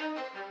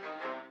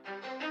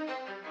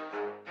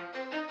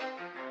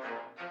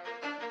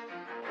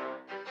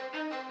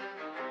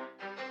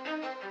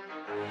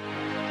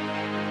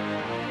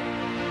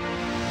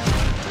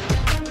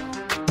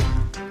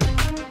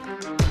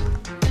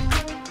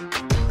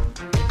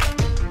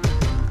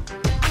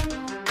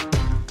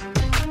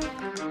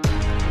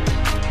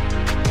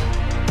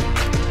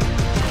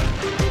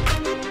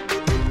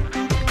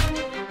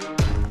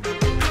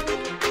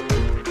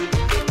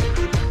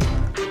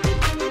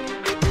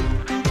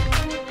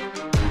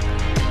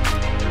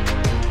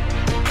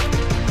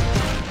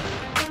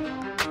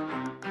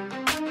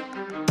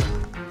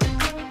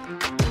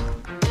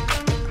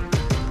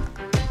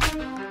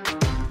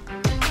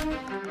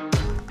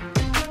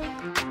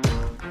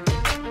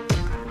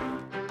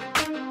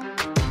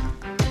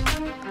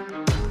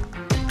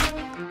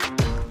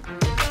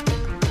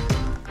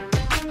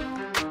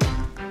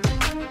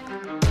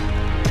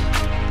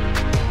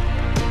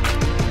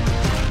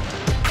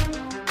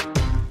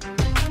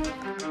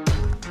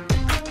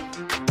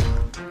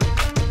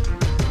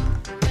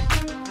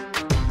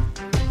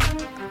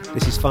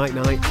 Fight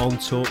Night on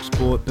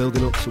TalkSport,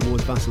 building up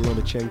towards Vasyl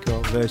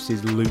Lomachenko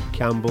versus Luke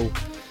Campbell.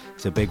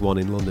 It's a big one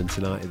in London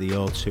tonight at the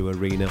O2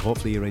 Arena.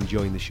 Hopefully you're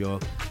enjoying the show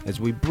as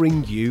we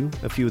bring you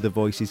a few of the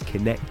voices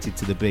connected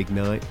to the big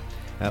night.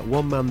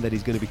 One man that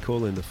is going to be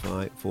calling the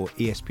fight for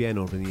ESPN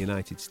over in the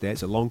United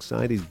States,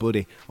 alongside his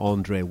buddy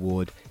Andre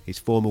Ward, his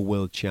former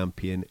world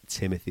champion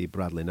Timothy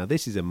Bradley. Now,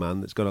 this is a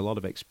man that's got a lot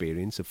of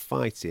experience of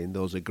fighting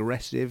those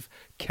aggressive,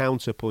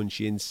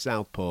 counter-punching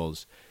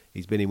southpaws.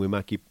 He's been in with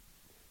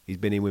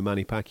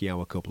Manny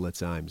Pacquiao a couple of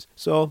times.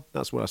 So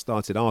that's where I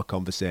started our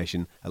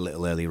conversation a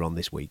little earlier on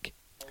this week.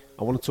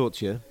 I want to talk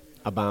to you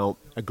about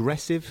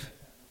aggressive,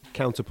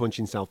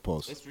 counter-punching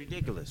southpaws. It's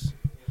ridiculous.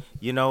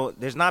 You know,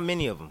 there's not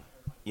many of them.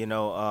 You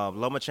know,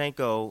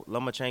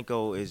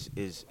 Lomachenko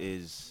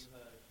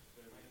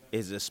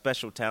is a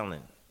special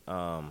talent.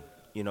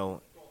 You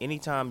know,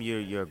 anytime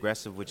you're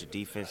aggressive with your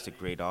defense to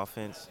create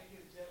offense,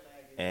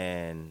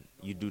 and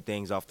you do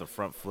things off the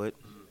front foot,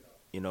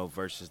 you know,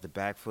 versus the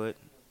back foot,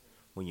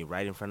 when you're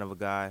right in front of a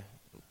guy,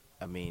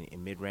 I mean,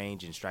 in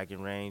mid-range and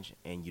striking range,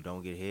 and you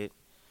don't get hit,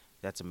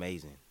 that's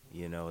amazing.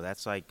 You know,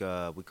 that's like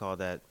we call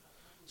that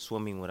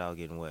swimming without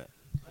getting wet.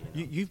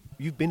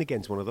 You've been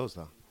against one of those,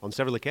 though, on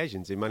several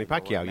occasions in Manny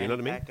Pacquiao, you know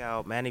what I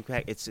mean? Manny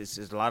Pacquiao, it's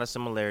a lot of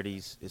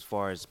similarities as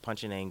far as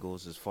punching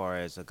angles, as far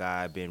as a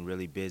guy being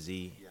really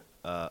busy,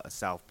 a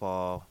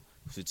southpaw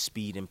with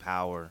speed and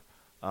power.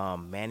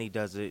 Manny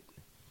does it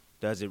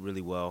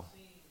really well,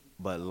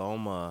 but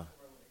Loma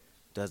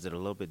does it a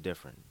little bit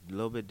differently.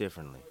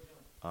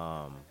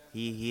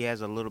 He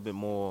has a little bit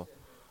more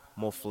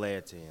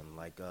flair to him,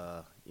 like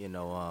a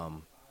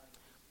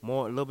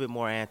little bit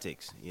more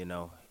antics, you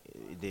know.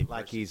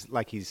 Like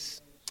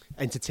he's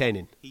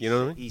entertaining, you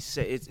know what I mean?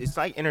 It's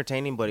like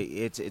entertaining, but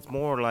it's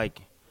more like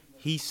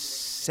he's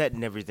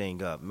setting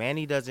everything up.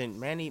 Manny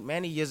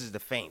uses the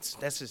feints.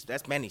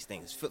 That's Manny's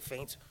thing. It's foot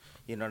feints,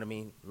 you know what I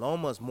mean?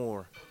 Loma's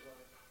more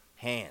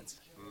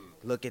hands.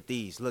 Look at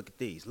these. Look at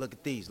these.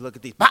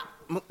 Pop,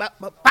 pop, pop,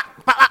 pop,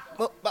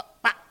 pop,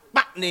 pop, pop.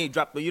 And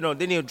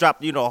then he'll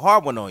drop, a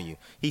hard one on you.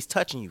 He's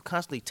touching you,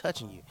 constantly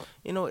touching you.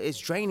 You know, it's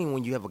draining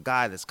when you have a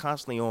guy that's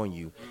constantly on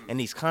you, and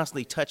he's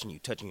constantly touching you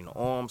in the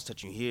arms,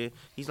 touching you here.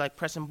 He's like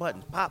pressing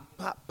buttons, pop,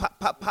 pop, pop,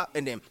 pop, pop,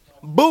 and then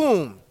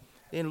boom,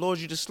 then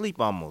lures you to sleep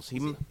almost.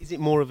 Is it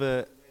more of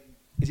a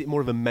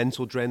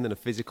mental drain than a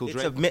physical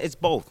drain? It's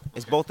both.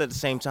 It's both at the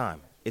same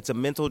time. It's a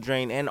mental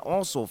drain and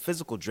also a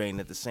physical drain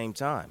at the same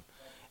time.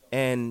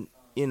 And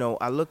you know,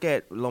 I look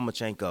at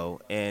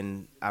Lomachenko,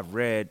 and I've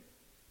read,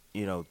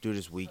 you know, through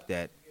this week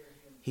that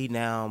he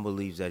now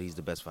believes that he's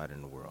the best fighter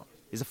in the world.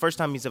 It's the first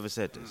time he's ever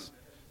said this.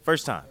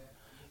 First time.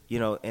 You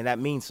know, and that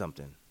means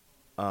something.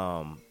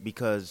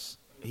 Because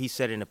he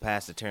said in the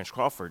past that Terrence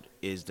Crawford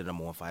is the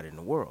number one fighter in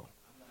the world.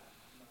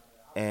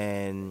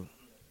 And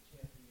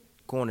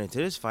going into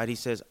this fight, he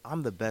says,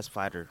 I'm the best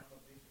fighter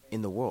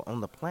in the world,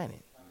 on the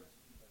planet.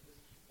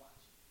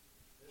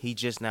 He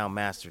just now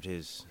mastered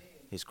his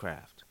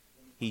craft.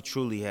 He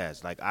truly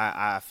has. Like,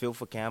 I feel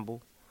for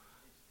Campbell,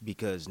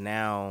 because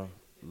now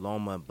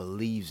Loma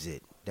believes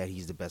it, that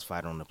he's the best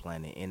fighter on the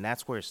planet. And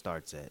that's where it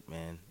starts at,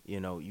 man. You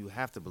know, you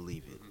have to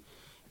believe it,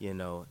 you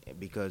know,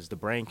 because the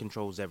brain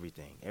controls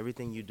everything.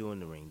 Everything you do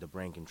in the ring, the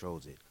brain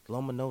controls it.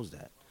 Loma knows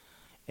that.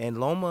 And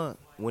Loma,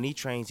 when he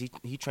trains,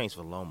 he trains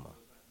for Loma.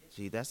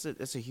 See, that's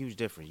a huge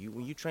difference.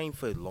 When you train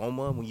for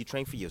Loma, when you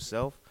train for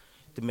yourself,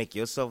 to make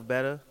yourself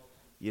better,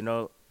 you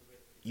know,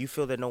 you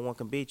feel that no one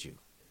can beat you.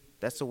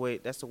 That's the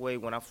way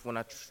when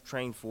I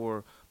trained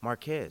for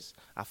Marquez,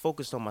 I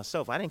focused on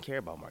myself. I didn't care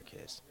about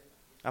Marquez.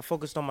 I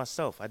focused on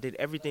myself. I did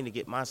everything to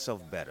get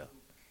myself better.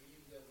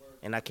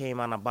 And I came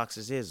out and I boxed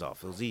his ears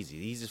off. It was easy.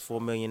 The easiest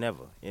 $4 million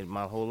ever in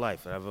my whole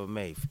life that I've ever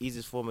made.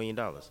 Easiest $4 million.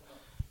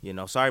 You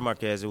know, sorry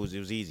Marquez, it was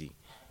easy.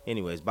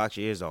 Anyways, box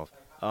your ears off.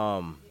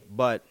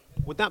 But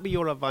would that be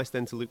your advice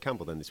then to Luke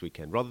Campbell then this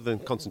weekend, rather than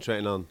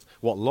concentrating on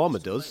what Loma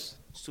does?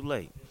 It's too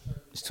late.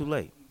 It's too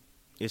late.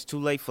 It's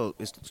too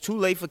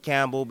late for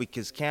Campbell,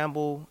 because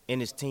Campbell and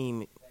his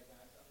team,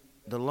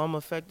 the Loma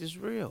effect is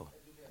real.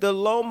 The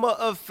Loma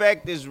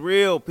effect is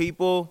real,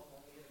 people.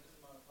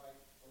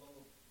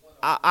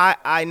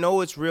 I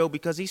know it's real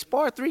because he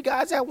sparred 3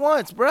 guys at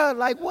once, bruh.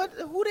 Like, what?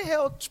 Who the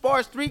hell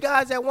spars 3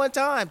 guys at one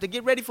time to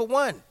get ready for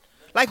one?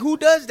 Like, who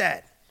does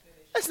that?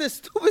 That's the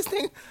stupidest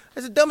thing.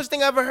 That's the dumbest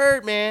thing I ever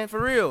heard, man,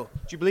 for real.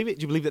 Do you believe it?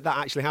 Do you believe that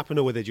actually happened,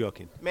 or were they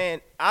joking?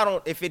 Man, I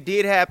don't. If it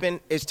did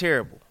happen, it's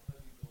terrible.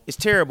 It's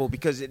terrible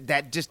because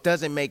that just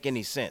doesn't make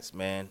any sense,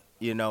 man.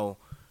 You know,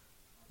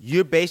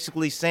 you're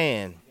basically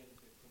saying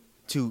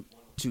to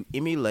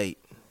emulate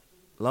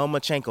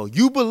Lomachenko,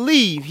 you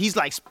believe he's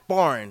like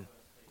sparring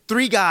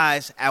 3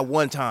 guys at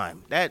one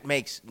time. That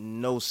makes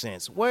no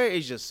sense. Where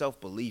is your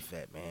self-belief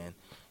at, man?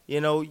 You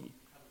know,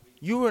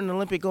 you were an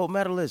Olympic gold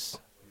medalist.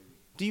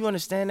 Do you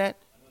understand that?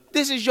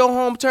 This is your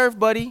home turf,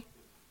 buddy.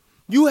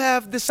 You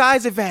have the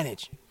size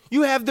advantage.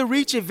 You have the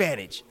reach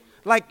advantage.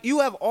 Like, you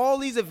have all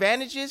these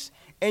advantages,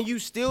 and you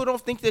still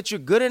don't think that you're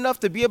good enough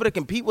to be able to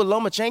compete with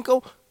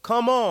Lomachenko?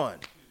 Come on.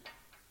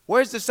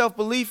 Where's the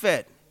self-belief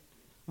at?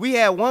 We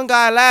had one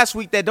guy last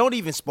week that don't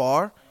even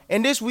spar,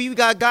 And this week we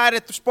got a guy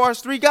that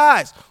spars 3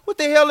 guys. What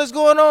the hell is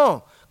going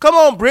on? Come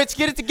on, Brits,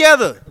 get it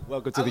together.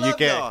 Welcome to the UK.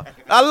 Y'all.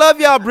 I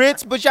love y'all,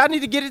 Brits, but y'all need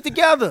to get it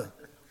together.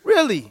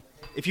 Really.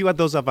 If you had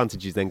those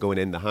advantages then going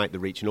in, the height, the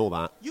reach and all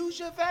that, use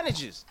your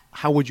advantages.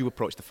 How would you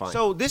approach the fight?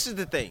 So this is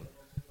the thing.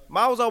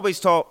 I was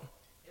always taught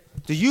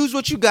to use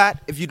what you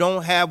got if you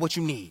don't have what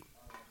you need.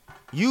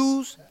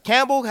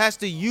 Campbell has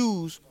to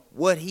use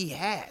what he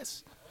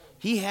has.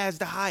 He has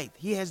the height.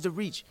 He has the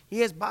reach.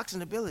 He has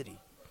boxing ability.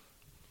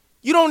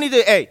 You don't need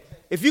to,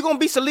 if you're going to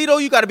be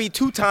Salido, you got to be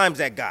 2 times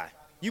that guy.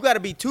 You got to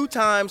be 2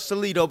 times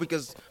Salido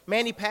because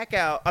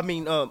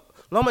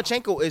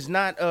Lomachenko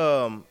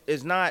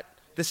is not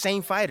the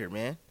same fighter,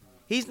 man.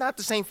 He's not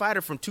the same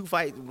fighter from 2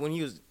 fights when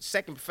he was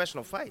second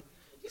professional fight.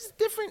 He's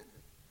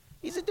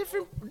a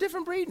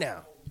different breed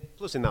now.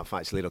 Plus in that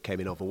fight, Salido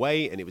came in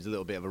overweight and it was a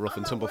little bit of a rough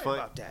and tumble fight.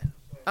 About that.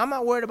 I'm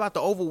not worried about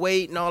the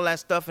overweight and all that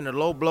stuff and the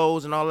low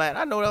blows and all that.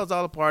 I know that was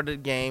all a part of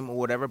the game or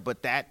whatever,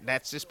 but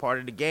that's just part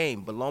of the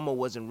game. But Loma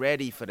wasn't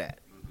ready for that.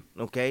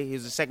 Okay, he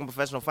was a second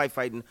professional fight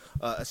fighting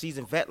a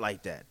seasoned vet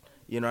like that.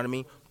 You know what I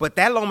mean? But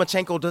that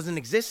Lomachenko doesn't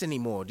exist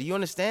anymore. Do you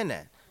understand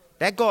that?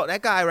 That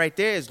guy right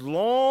there is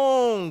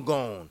long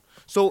gone.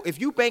 So if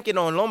you banking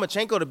on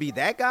Lomachenko to be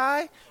that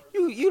guy,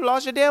 you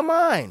lost your damn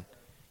mind.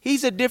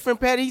 He's a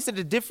different patty. He's at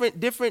a different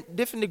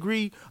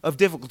degree of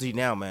difficulty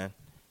now, man.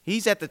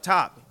 He's at the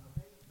top.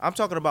 I'm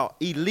talking about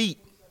elitist.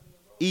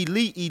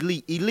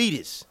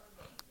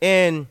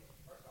 And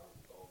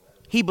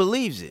he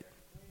believes it.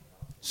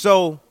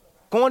 So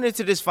going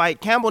into this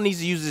fight, Campbell needs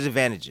to use his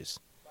advantages.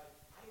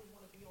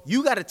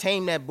 You got to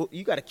tame that.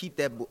 You got to keep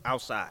that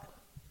outside.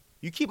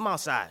 You keep him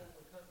outside.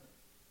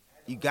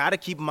 You got to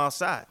keep him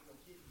outside.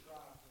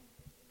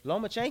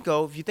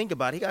 Lomachenko, if you think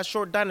about it, he got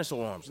short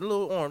dinosaur arms,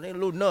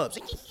 little nubs.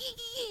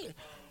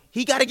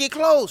 He got to get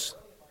close.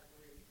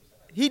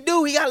 He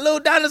got little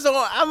dinosaur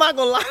arms. I'm not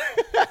gonna lie.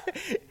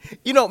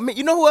 You know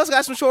who else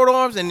got some short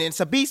arms? And it's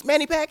a beast,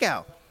 Manny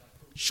Pacquiao.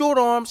 Short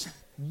arms,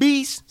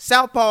 beast,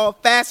 southpaw,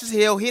 fast as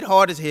hell, hit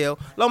hard as hell.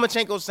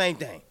 Lomachenko, same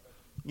thing.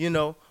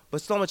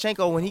 But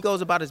Lomachenko, when he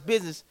goes about his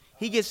business,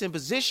 he gets in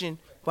position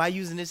by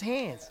using his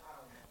hands.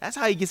 That's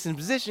how he gets in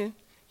position.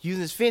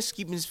 Using his fist,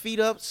 skipping his feet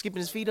up.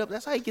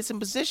 That's how he gets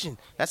in position.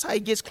 That's how he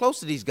gets close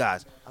to these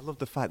guys. I love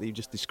the fact that you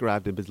just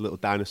described him as little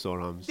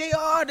dinosaur arms. They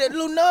are, the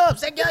little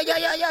nubs.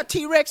 Yeah,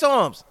 T-Rex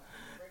arms.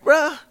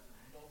 Bruh.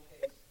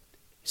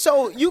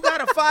 So you got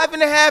a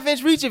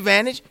 5.5-inch reach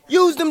advantage.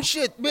 Use them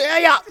shit.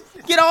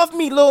 Get off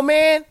me, little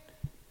man.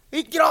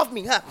 Get off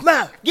me.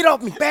 Get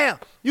off me. Bam.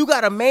 You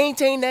got to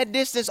maintain that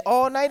distance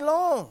all night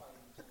long.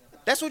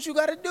 That's what you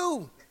got to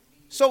do.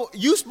 So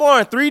you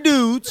sparring 3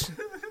 dudes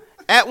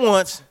at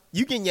once.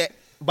 You can get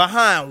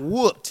behind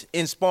whooped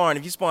in sparring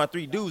if you sparring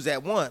 3 dudes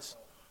at once.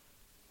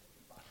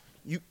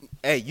 You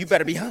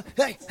better be,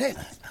 hey,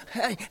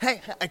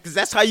 because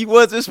that's how you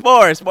was in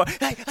sparring.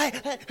 Hey,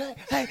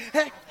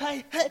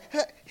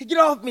 get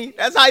off me.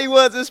 That's how you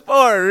was in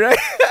sparring, right?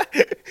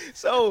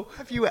 So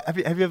have you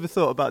ever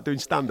thought about doing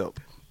stand-up?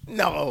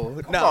 No,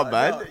 Come on,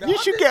 man. You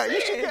should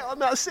get on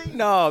that scene.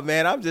 No,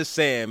 man, I'm just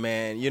saying,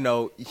 man, he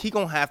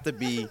gonna have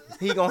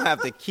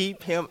to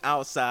keep him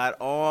outside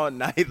all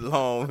night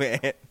long,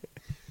 man.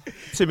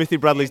 Timothy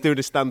Bradley's doing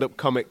a stand-up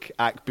comic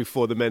act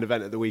before the main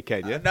event at the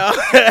weekend, yeah? No.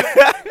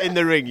 In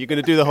the ring, you're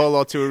going to do the whole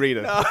O2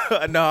 Arena.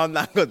 No, I'm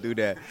not going to do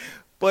that.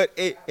 But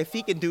if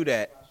he can do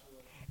that,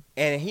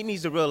 and he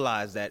needs to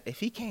realize that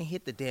if he can't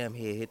hit the damn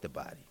head, hit the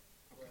body.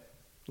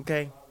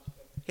 Okay?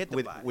 Hit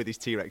the body. With his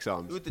T-Rex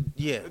arms.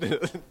 Yeah,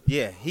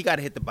 he got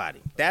to hit the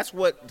body. That's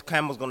what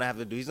Campbell's going to have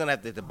to do. He's going to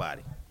have to hit the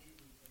body.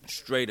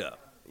 Straight up,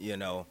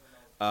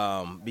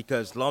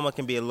 because Loma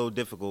can be a little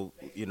difficult,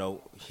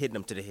 hitting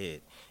him to the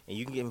head.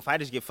 And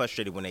fighters get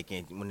frustrated when they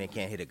can't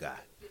hit a guy.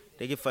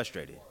 They get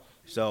frustrated.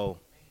 So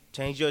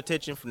change your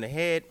attention from the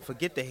head.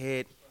 Forget the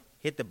head.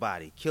 Hit the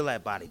body. Kill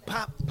that body.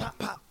 Pop, pop,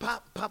 pop,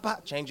 pop, pop,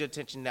 pop. Change your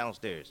attention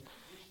downstairs,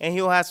 and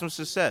he'll have some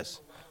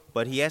success.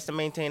 But he has to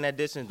maintain that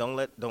distance. Don't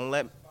let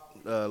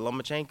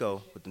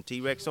Lomachenko with the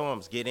T-Rex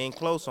arms get in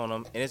close on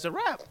him, and it's a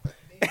wrap.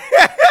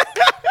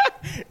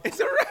 It's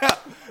a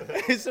wrap.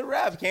 It's a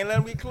wrap. Can't let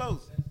him get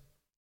close.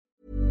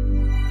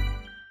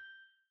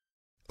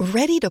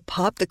 Ready to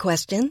pop the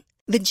question?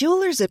 The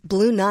jewelers at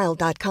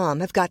BlueNile.com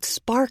have got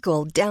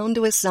sparkle down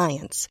to a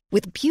science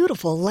with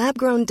beautiful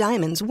lab-grown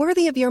diamonds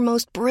worthy of your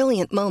most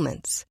brilliant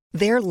moments.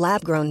 Their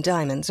lab-grown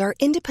diamonds are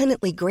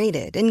independently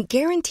graded and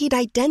guaranteed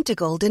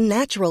identical to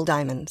natural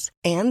diamonds,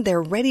 and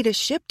they're ready to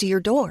ship to your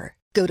door.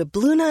 Go to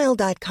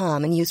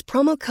BlueNile.com and use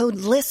promo code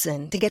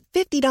LISTEN to get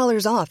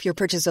 $50 off your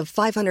purchase of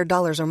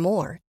 $500 or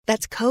more.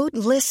 That's code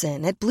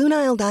LISTEN at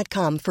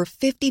BlueNile.com for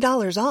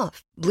 $50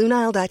 off.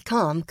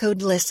 BlueNile.com,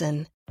 code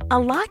LISTEN. A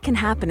lot can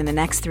happen in the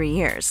next 3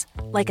 years.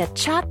 Like a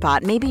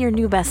chatbot may be your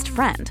new best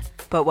friend.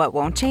 But what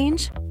won't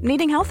change?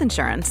 Needing health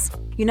insurance.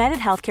 United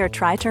Healthcare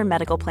Tri-Term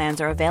Medical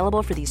Plans are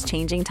available for these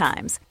changing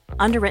times.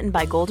 Underwritten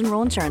by Golden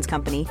Rule Insurance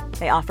Company,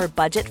 they offer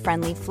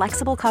budget-friendly,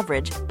 flexible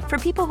coverage for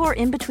people who are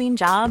in between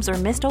jobs or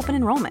missed open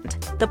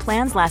enrollment. The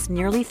plans last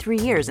nearly 3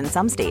 years in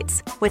some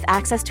states, with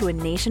access to a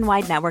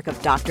nationwide network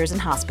of doctors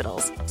and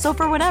hospitals. So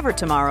for whatever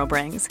tomorrow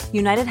brings,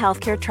 United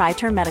Healthcare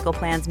Tri-Term Medical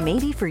Plans may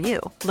be for you.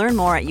 Learn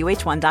more at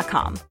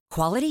uh1.com.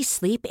 Quality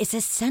sleep is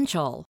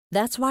essential.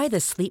 That's why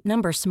the Sleep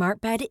Number Smart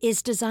Bed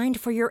is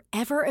designed for your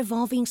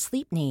ever-evolving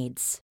sleep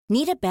needs.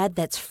 Need a bed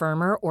that's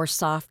firmer or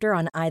softer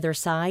on either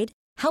side?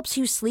 Helps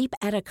you sleep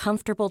at a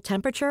comfortable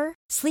temperature?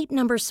 Sleep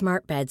Number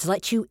Smart Beds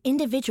let you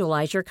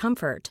individualize your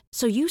comfort,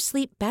 so you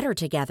sleep better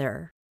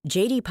together.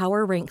 J.D.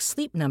 Power ranks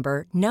Sleep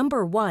Number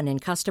number 1 in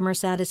customer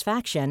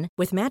satisfaction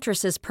with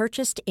mattresses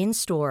purchased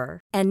in-store.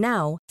 And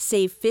now,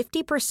 save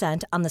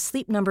 50% on the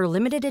Sleep Number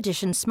Limited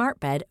Edition Smart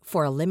Bed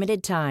for a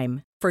limited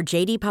time. For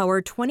J.D.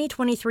 Power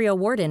 2023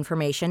 award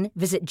information,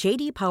 visit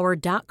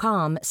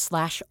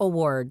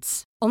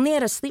jdpower.com/awards. Only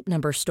at a Sleep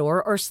Number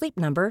store or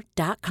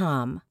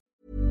sleepnumber.com.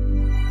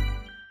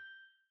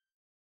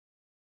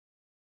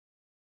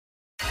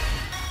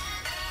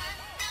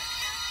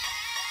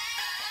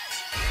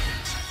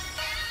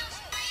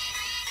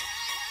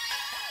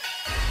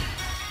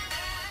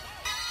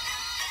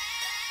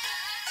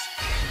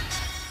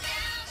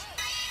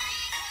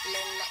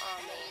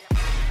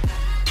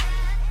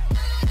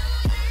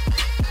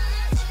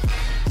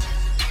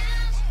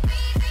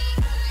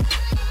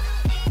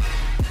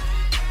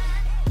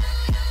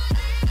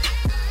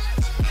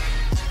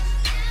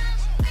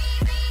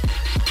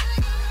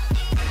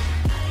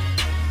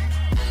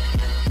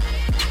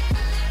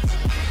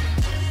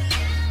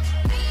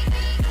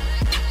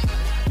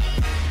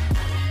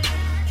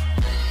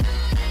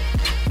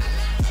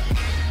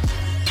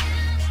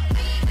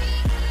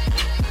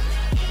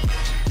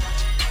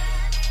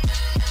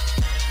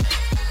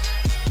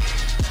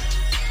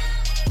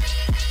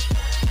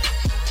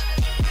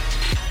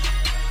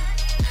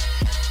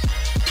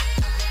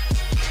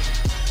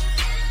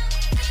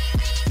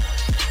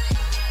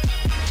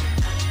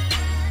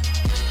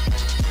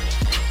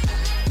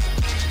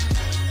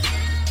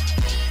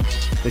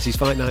 This is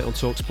Fight Night on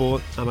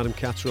TalkSport. I'm Adam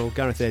Catterall,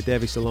 Gareth A.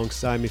 Davis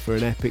alongside me for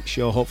an epic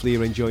show. Hopefully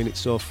you're enjoying it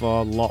so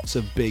far. Lots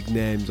of big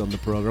names on the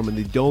programme, and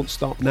they don't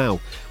stop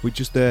now. We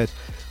just heard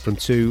from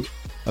two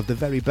of the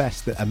very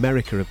best that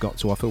America have got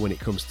to offer when it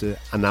comes to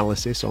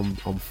analysis on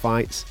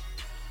fights,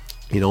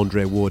 in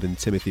Andre Ward and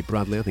Timothy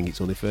Bradley. I think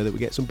it's only fair that we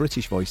get some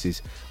British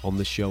voices on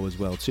the show as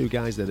well. Two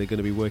guys that are going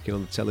to be working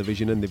on the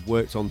television, and they've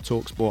worked on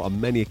TalkSport on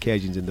many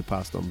occasions in the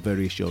past on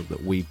various shows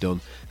that we've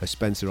done, as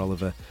Spencer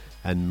Oliver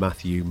and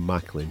Matthew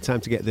Macklin.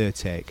 Time to get their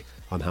take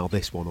on how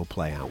this one will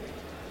play out.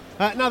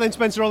 Now then,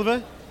 Spencer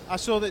Oliver, I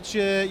saw that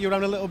you were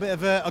having a little bit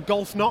of a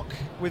golf knock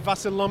with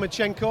Vasyl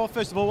Lomachenko.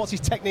 First of all, what's his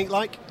technique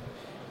like?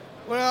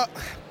 Well,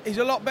 he's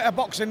a lot better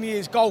boxer than he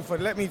is golfer,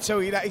 let me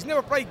tell you that. He's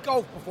never played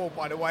golf before,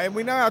 by the way, and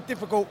we know how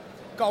difficult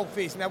golf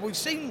is. Now, we've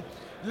seen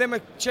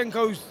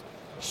Lomachenko's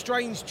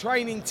strange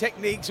training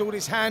techniques, all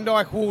this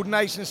hand-eye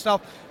coordination stuff,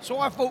 so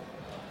I thought,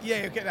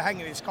 yeah, he'll get the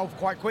hang of this golf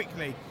quite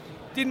quickly.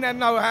 Didn't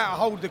know how to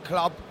hold the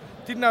club,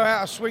 didn't know how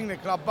to swing the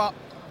club, but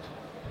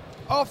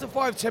after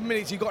 5-10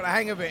 minutes he got the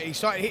hang of it. He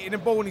started hitting the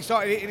ball and he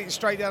started hitting it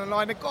straight down the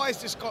line. The guy's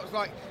just got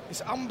like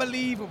this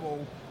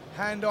unbelievable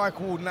hand-eye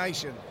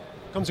coordination.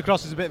 Comes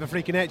across as a bit of a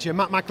freak of nature.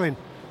 Matt Macklin,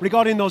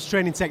 regarding those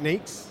training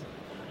techniques,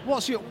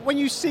 when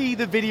you see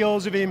the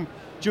videos of him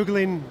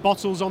juggling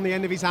bottles on the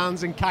end of his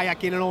hands and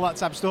kayaking and all that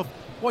type of stuff,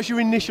 what's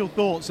your initial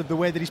thoughts of the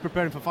way that he's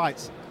preparing for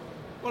fights?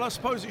 Well, I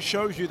suppose it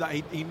shows you that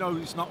he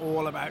knows it's not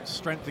all about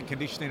strength and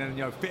conditioning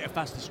and, fitter,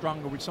 faster,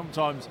 stronger, which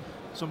sometimes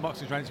some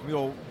boxing trainers can be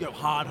all,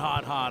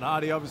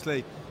 hard. He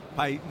obviously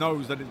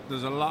knows that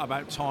there's a lot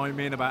about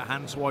timing, about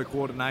hand-to-eye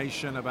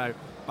coordination, about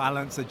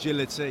balance,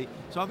 agility.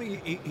 So I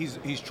think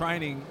his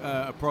training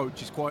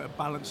approach is quite a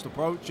balanced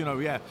approach.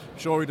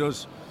 Sure he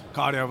does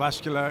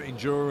cardiovascular,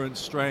 endurance,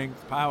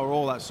 strength, power,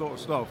 all that sort of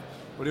stuff.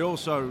 But he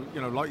also,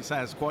 like you say,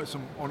 has quite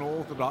some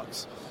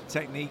unorthodox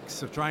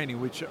techniques of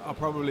training, which are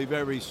probably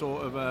very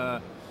sort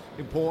of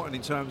important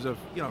in terms of,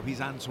 his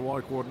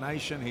hand-to-eye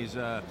coordination, his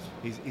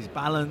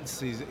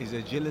balance, his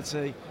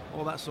agility,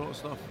 all that sort of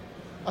stuff.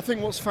 I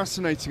think what's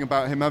fascinating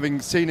about him, having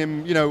seen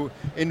him,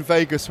 in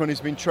Vegas when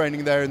he's been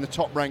training there in the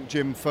top-ranked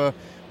gym for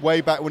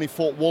way back when he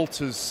fought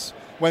Walters,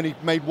 when he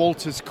made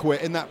Walters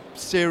quit, in that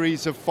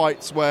series of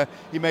fights where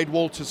he made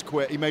Walters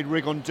quit, he made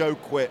Rigondeaux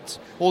quit,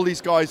 all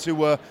these guys who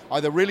were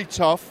either really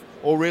tough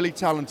or really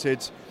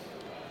talented.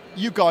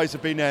 You guys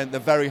have been there at the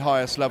very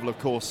highest level, of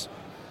course.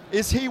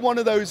 Is he one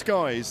of those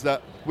guys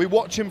that we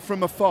watch him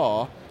from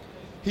afar?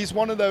 He's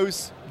one of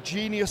those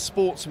genius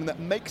sportsmen that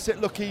makes it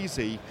look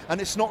easy,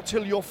 and it's not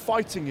till you're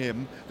fighting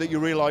him that you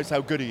realise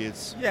how good he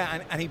is. Yeah,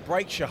 and he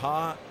breaks your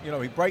heart.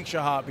 He breaks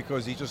your heart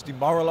because he just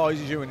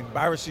demoralises you and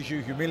embarrasses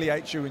you,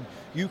 humiliates you, and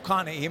you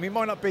can't hit him. He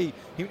might not be.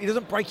 He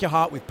doesn't break your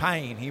heart with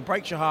pain. He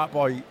breaks your heart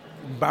by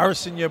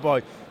embarrassing you,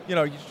 by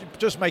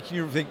just making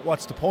you think,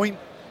 what's the point?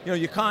 You know,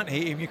 you can't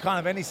hit him, you can't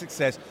have any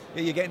success.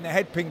 You're getting the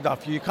head pinged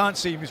off you. You can't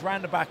see him. He's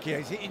round the back here.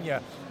 He's hitting you,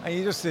 and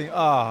you just think,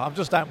 I'm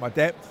just out my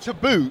depth. To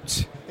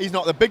boot, he's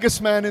not the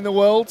biggest man in the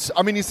world.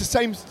 I mean, he's the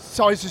same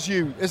size as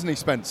you, isn't he,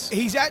 Spence?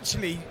 He's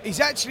actually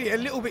a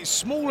little bit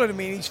smaller than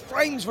me, and his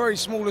frame's very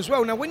small as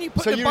well. Now, when you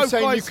put so the you both were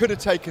saying guys, you could have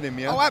taken him,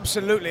 yeah? Oh,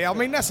 absolutely. I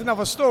mean, that's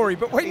another story.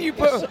 But when you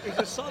put, he's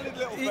a solid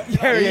little.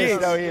 Yeah, he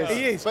is.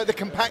 He is. But the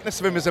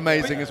compactness of him is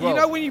amazing as well. You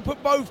know, when you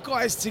put both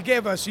guys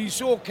together, so you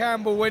saw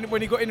Campbell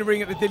when he got in the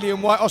ring at the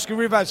Dillian White Oscar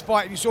Rivas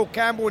fight, you saw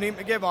Campbell and him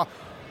together.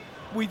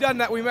 We done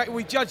that.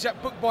 We judged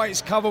that book by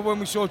its cover when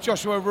we saw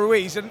Joshua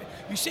Ruiz, and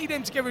you see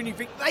them together and you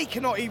think they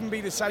cannot even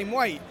be the same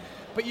weight.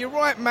 But you're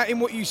right, Matt, in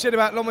what you said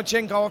about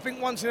Lomachenko. I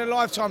think once in a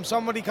lifetime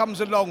somebody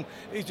comes along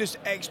who's just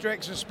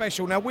extra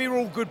special. Now, we're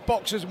all good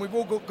boxers and we've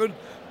all got good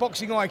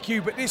boxing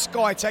IQ, but this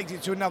guy takes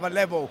it to another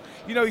level.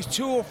 You know, he's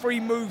 2 or 3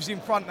 moves in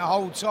front the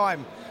whole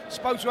time.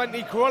 Spoke to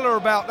Anthony Corolla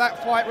about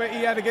that fight where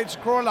he had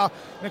against Corolla.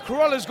 Now,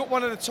 Corolla's got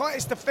one of the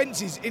tightest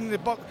defences in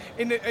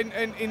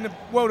the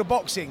world of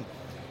boxing.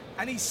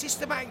 And he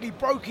systematically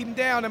broke him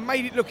down and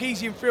made it look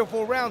easy in 3 or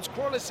 4 rounds.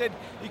 Corolla said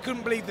he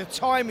couldn't believe the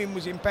timing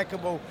was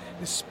impeccable,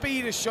 the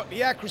speed of shot,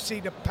 the accuracy,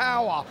 the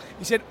power.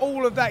 He said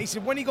all of that. He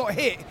said when he got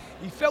hit,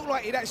 he felt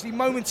like he'd actually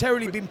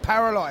momentarily been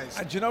paralysed.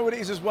 And do you know what it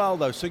is as well,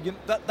 though? So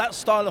that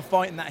style of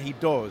fighting that he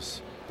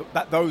does,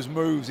 those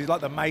moves, he's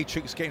like the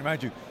Matrix getting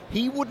around you.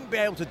 He wouldn't be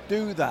able to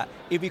do that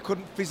if he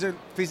couldn't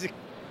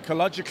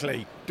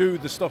physiologically do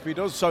the stuff he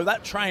does. So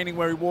that training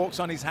where he walks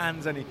on his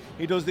hands and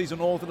he does these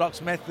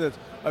unorthodox methods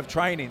of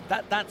training,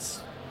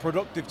 that's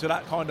productive to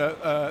that kind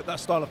of that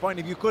style of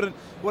fighting. If you couldn't,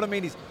 what I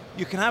mean is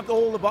you can have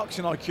all the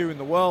boxing IQ in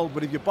the world,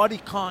 but if your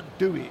body can't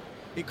do it,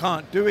 it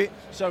can't do it.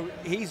 So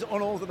his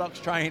unorthodox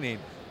training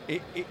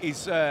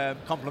is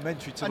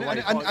complementary to the way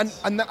he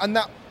fights.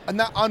 And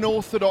that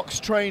unorthodox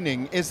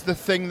training is the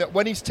thing that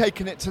when he's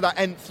taken it to that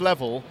nth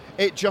level,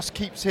 it just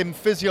keeps him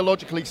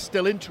physiologically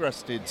still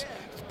interested,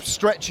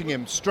 stretching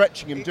him,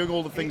 doing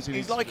all the things he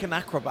needs. He's like an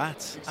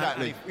acrobat.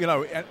 Exactly.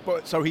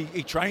 So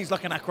he trains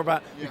like an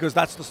acrobat because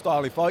that's the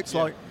style he fights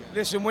like.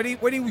 Listen, when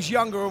he was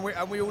younger,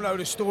 and we all know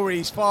the story,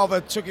 his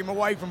father took him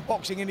away from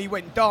boxing and he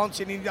went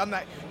dancing. He done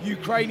that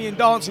Ukrainian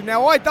dancing.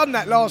 Now, I done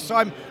that last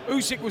time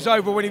Usyk was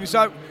over when he was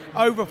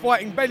over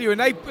fighting Bellew,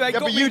 and they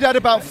got but you'd had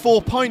about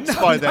 4 pints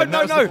by then.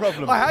 No, the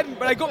problem. I hadn't,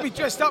 but they got me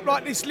dressed up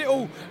like this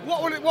little,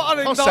 what are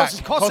the Cossack.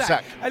 dancers?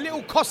 Cossack. A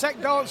little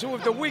Cossack dancer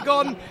with the wig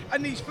on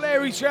and these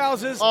flary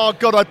trousers. Oh,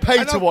 God, I'd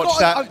pay to watch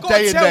that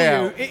day in, day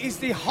out. It is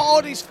the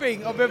hardest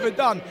thing I've ever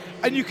done,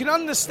 and you can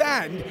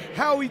understand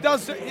how he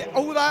does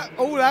all that.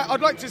 I'd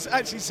like to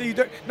actually see you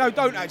do. No,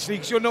 don't actually,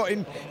 because you're not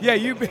in. Yeah,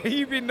 you've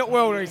been not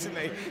well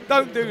recently.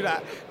 Don't do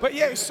that. But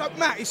yeah,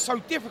 Matt, it's so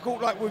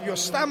difficult. Like with your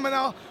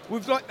stamina,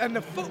 and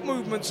the foot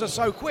movements are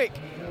so quick.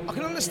 I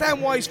can understand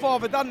why his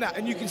father done that,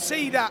 and you can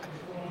see that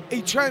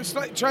he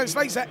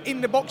translates that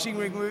in the boxing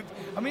ring.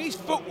 His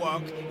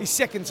footwork is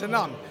second to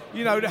none.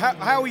 You know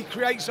how he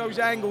creates those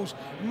angles,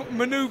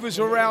 manoeuvres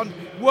around,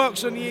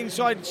 works on the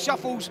inside,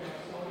 shuffles.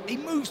 He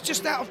moves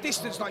just out of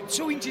distance, like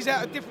 2 inches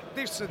out of different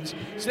distance,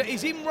 so that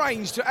he's in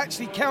range to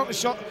actually counter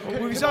shot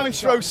with his own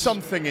throw shots.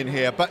 something in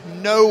here, but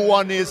no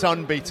one is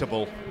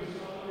unbeatable.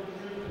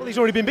 Well, he's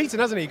already been beaten,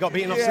 hasn't he? He got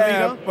beaten off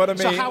Yeah, Salido. but I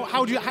mean, so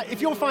how do you,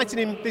 if you're fighting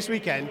him this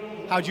weekend,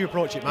 how do you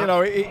approach it, Matt? You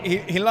know,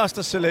 he lost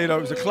to Salido.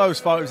 It was a close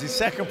fight. It was his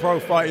second pro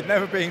fight. He'd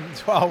never been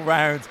 12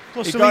 rounds.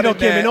 Well, Salido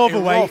came in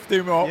overweight. He roughed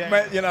him up.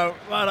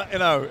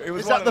 Yeah. It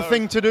was. Is that the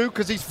thing to do?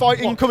 Because he's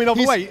fighting. Coming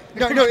overweight?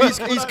 No,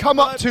 he's come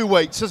up 2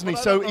 weights, hasn't he?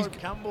 So he's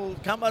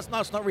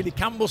Campbell's not really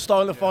Campbell's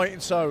style of fighting.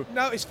 So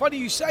no, it's funny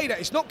you say that.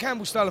 It's not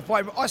Campbell's style of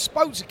fighting. But I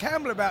spoke to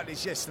Campbell about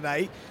this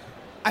yesterday,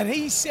 and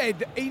he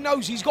said he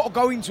knows he's got to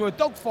go into a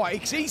dogfight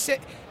because he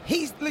said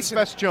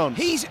best chance.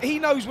 He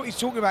knows what he's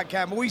talking about,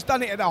 Campbell. He's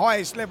done it at the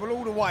highest level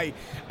all the way,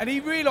 and he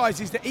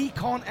realises that he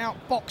can't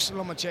outbox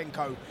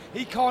Lomachenko.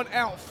 He can't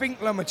outthink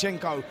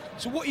Lomachenko.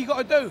 So what you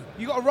got to do?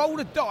 You got to roll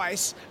the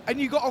dice, and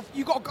you got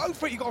to go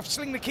for it. You got to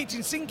sling the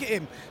kitchen sink at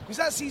him because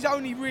that's his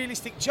only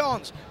realistic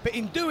chance. But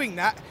in doing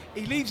that,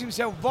 he leaves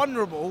himself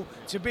vulnerable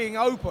to being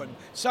open.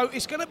 So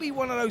it's going to be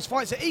one of those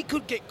fights that he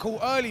could get caught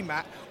early,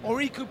 Matt,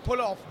 or he could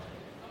pull off,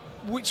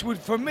 which would,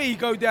 for me,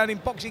 go down in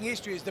boxing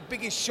history as the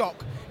biggest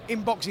shock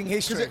in boxing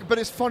history. But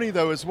it's funny,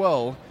 though, as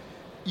well.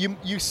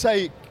 You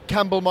say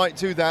Campbell might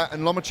do that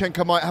and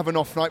Lomachenko might have an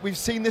off night. We've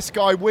seen this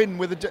guy win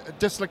with a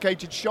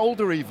dislocated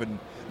shoulder even.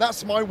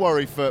 That's my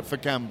worry for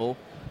Campbell.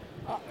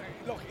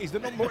 Look, he's the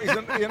number.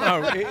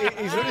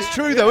 It's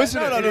true, though, isn't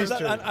it? No, It is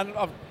true. And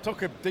I've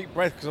took a deep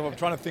breath because I'm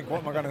trying to think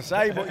what am I going to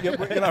say. But you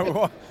know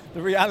what?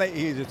 The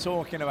reality is, you're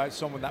talking about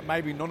someone that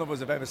maybe none of us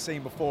have ever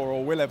seen before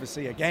or will ever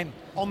see again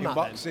in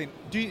boxing.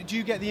 Do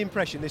you get the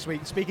impression this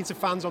week, speaking to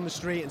fans on the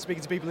street and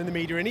speaking to people in the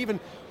media and even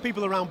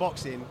people around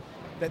boxing,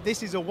 that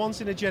this is a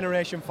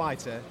once-in-a-generation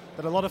fighter,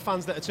 that a lot of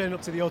fans that are turning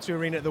up to the O2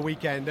 Arena at the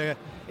weekend,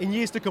 in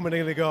years to come, are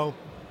going to go,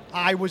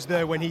 I was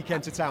there when he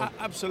came to town?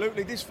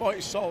 Absolutely. This fight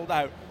is sold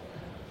out.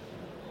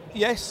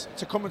 Yes,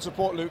 to come and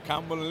support Luke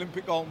Campbell,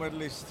 Olympic gold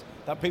medalist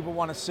that people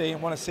want to see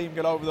and want to see him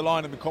get over the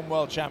line and become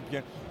world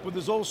champion. But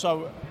there's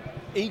also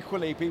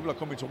equally, people are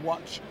coming to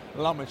watch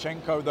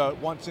Lomachenko, the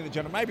once in a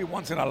generation, maybe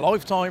once in a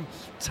lifetime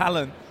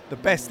talent, the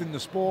best in the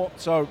sport.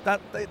 So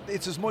that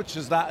it's as much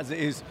as that as it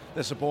is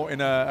they're supporting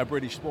a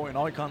British sporting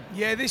icon.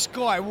 Yeah, this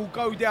guy will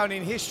go down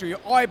in history,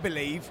 I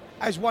believe,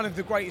 as one of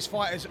the greatest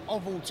fighters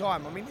of all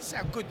time. I mean, this is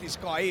how good this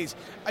guy is.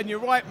 And you're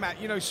right, Matt,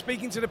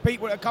 speaking to the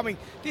people that are coming,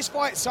 this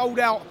fight sold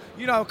out,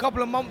 a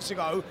couple of months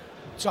ago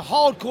to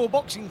hardcore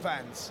boxing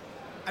fans.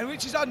 And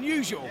which is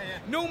unusual.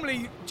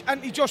 Normally,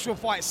 Anthony Joshua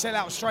fights sell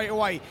out straight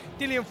away.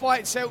 Dillian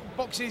fights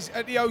boxes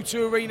at the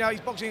O2 Arena.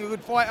 He's boxing a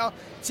good fighter.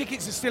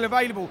 Tickets are still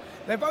available.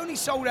 They've only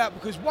sold out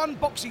because one,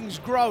 boxing's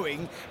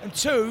growing, and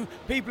two,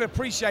 people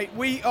appreciate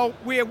we are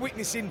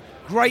witnessing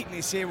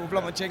greatness here with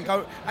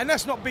Lomachenko, and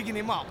that's not bigging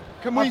him up.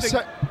 Can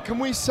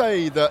we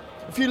say that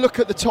if you look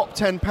at the top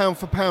 10 pound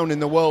for pound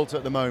in the world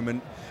at the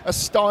moment, a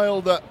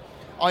style that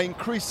I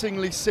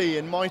increasingly see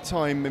in my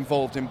time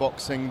involved in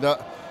boxing,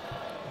 that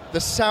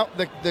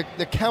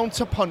the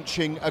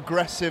counter-punching,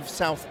 aggressive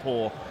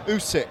southpaw,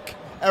 Usyk,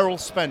 Errol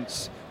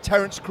Spence,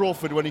 Terence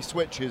Crawford when he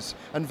switches,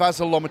 and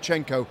Vasyl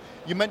Lomachenko.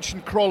 You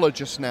mentioned Crawler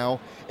just now.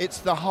 It's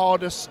the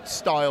hardest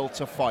style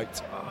to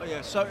fight. Oh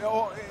yeah,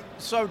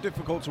 so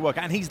difficult to work,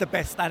 and he's the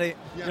best at it.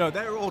 Yeah.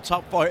 They're all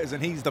top fighters,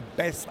 and he's the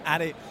best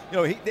at it.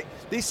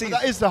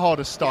 That is the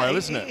hardest style,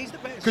 isn't it? He's the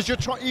best. Because you're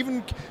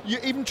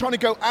even trying to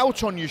go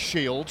out on your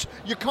shield.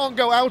 You can't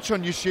go out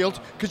on your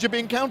shield because you're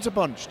being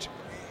counterpunched.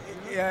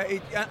 Yeah,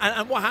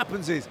 and what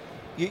happens is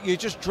you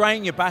just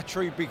drain your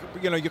battery.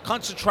 You're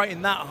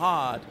concentrating that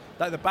hard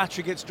that the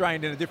battery gets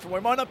drained in a different way.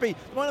 There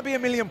might not be a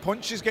million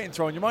punches getting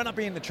thrown. You might not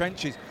be in the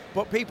trenches,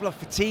 but people are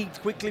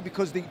fatigued quickly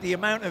because the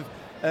amount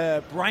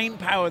of brain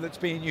power that's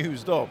being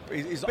used up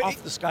is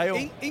off the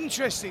scale.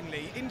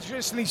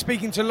 Interestingly,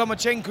 speaking to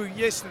Lomachenko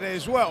yesterday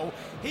as well,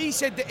 he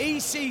said that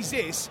he sees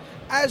this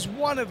as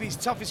one of his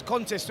toughest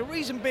contests. The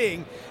reason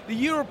being, the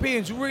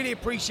Europeans really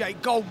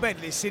appreciate gold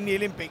medalists in the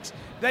Olympics.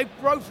 They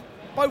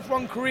both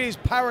run careers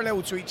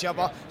parallel to each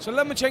other, so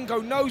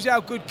Lomachenko knows how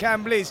good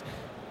Campbell is,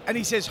 and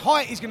he says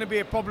height is going to be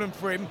a problem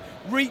for him,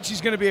 reach is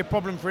going to be a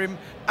problem for him,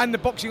 and the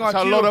boxing IQ.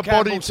 So a lot of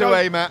Campbell. body to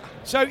aim at.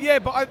 So yeah,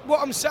 but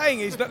what I'm saying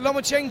is that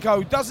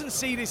Lomachenko doesn't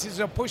see this as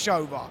a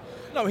pushover.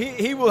 No,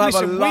 he will have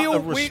a lot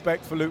of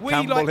respect for Luke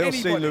Campbell. He'll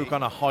see Luke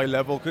on a high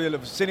level. He'll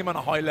have seen him on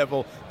a high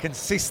level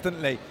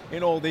consistently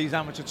in all these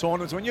amateur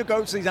tournaments. When you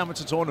go to these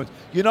amateur tournaments,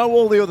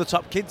 all the other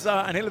top kids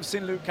are, and he'll have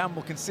seen Luke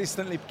Campbell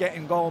consistently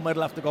getting gold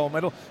medal after gold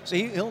medal. So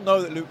he'll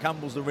know that Luke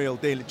Campbell's the real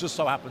deal. It just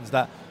so happens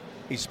that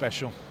he's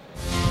special.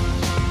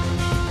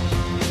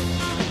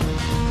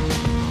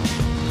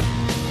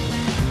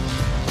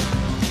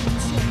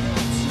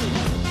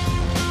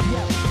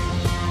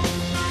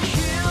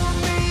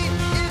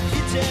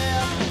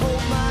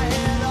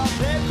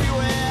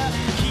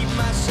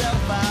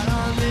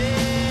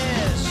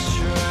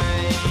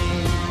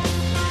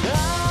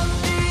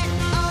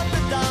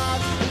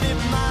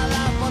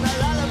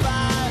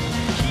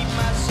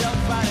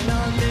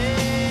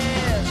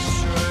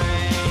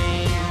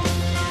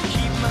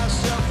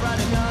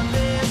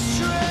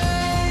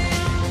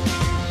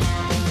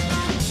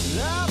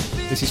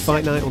 This is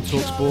Fight Night on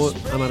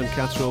TalkSport. I'm Adam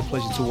Catterall.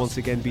 Pleasure to once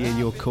again be in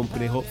your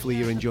company. Hopefully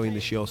you're enjoying the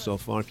show so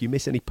far. If you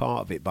miss any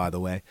part of it, by the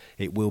way,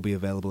 it will be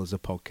available as a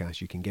podcast.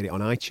 You can get it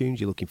on iTunes.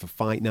 You're looking for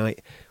Fight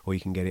Night, or you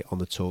can get it on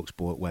the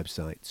TalkSport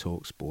website,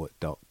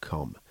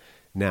 talksport.com.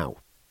 Now,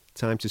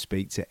 time to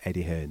speak to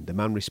Eddie Hearn, the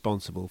man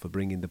responsible for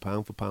bringing the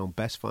pound-for-pound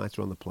best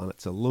fighter on the planet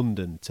to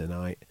London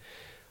tonight,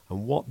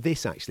 and what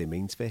this actually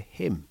means for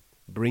him,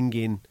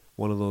 bringing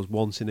one of those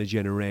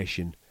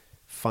once-in-a-generation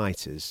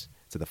fighters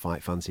to the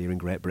fight fans here in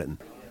Great Britain.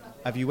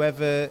 Have you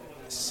ever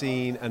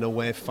seen an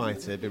away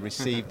fighter be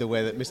received the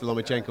way that Mr.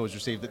 Lomachenko was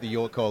received at the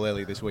York Hall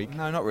earlier this week?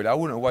 No, not really. I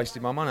wouldn't have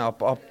wasted my money.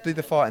 I did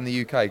the fight in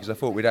the UK because I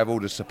thought we'd have all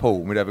the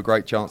support and we'd have a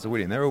great chance of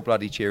winning. They're all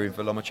bloody cheering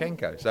for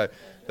Lomachenko. So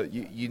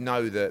you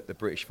know that the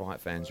British fight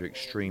fans are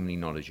extremely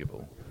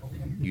knowledgeable.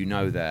 You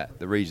know that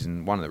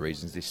one of the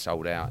reasons this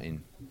sold out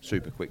in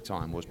super quick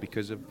time was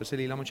because of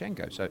Vasily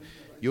Lomachenko. So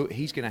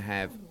he's going to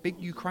have big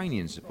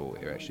Ukrainian support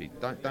here, actually.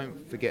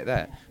 Don't forget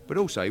that. But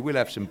also, he will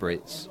have some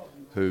Brits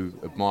who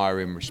admire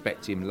him,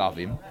 respect him, love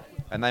him,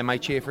 and they may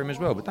cheer for him as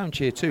well. But don't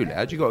cheer too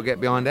loud. You've got to get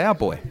behind our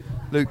boy,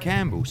 Luke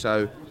Campbell.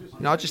 So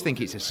I just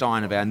think it's a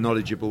sign of how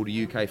knowledgeable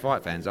the UK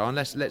fight fans are. And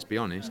let's be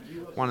honest,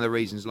 one of the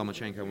reasons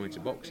Lomachenko wanted to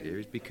box here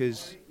is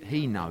because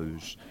he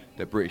knows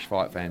that British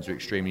fight fans are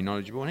extremely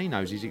knowledgeable, and he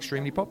knows he's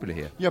extremely popular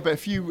here. Yeah, but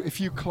if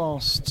you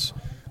classed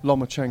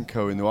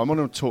Lomachenko in there, I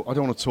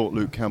don't want to talk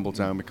Luke Campbell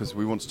down because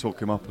we want to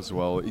talk him up as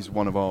well. He's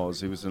one of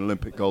ours. He was an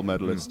Olympic gold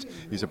medalist.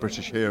 He's a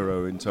British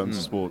hero in terms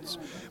of sports.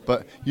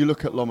 But you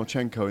look at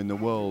Lomachenko in the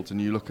world,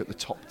 and you look at the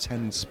top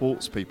 10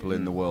 sports people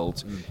in the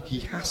world. He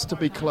has to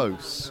be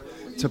close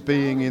to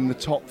being in the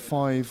top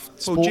 5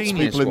 sports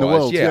people in the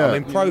world. Yeah, I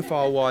mean,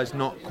 profile-wise,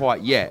 not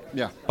quite yet.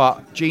 Yeah.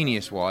 But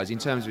genius-wise, in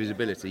terms of his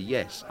ability,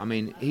 yes. I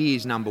mean, he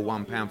is number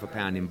 1 pound for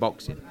pound in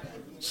boxing.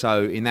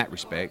 So in that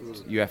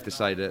respect, you have to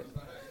say that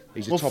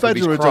He's well, top of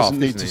his Federer craft, doesn't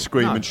need isn't to he?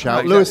 scream No, and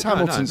shout. no, Lewis exactly.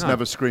 Hamilton's No.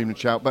 never screamed and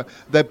shout, but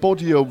their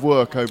body of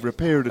work over a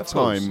period of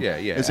course, time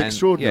is And,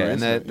 extraordinary. yeah,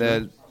 and isn't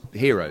they're it?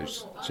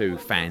 heroes to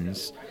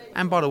fans.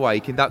 And by the way, he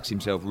conducts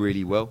himself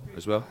really well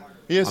as well.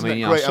 He is I mean, a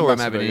you know, great I saw him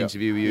ambassador, having an yeah.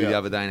 interview with you Yeah. the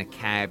other day in a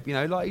cab. You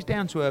know, like he's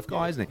down to earth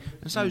guy, isn't he?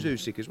 And so's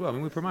Usyk as well. I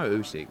mean, we promote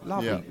Usyk.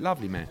 Lovely,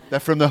 lovely man. They're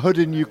from the hood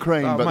in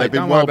Ukraine, Oh, but mate, they've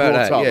been don't well worry about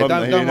brought that. up. Yeah, haven't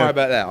don't they, you know? worry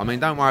about that. I mean,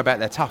 don't worry about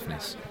their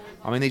toughness.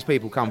 I mean, these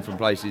people come from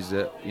places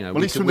that, you know,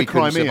 Well, he's from the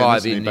couldn't Crimean, survive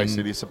isn't he, in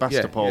basically,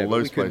 Sebastopol, but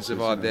those we couldn't places,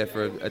 survive yeah. there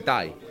for a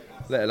day,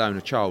 let alone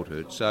a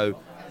childhood.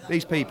 So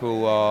these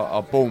people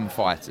are born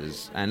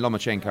fighters, and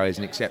Lomachenko is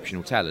an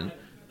exceptional talent.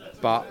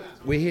 But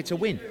we're here to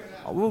win.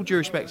 With all due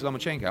respect to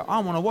Lomachenko, I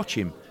want to watch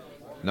him,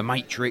 The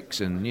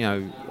Matrix, and you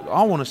know,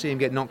 I want to see him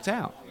get knocked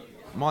out.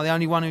 Am I the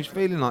only one who's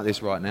feeling like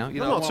this right now? You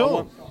No, know, not at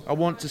all. I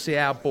want to see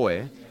our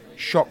boy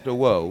shock the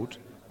world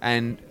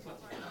and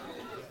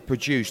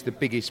produce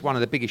one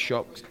of the biggest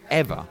shocks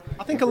ever.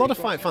 I think a lot of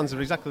fight fans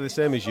are exactly the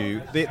same as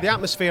you. The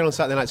atmosphere on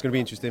Saturday night is going to be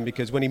interesting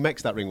because when he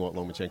makes that ring walk,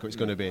 Lomachenko, it's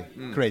going to be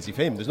crazy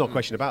for him. There's no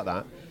question about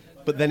that.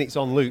 But then it's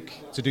on Luke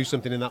to do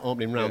something in that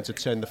opening round to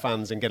turn the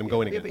fans and get them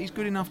going again. Yeah, but he's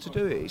good enough to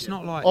do it. It's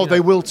not like... Oh, you know,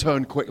 they will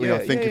turn quickly, I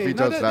think, if he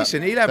does that.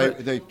 Listen, he'll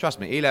have trust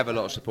me, he'll have a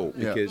lot of support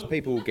Yeah. because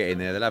people will get in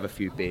there, they'll have a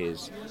few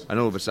beers, and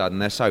all of a sudden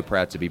they're so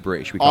proud to be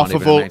British. We Half can't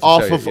of even all- imagine-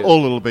 half so, of yeah.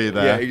 all will be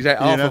there, Yeah,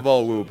 exactly. you Half know? of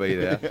all will be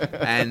there.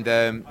 And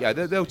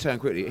they'll turn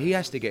quickly. He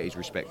has to get his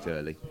respect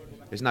early.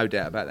 There's no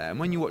doubt about that. And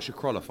when you watch the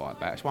Crolla fight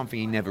back, it's one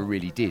thing he never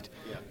really did.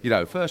 You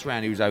know, first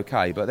round he was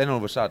okay, but then all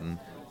of a sudden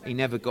he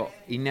never got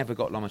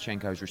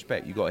Lomachenko's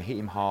respect. You've got to hit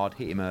him hard,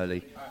 hit him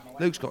early.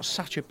 Luke's got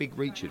such a big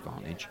reach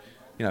advantage,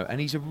 you know,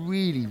 and he's a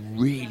really,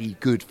 really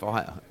good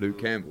fighter,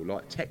 Luke Campbell.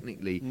 Like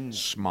technically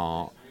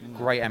smart,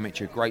 great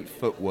amateur, great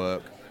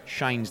footwork.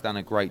 Shane's done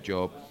a great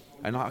job,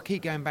 and like, I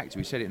keep going back to.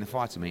 He said it in the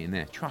fighter meeting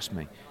there. Trust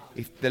me,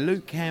 if the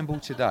Luke Campbell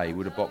today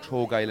would have boxed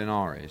Jorge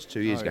Linares 2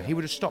 years ago, he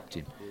would have stopped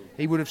him.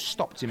 He would have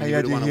stopped him. He and he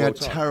would have won a had world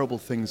title. terrible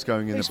things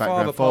going in His the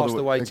background. father passed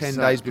away 10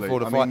 days before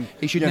the fight.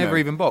 He should never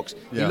even box.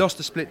 Yeah. He lost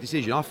a split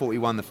decision. I thought he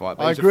won the fight.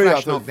 But I it was agree, A I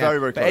flash thought knockdown. very,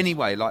 very But close.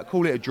 anyway, like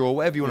call it a draw,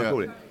 whatever you want to Yeah.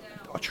 call it.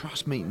 Oh,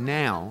 trust me,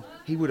 now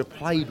he would have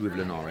played with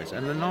Linares,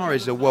 and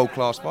Linares is a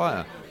world-class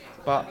fighter.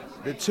 But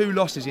the two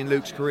losses in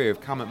Luke's career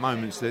have come at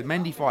moments. The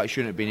Mendy fight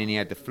shouldn't have been in. He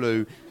had the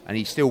flu, and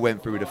he still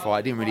went through with the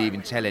fight. Didn't really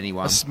even tell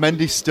anyone. Has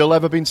Mendy still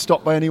ever been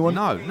stopped by anyone?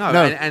 No.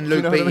 And Do you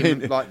Luke know beat what I him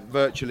mean? like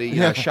virtually,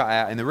 Yeah. shut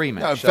out in the rematch.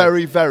 No, So,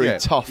 very, very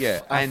tough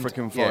and-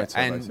 African fighter,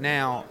 and basically.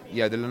 now,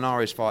 the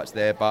Linares fight's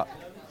there, but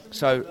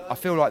so I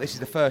feel like this is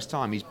the first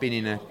time he's been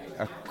in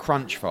a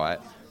crunch fight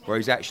where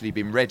he's actually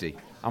been ready.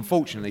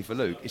 Unfortunately for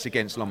Luke, it's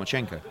against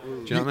Lomachenko.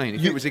 Do you know what I mean?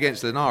 If it was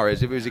against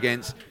Linares, if it was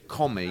against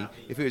Commey,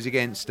 if it was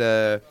against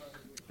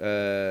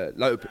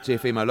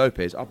Teofimo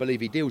Lopez, I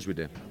believe he deals with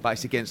him. But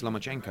it's against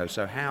Lomachenko.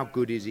 So how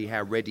good is he?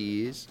 How ready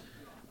he is?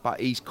 But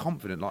he's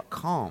confident, like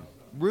calm,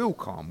 real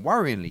calm,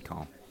 worryingly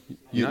calm.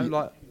 You know,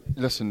 like.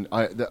 Listen,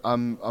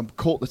 I'm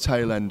caught the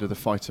tail end of the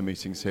fighter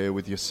meetings here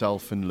with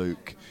yourself and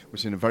Luke,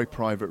 which is in a very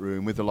private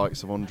room with the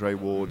likes of Andre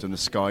Ward and the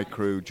Sky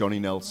crew, Johnny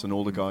Nelson,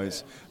 all the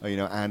guys,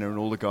 Anna and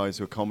all the guys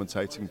who are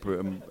commentating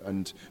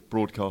and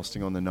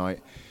broadcasting on the night.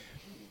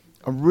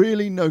 I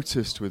really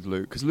noticed with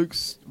Luke, because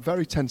Luke's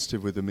very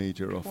tentative with the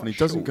media often. He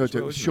doesn't go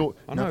to short.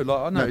 I know,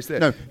 I noticed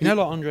that. No, you know,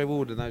 like Andre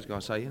Ward and those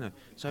guys say,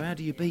 so how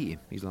do you beat him?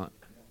 He's like,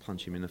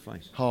 punch him in the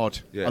face. Hard.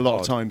 Yeah, a lot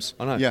hard. of times.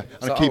 I know. Yeah,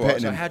 and So, I keep all right,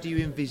 hitting him. So how do you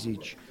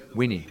envisage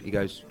winning? He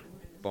goes,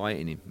 by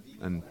hitting him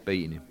and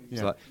beating him.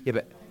 It's Yeah. like,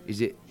 but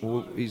is it?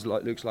 Well, he's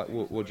like, looks like,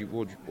 what do you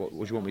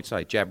want me to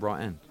say? Jab right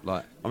hand.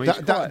 Like, I mean,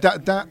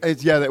 that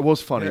is, that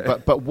was funny. Yeah.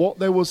 But what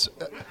there was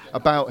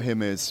about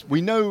him is, we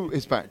know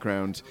his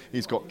background.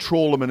 He's got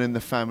trawlerman in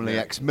the family,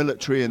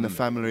 ex-military in the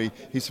family.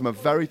 He's from a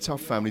very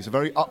tough family. He's a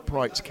very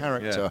upright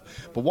character.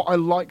 But what I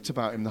liked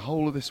about him the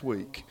whole of this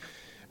week,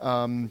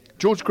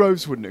 George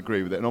Groves wouldn't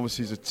agree with it, and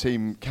obviously he's a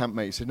team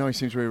campmate. He said, no, he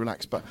seems really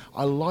relaxed. But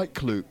I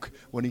like Luke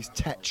when he's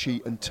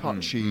tetchy and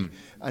touchy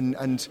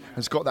and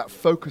has got that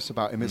focus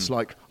about him. It's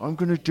like, I'm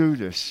going to do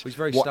this, he's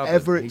very whatever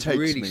stubborn. it He's takes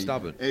really me.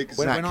 stubborn.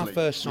 Exactly. When I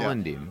first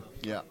signed him,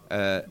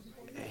 Yeah.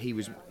 he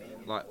was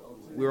like,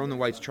 we were on the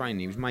way to training.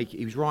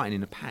 He was writing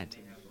in a pad.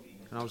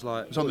 And I was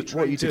like, was on the what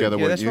train are you together,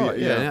 doing? weren't Yeah,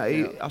 that's you?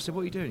 right. Yeah. I said,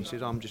 what are you doing? He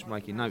said, I'm just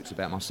making notes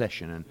about my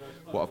session and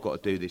what I've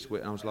got to do this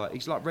week. And I was like,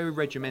 he's like very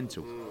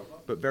regimental,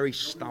 but very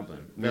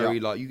stubborn.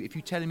 Very like, if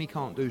you tell him he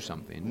can't do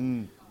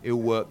something, he'll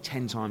work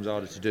 10 times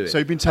harder to do it. So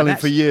you've been telling him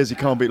for years he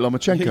can't beat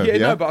Lomachenko, yeah?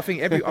 No, but I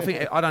think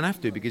I don't have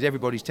to, because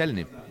everybody's telling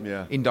him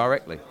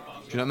indirectly. Do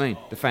you know what I mean?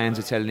 The fans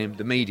are telling him,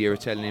 the media are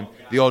telling him,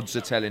 the odds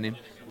are telling him,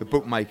 the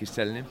bookmakers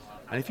telling him.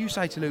 And if you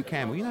say to Luke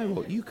Campbell, you know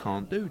what, you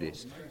can't do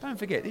this. Don't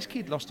forget, this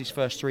kid lost his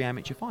first 3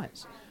 amateur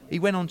fights. He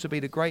went on to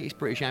be the greatest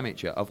British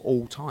amateur of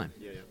all time,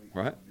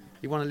 right?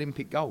 He won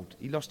Olympic gold.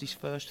 He lost his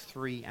first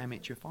 3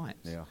 amateur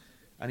fights. Yeah.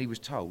 And he was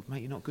told,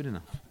 mate, you're not good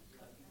enough,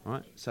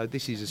 right? So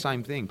this is the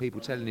same thing.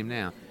 People telling him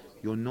now,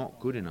 you're not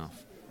good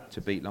enough to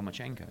beat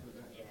Lomachenko.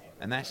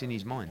 And that's in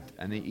his mind.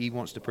 And he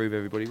wants to prove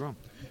everybody wrong.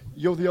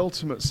 You're the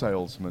ultimate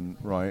salesman,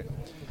 right?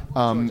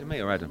 To me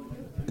or Adam?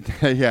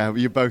 Yeah,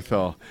 you both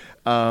are.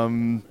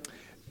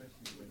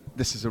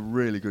 This is a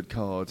really good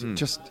card.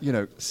 Just,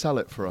 sell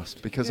it for us,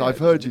 because I've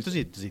heard you... Does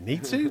he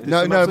need to?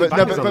 No,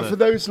 but for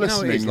those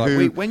listening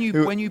when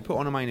you put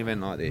on a main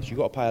event like this, you've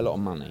got to pay a lot of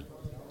money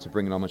to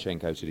bring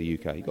Lomachenko to the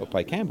UK. You've got to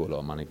pay Campbell a lot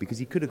of money because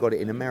he could have got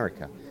it in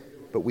America.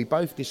 But we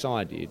both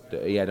decided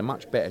that he had a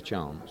much better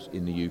chance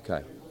in the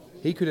UK.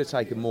 He could have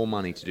taken more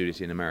money to do this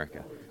in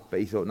America. But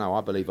he thought, no,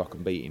 I believe I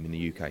can beat him in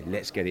the UK.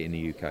 Let's get it in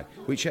the UK,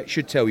 which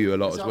should tell you a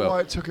lot as well. Is that why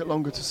it took it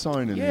longer to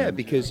sign him? Yeah,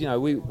 because he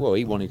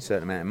wanted a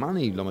certain amount of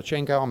money.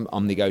 Lomachenko,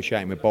 I'm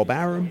negotiating with Bob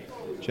Arum. Do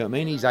you know what I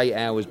mean? He's 8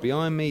 hours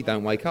behind me.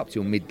 Don't wake up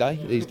till midday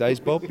these days,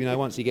 Bob.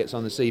 Once he gets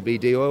on the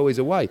CBD oil, he's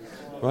away,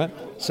 right?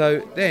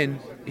 So then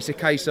it's a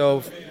case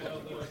of,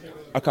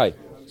 okay,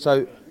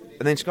 and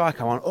then Sky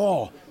come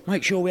on.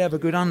 Make sure we have a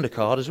good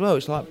undercard as well.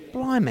 It's like,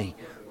 blimey,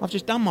 I've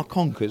just done my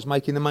conkers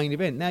making the main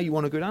event. Now you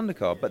want a good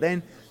undercard, but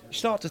then you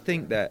start to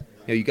think that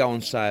you go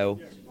on sale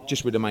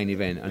just with the main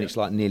event and it's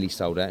like nearly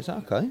sold out. It's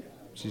like, okay,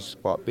 this is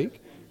quite big.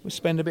 We'll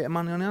spend a bit of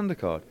money on the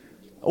undercard.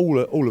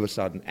 All of a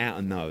sudden, out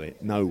of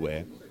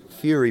nowhere,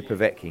 Fury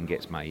Povetkin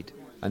gets made,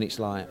 and it's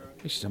like,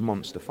 this is a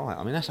monster fight.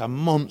 I mean, that's a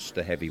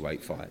monster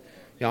heavyweight fight.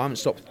 I haven't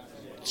stopped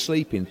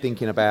sleeping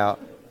thinking about,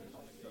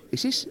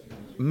 is this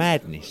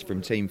madness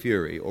from Team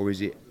Fury or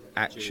is it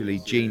actually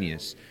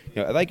genius?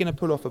 Are they going to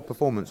pull off a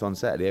performance on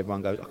Saturday?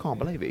 Everyone goes, I can't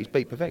believe it. He's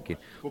beat Povetkin.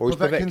 Well,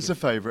 Povetkin's the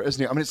favourite,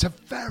 isn't he? I mean, it's a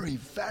very,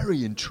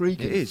 very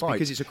intriguing fight. It is,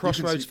 because it's a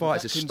crossroads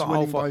fight. It's a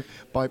style fight.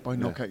 By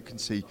knockout, you can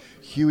see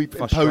Hughie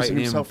imposing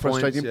himself,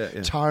 frustrating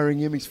him, tiring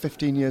him. He's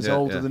 15 years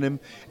older than him.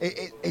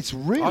 It's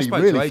really,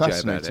 really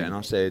fascinating. About it, and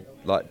I said,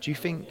 do you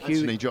think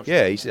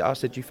Hughie... I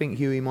said, do you think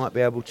Hughie might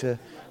be able to...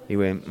 He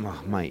went,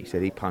 mate, he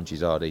said, he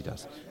punches hard, he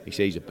does. He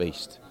said, he's a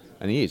beast.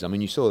 And he is. I mean,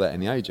 you saw that in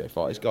the AJ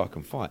fight. This guy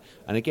can fight.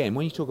 And again,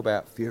 when you talk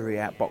about Fury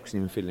outboxing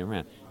him and fiddling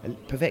around,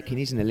 Povetkin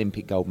is an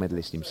Olympic gold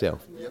medalist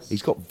himself. Yes.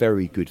 He's got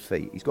very good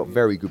feet. He's got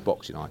very good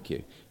boxing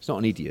IQ. He's not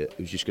an idiot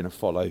who's just going to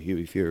follow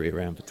Hughie Fury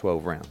around for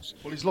 12 rounds.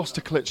 Well, he's lost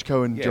to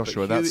Klitschko and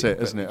Joshua. That's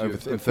it, isn't it? Over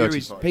 30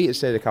 fights. Peter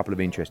said a couple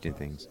of interesting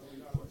things.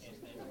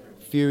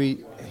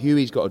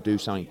 Hughie's got to do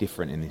something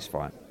different in this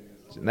fight.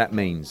 And that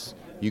means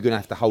you're going to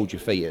have to hold your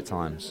feet at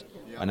times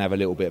and have a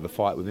little bit of a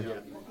fight with him.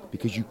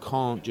 Because you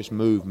can't just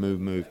move.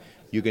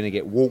 You're going to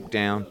get walked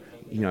down.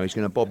 He's going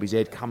to bob his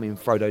head, come in,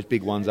 throw those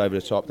big ones over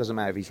the top. Doesn't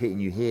matter if he's hitting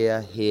you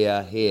here.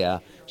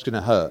 It's going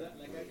to hurt.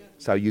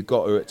 So you've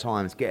got to, at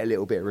times, get a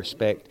little bit of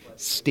respect,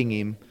 sting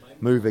him,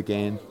 move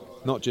again,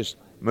 not just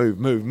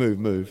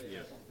move.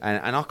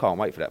 And I can't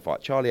wait for that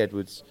fight. Charlie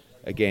Edwards,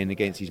 again,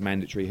 against his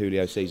mandatory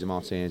Julio Cesar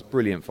Martinez.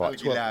 Brilliant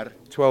fight.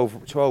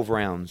 12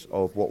 rounds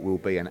of what will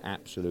be an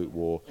absolute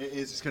war. It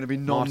is. It's going to be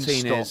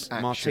non-stop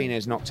action.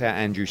 Martinez knocked out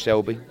Andrew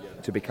Selby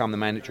to become the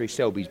mandatory.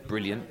 Selby's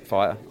brilliant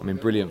fighter.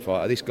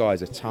 This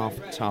guy's a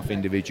tough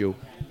individual.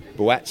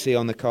 Buatsi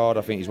on the card.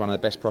 I think he's one of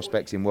the best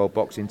prospects in world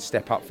boxing.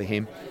 Step up for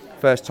him.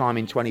 First time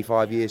in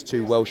 25 years,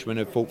 2 Welshmen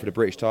have fought for the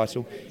British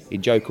title.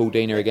 In Joe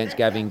Caldina against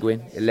Gavin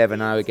Gwynn.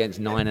 11-0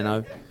 against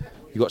 9-0.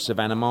 You've got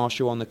Savannah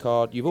Marshall on the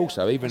card. You've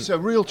also It's a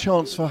real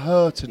chance for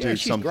her to do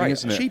something, great.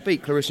 Isn't it? She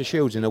beat Clarissa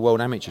Shields in the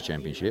World Amateur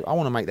Championship. I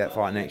want to make that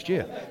fight next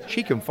year.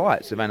 She can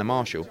fight, Savannah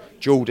Marshall.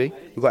 Geordie,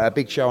 we've got our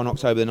big show on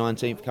October the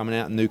 19th coming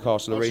out in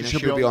Newcastle Arena.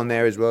 She'll be on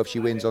there as well if she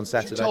wins on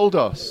Saturday. She told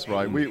us,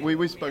 right,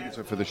 we spoke to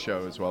her for the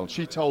show as well.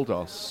 She told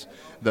us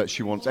that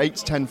she wants 8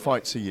 to 10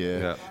 fights a year.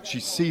 Yeah.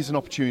 She sees an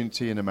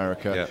opportunity in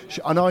America.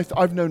 Yeah. And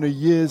I've known her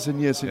years and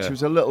years since she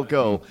was a little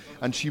girl.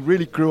 And she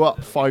really grew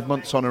up 5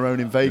 months on her own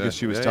in Vegas,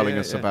 she was telling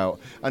us about.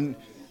 And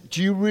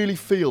do you really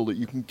feel that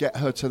you can get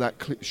her to that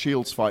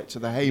Shields fight, to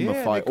the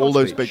Hamer fight, all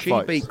those big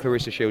fights? She beat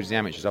Clarissa Shields in the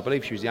amateurs. I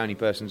believe she was the only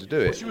person to do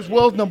it. Well, she was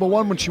world number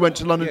 1 when she went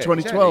to London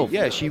 2012. Exactly.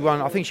 Yeah, she won.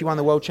 I think she won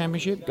the world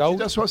championship, gold.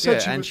 That's what I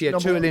said. And she had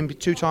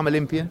 2-time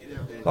Olympian,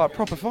 like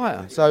proper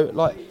fighter. So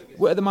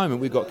at the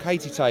moment we've got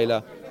Katie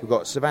Taylor, we've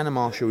got Savannah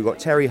Marshall, we've got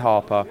Terry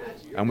Harper,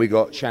 and we've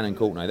got Shannon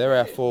Courtenay. They're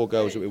our 4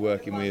 girls that we're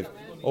working with.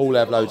 All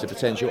have loads of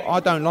potential.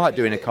 I don't like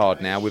doing a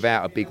card now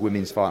without a big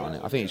women's fight on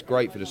it. I think it's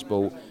great for the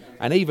sport.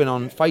 And even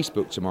on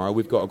Facebook tomorrow,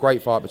 we've got a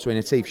great fight between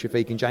Atif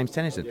Shafiq and James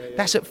Tennyson.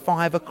 That's at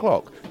 5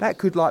 o'clock. That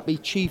could be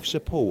chief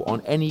support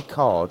on any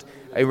card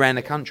around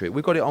the country.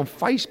 We've got it on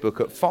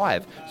Facebook at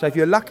 5. So if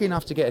you're lucky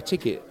enough to get a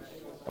ticket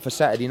for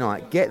Saturday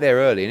night, get there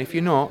early. And if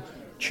you're not,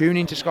 tune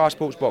into Sky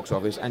Sports box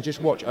office and just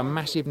watch a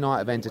massive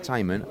night of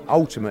entertainment,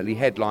 ultimately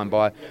headlined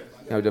by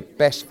the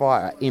best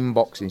fighter in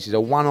boxing. This is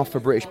a one-off for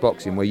British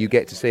boxing where you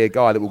get to see a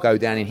guy that will go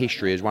down in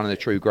history as one of the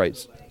true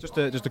greats. Just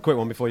a quick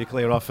one before you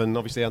clear off and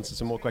obviously answer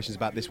some more questions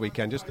about this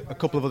weekend. Just a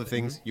couple of other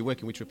things. You're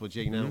working with Triple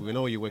G now. We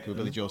know you're working with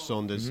Billy Joe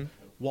Saunders.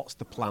 What's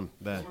the plan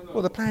there?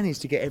 Well, the plan is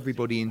to get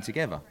everybody in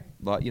together.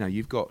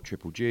 You've got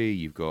Triple G,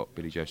 you've got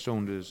Billy Joe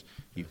Saunders,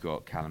 you've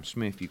got Callum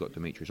Smith, you've got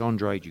Demetrius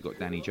Andrade, you've got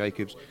Danny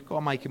Jacobs. Got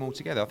to make them all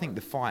together. I think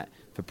the fight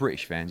for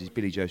British fans is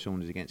Billy Joe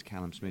Saunders against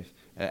Callum Smith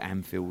at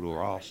Anfield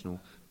or Arsenal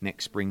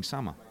next spring,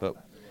 summer. But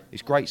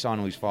It's great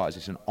signing all these fighters.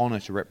 It's an honour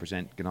to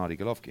represent Gennady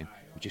Golovkin.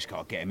 We just got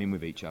to get them in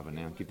with each other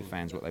now and give the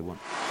fans what they want.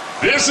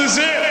 This is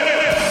it.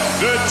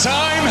 The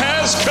time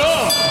has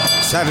come.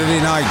 Saturday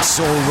night's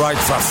all right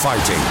for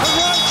fighting.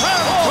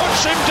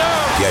 Push him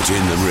down. Get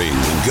in the ring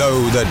and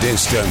go the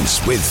distance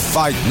with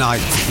Fight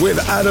Night with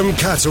Adam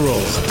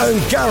Catterall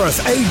and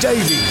Gareth A.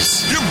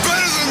 Davies. You're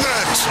better than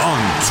that. On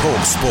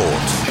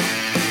TalkSport.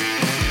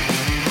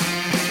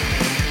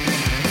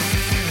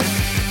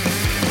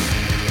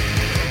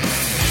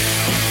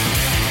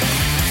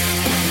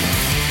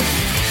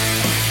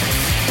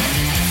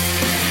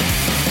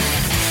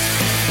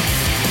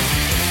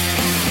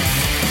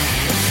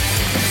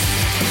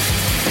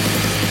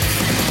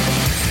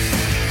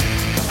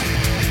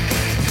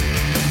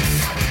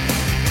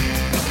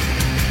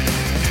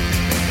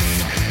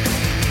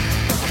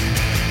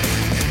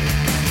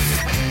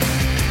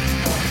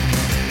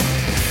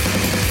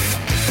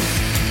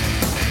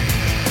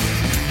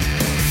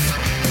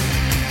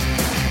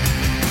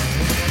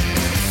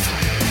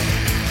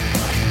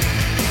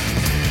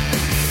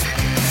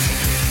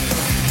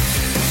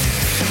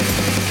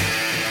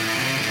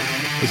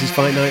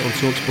 Fight Night on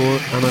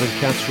TalkSport. I'm Adam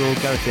Catterall,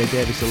 Gareth A.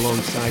 Davis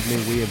alongside me.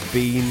 We have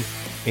been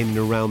in and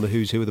around the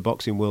who's who of the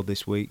boxing world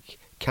this week,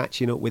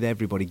 catching up with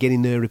everybody,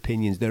 getting their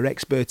opinions, their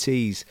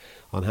expertise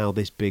on how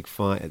this big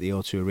fight at the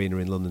O2 Arena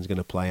in London is going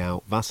to play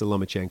out. Vasyl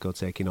Lomachenko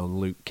taking on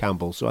Luke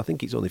Campbell. So I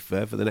think it's only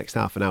fair for the next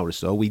half an hour or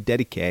so we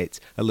dedicate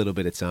a little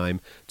bit of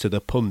time to the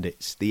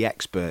pundits, the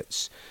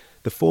experts,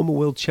 the former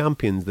world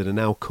champions that are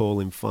now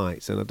calling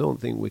fights. And I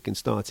don't think we can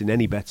start in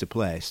any better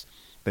place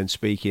than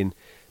speaking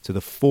to the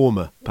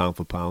former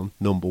pound-for-pound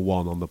number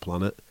one on the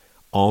planet,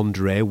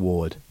 Andre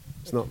Ward.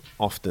 It's not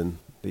often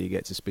that you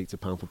get to speak to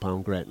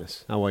pound-for-pound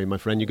greatness. How are you, my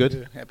friend? You good?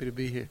 Good. Happy to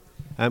be here.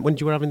 When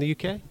did you arrive in the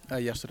UK?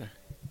 Yesterday.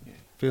 Yeah.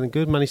 Feeling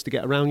good? Managed to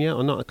get around yet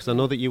or not? Because I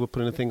know that you were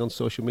putting a thing on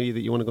social media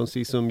that you want to go and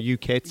see some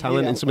UK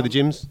talent in some of the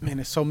gyms. Man,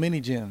 there's so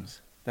many gyms.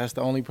 That's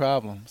the only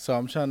problem.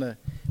 So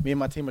me and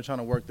my team are trying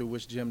to work through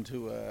which gym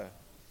to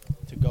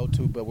go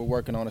to, but we're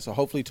working on it. So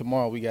hopefully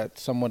tomorrow we got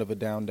somewhat of a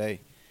down day.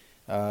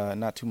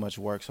 Not too much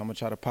work, so I'm going to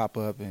try to pop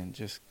up and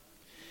just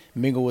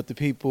mingle with the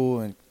people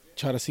and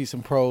try to see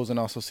some pros and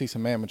also see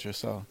some amateurs.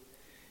 So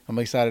I'm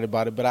excited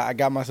about it. But I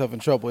got myself in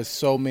trouble. There's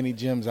so many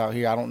gyms out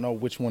here. I don't know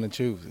which one to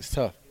choose. It's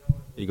tough.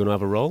 Are you going to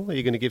have a role? Are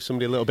you going to give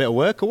somebody a little bit of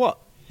work or what?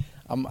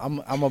 I'm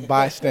a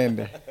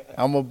bystander.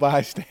 I'm a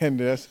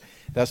bystander.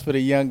 That's for the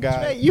young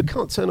guys. You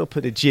can't turn up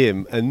at a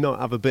gym and not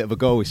have a bit of a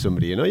go with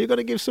somebody, you know? You've got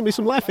to give somebody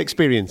some life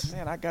experience.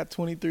 Man, I got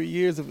 23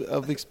 years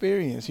of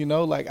experience, you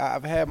know? Like,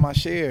 I've had my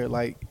share.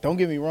 Like, don't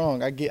get me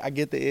wrong. I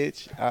get the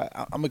itch.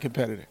 I'm a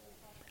competitor.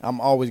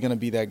 I'm always going to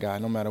be that guy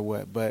no matter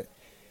what. But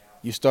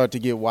you start to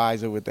get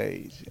wiser with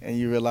age, and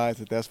you realize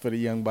that that's for the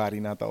young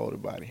body, not the older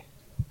body.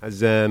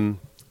 Has Mr.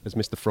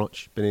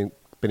 Froch been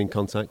in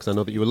contact? Because I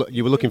know that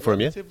you were looking for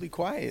him, yeah? Relatively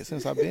quiet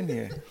since I've been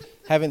here.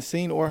 Haven't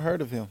seen or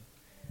heard of him.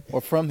 Or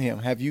from him.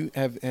 Have you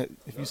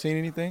seen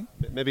anything?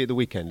 Maybe at the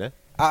weekend, eh?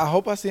 I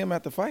hope I see him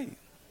at the fight.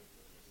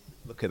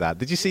 Look at that.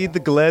 Did you see the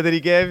glare that he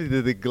gave?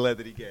 The glare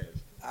that he gave.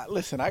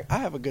 Listen, I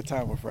have a good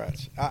time with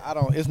Froch. I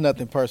don't. It's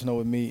nothing personal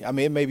with me. I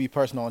mean, it may be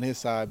personal on his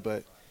side,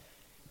 but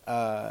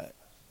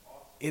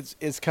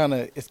it's kind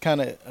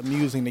of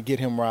amusing to get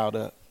him riled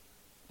up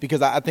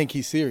because I think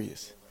he's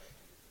serious.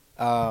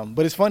 But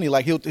it's funny.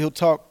 Like he'll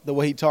talk the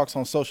way he talks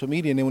on social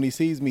media, and then when he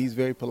sees me, he's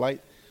very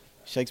polite.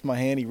 Shakes my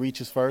hand. He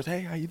reaches first.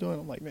 Hey, how you doing?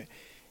 I'm like, man,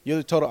 you're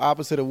the total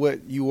opposite of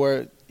what you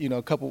were, you know,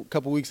 a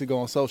couple weeks ago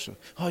on social.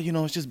 Oh, you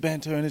know, it's just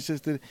banter and it's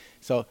just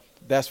so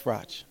that's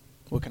Froch.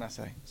 What can I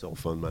say? It's all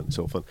fun, man. It's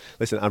all fun.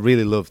 Listen, I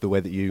really love the way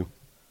that you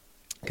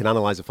can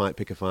analyse a fight,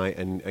 pick a fight,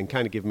 and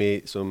kind of give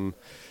me some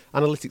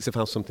analytics of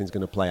how something's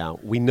going to play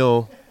out. We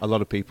know a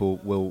lot of people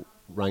will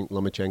rank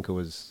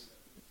Lomachenko as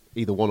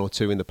either 1 or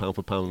 2 in the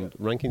pound-for-pound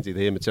rankings, either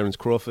him or Terence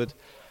Crawford.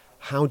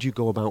 How do you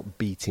go about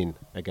beating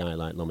a guy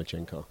like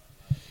Lomachenko?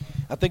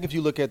 I think if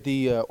you look at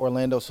the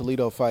Orlando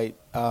Salido fight,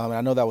 I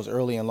know that was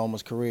early in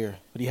Loma's career,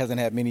 but he hasn't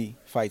had many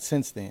fights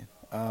since then.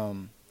 I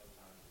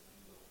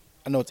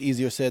know it's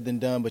easier said than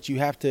done, but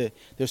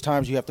there's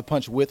times you have to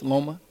punch with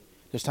Loma.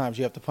 There's times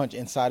you have to punch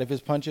inside of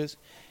his punches,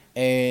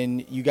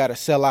 and you got to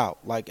sell out.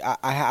 Like,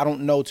 I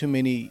don't know too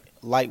many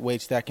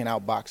lightweights that can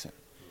outbox him.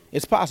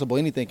 It's possible.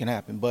 Anything can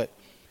happen, but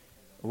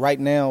right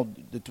now,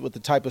 with the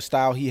type of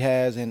style he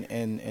has and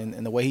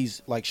the way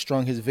he's, like,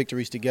 strung his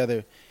victories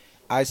together,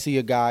 I see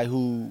a guy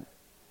who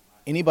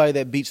anybody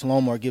that beats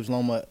Loma or gives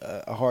Loma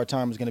a hard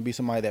time is going to be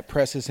somebody that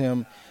presses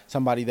him,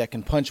 somebody that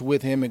can punch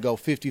with him and go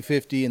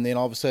 50-50 and then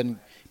all of a sudden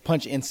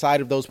punch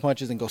inside of those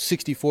punches and go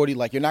 60-40.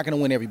 Like, you're not going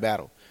to win every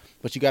battle,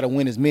 but you got to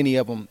win as many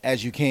of them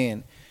as you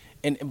can.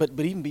 But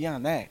even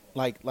beyond that,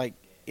 like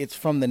it's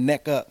from the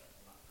neck up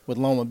with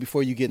Loma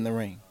before you get in the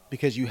ring,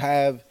 because you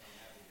have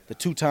the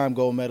 2-time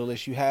gold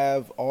medalist, you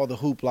have all the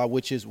hoopla,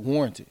 which is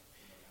warranted.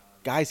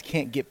 Guys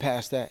can't get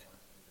past that.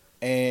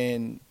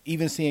 And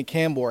even seeing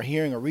Campbell or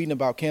hearing or reading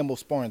about Campbell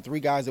sparring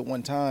 3 guys at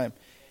one time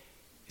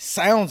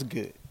sounds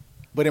good.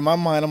 But in my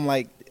mind, I'm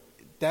like,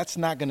 that's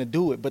not going to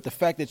do it. But the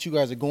fact that you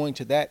guys are going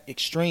to that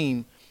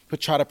extreme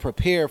try to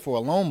prepare for a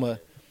Loma,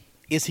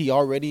 is he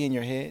already in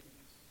your head?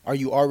 Are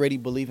you already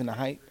believing the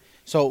hype?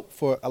 So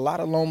for a lot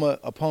of Loma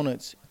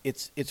opponents,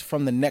 it's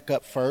from the neck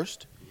up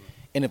first.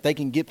 And if they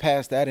can get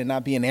past that and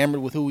not be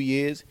enamored with who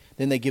he is,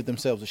 then they give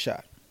themselves a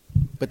shot.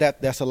 But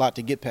that's a lot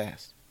to get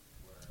past.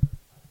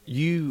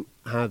 You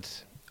had,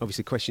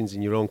 obviously, questions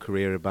in your own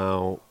career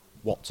about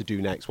what to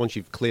do next. Once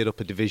you've cleared up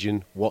a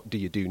division, what do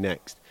you do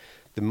next?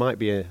 There might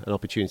be an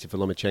opportunity for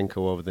Lomachenko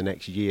over the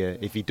next year.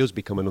 If he does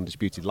become an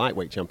undisputed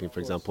lightweight champion, for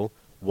example,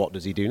 what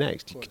does he do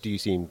next? Do you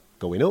see him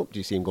going up? Do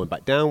you see him going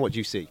back down? What do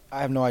you see?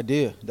 I have no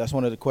idea. That's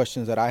one of the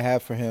questions that I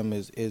have for him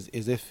is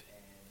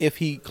if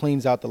he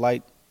cleans out the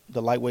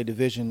lightweight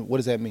division, what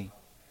does that mean?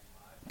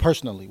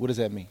 Personally, what does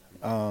that mean?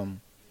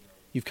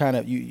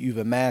 You've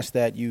amassed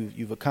that,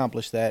 you've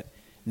accomplished that.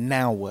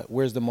 Now what?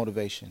 Where's the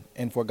motivation?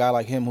 And for a guy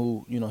like him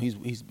who,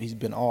 he's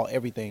been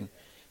everything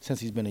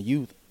since he's been a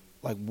youth,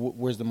 like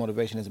where's the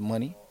motivation? Is it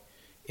money?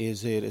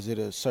 Is it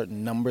a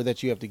certain number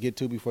that you have to get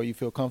to before you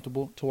feel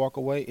comfortable to walk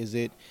away? Is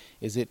it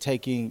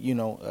taking,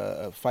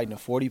 fighting a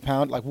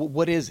 40-pound? Like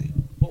what is it?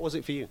 What was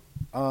it for you?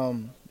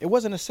 It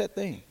wasn't a set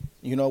thing.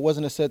 It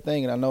wasn't a set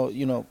thing. And I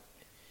know,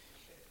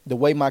 the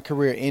way my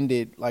career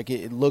ended, like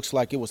it looks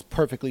like it was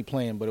perfectly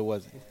planned, but it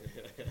wasn't.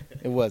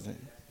 It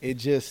wasn't. It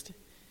just,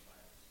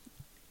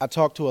 I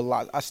talked to a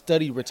lot. I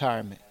studied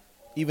retirement,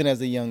 even as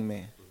a young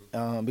man,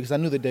 because I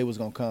knew the day was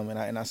going to come.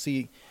 And I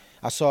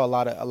saw a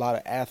lot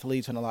of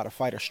athletes and a lot of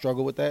fighters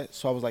struggle with that.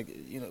 So I was like,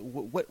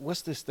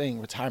 what's this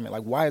thing, retirement?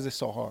 Like, why is it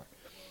so hard?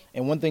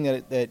 And one thing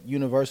that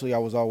universally I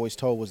was always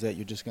told was that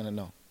you're just going to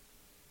know.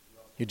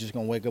 You're just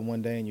going to wake up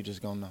one day and you're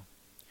just going to know.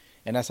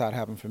 And that's how it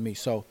happened for me.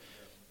 So,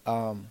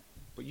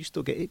 but you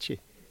still get itchy.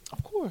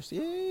 Of course,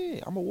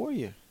 yeah. I'm a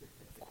warrior.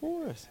 Of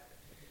course.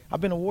 I've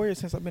been a warrior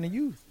since I've been a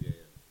youth. Yeah.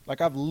 Like,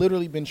 I've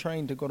literally been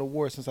trained to go to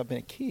war since I've been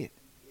a kid.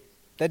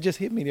 That just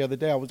hit me the other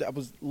day. I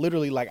was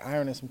literally, like,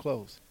 ironing some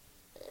clothes.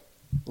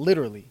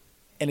 Literally.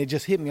 And it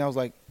just hit me. I was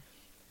like,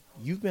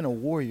 you've been a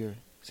warrior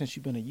since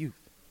you've been a youth.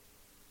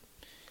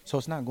 So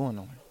it's not going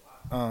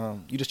nowhere.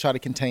 You just try to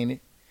contain it.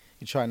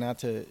 You try not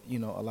to,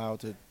 allow it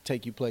to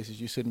take you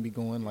places you shouldn't be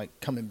going, like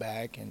coming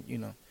back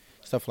and,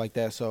 stuff like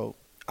that. So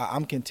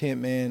I'm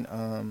content,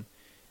 man.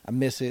 I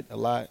miss it a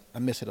lot.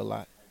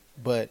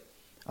 But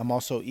I'm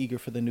also eager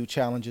for the new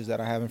challenges that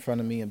I have in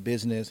front of me in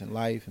business and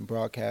life and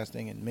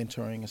broadcasting and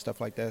mentoring and stuff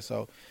like that.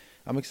 So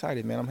I'm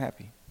excited, man. I'm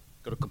happy.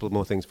 Got a couple of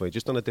more things for you.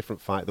 Just on a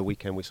different fight, the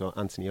weekend we saw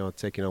Anthony Yarde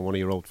taking on one of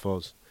your old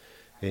foes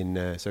in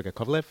Sergey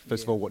Kovalev.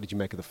 First of all, what did you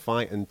make of the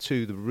fight? And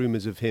two, the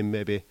rumours of him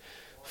maybe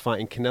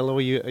fighting Canelo.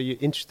 Are you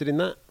interested in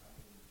that?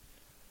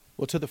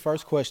 Well, to the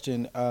first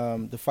question,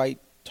 the fight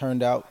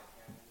turned out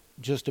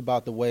just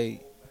about the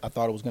way I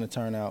thought it was going to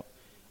turn out.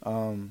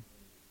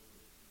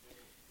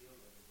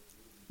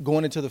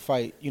 Going into the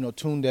fight,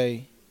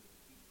 Tunde,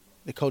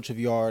 the coach of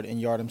Yarde, and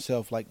Yarde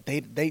himself, like they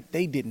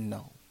didn't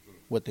know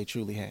what they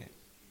truly had.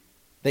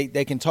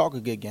 They can talk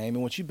a good game,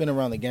 and once you've been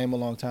around the game a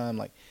long time,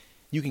 like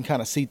you can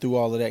kind of see through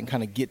all of that and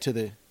kind of get to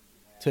the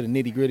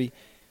nitty gritty.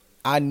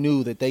 I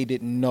knew that they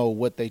didn't know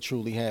what they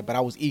truly had, but I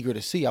was eager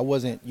to see. I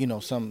wasn't,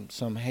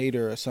 some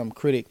hater or some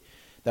critic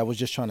that was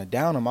just trying to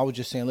down them. I was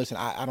just saying, listen,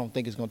 I don't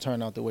think it's going to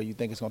turn out the way you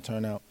think it's going to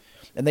turn out.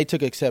 And they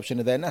took exception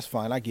to that, and that's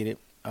fine. I get it.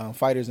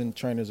 Fighters and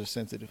trainers are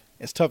sensitive.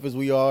 As tough as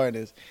we are and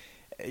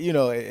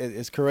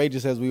as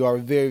courageous as we are, we're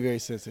very, very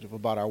sensitive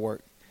about our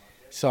work.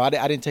 So I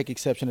didn't take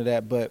exception to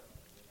that, but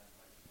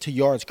to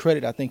Yarde's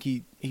credit, I think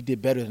he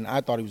did better than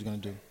I thought he was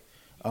going to do.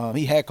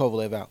 He had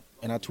Kovalev out,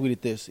 and I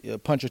tweeted this, a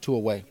punch or two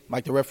away.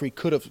 Like the referee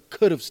could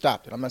have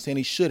stopped it. I'm not saying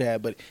he should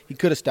have, but he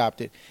could have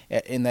stopped it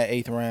in that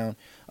 8th round.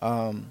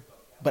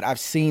 But I've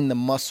seen the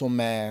muscle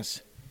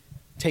mass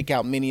take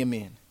out many a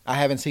man. I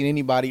haven't seen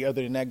anybody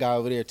other than that guy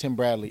over there, Tim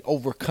Bradley,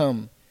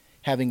 overcome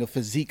having a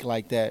physique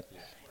like that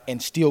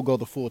and still go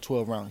the full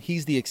 12 round.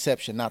 He's the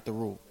exception, not the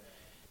rule.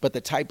 But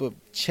the type of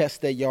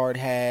chest that Yarde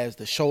has,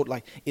 the shoulder,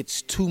 like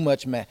it's too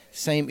much mass.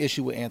 Same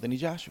issue with Anthony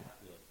Joshua.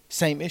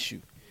 Same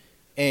issue.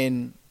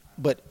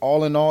 But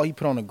all in all, he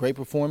put on a great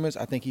performance.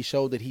 I think he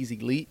showed that he's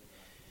elite,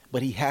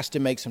 but he has to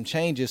make some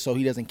changes so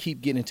he doesn't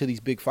keep getting into these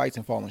big fights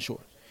and falling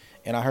short.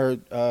 And I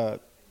heard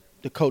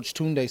the coach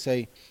Tunde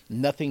say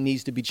nothing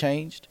needs to be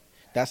changed.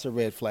 That's a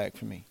red flag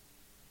for me.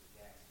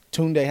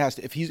 Tunde has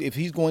to, if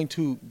he's going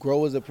to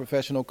grow as a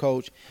professional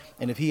coach,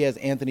 and if he has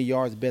Anthony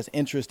Yarde's best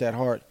interest at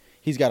heart,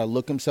 he's got to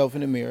look himself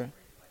in the mirror.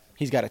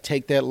 He's got to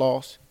take that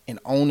loss and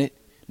own it,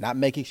 not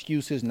make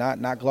excuses,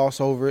 not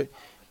gloss over it,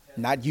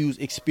 not use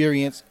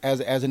experience as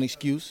an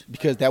excuse,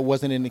 because that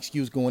wasn't an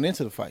excuse going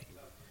into the fight.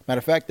 Matter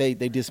of fact, they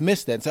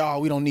dismissed that and said,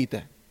 we don't need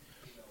that.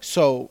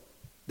 So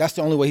that's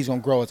the only way he's going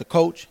to grow as a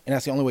coach, and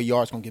that's the only way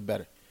Yarde's going to get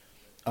better.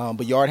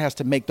 But Yarde has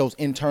to make those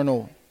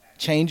internal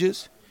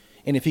changes,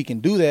 and if he can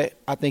do that,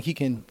 I think he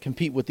can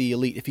compete with the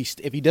elite.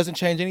 If he doesn't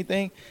change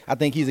anything, I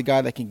think he's a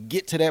guy that can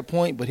get to that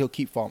point, but he'll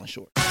keep falling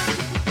short.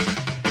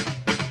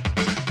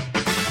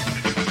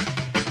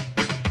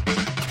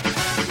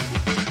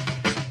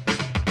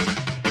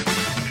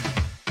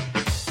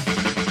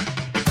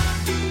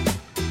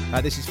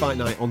 Right, this is Fight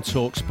Night on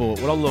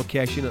TalkSport. We're on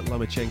location at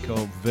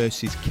Lomachenko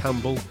versus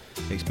Campbell.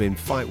 It's been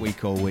fight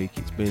week all week.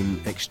 It's been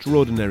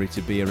extraordinary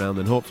to be around,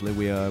 and hopefully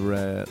we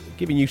are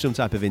giving you some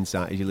type of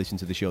insight as you listen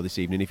to the show this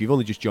evening. If you've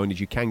only just joined us,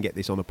 you can get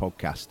this on a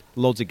podcast.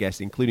 Loads of guests,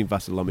 including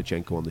Vasyl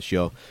Lomachenko on the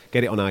show.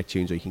 Get it on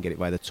iTunes, or you can get it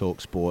via the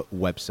TalkSport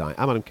website.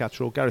 I'm Adam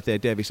Catterall, Gareth A.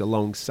 Davis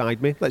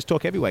alongside me. Let's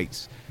talk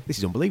heavyweights. This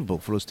is unbelievable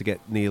for us to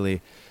get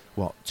nearly...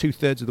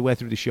 2/3 of the way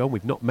through the show, and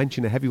we've not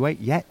mentioned a heavyweight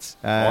yet.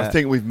 I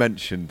think we've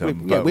mentioned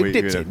them. We've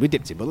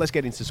dipped in, but let's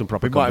get into some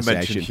proper We conversation. might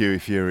have mentioned Hughie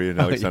Fury and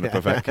Alexander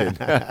Povetkin.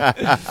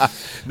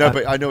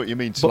 But I know what you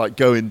mean,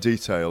 go in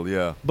detail,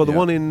 yeah. But the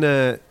one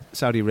in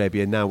Saudi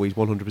Arabia now is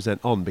 100%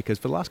 on, because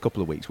for the last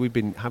couple of weeks we've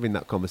been having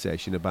that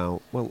conversation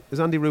about, well, is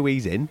Andy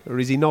Ruiz in or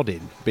is he not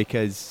in?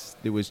 Because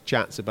there was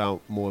chats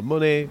about more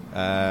money,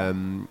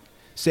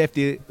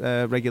 safety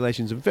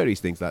regulations and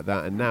various things like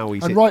that, and now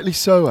he's... And rightly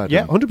so, Adam.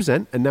 Yeah,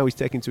 100%, and now he's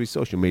taken to his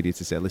social media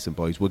to say, listen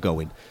boys, we're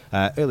going.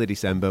 Early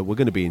December, we're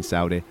going to be in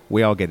Saudi,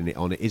 we are getting it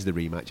on, it is the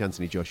rematch,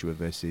 Anthony Joshua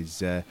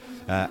versus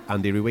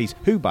Andy Ruiz,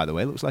 who, by the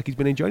way, looks like he's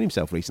been enjoying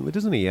himself recently,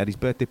 doesn't he? He had his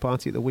birthday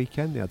party at the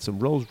weekend, they had some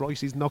Rolls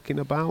Royces knocking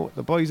about,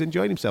 the boy's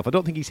enjoying himself. I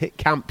don't think he's hit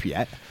camp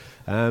yet.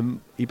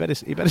 He better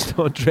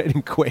start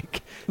training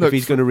quick if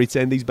he's going to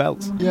retain these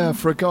belts. Yeah,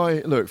 for a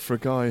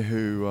guy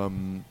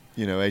who,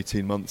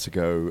 18 months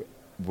ago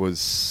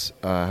was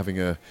having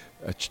a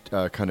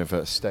kind of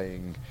a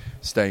staying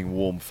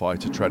warm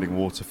fight, a treading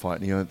water fight,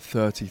 and he earned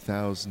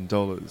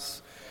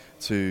 $30,000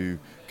 to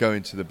go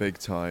into the big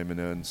time and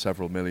earn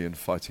several million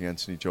fighting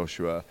Anthony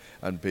Joshua,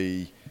 and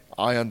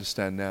I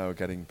understand now,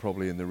 getting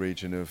probably in the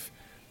region of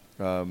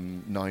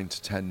 9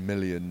 to 10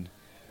 million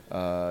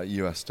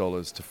US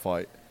dollars to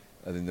fight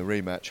in the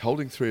rematch,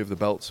 holding 3 of the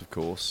belts, of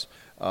course,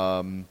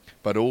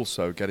 but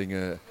also getting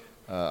a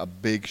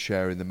big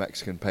share in the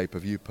Mexican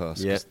pay-per-view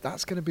purse. Yeah.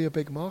 That's going to be a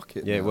big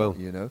market now, it will.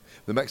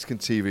 The Mexican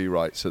TV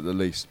rights at the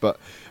least. But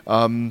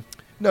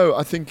no,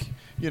 I think,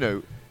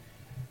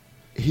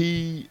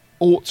 he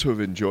ought to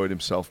have enjoyed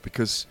himself,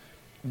 because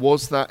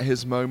was that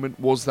his moment?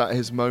 Was that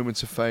his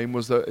moment of fame?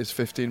 Was that his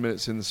 15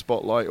 minutes in the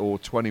spotlight, or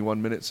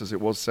 21 minutes as it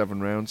was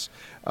 7 rounds?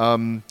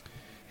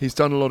 He's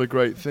done a lot of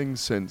great things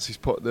since. He's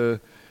put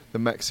the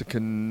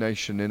Mexican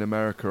nation in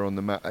America on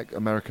the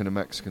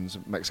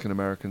Mexican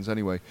Americans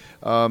anyway,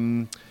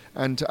 and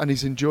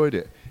he's enjoyed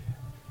it.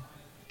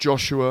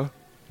 Joshua,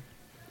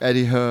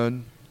 Eddie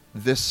Hearn,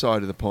 this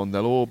side of the pond,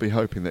 they'll all be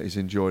hoping that he's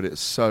enjoyed it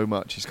so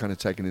much he's kind of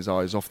taken his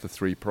eyes off the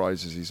 3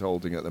 prizes he's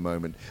holding at the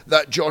moment,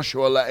 that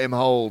Joshua let him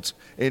hold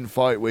in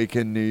Fight Week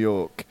in New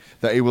York,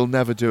 that he will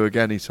never do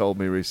again, he told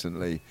me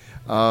recently.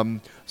 There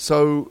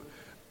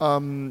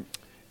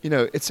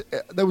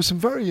was some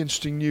very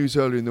interesting news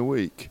earlier in the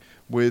week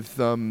with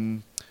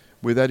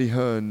Eddie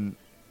Hearn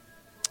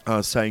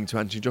saying to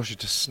Anthony Joshua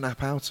to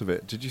snap out of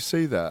it. Did you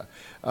see that?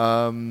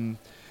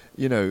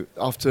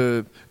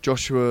 After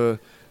Joshua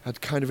had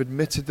kind of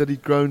admitted that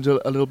he'd grown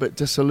a little bit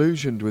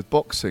disillusioned with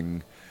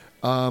boxing.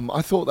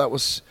 I thought that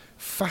was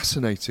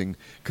fascinating,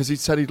 because he'd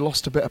said he'd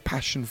lost a bit of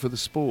passion for the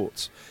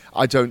sport.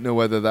 I don't know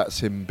whether that's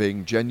him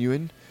being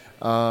genuine.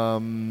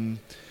 I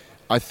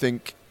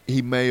think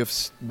he may have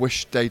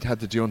wished they'd had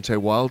the Deontay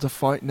Wilder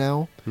fight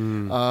now.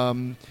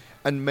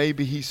 And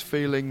maybe he's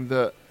feeling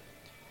that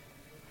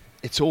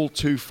it's all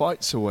 2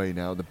 fights away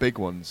now, the big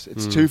ones.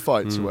 It's 2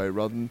 fights away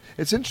rather than...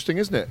 It's interesting,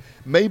 isn't it?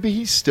 Maybe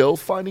he's still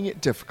finding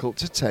it difficult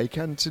to take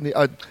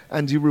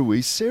Andy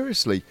Ruiz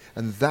seriously,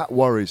 and that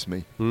worries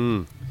me.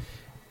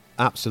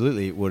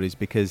 Absolutely it worries,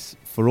 because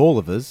for all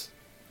of us,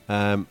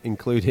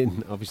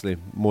 including, obviously,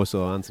 more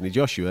so Anthony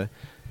Joshua,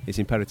 it's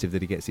imperative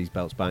that he gets these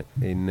belts back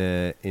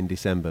in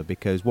December,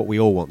 because what we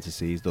all want to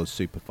see is those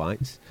super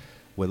fights.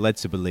 We're led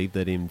to believe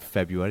that in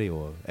February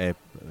or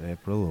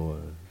April or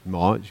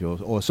March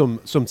or some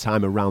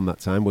time around that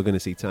time, we're going to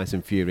see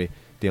Tyson Fury,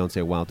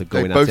 Deontay Wilder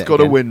going at it. They've both got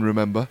to win,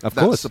 remember? Of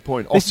That's course. the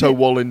point. Otto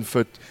Wallin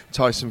for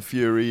Tyson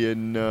Fury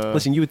in...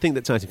 Listen, you would think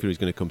that Tyson Fury is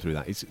going to come through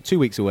that. It's 2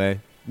 weeks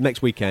away.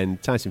 Next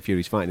weekend, Tyson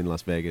Fury's fighting in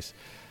Las Vegas.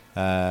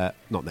 Not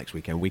next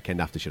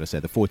weekend after, should I say,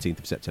 the 14th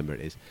of September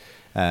it is.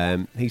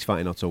 He's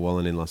fighting Otto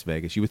Wallin in Las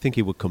Vegas. You would think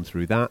he would come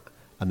through that,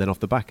 and then off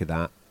the back of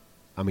that,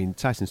 I mean,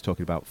 Tyson's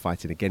talking about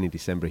fighting again in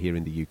December here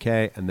in the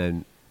UK, and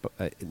then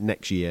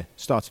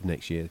start of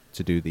next year,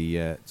 to do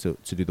the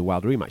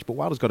Wilder rematch. But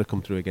Wilder's got to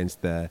come through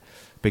against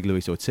Big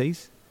Luis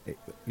Ortiz.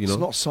 It's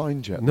not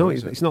signed yet. No,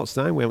 it's not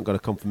signed. We haven't got a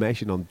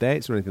confirmation on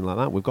dates or anything like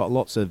that. We've got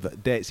lots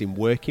of dates in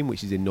working,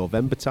 which is in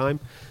November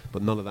time,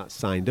 but none of that's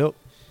signed up.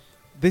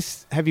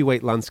 This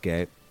heavyweight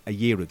landscape a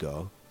year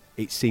ago,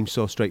 it seemed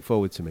so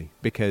straightforward to me,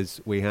 because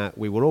we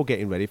were all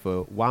getting ready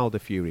for Wilder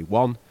Fury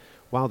 1.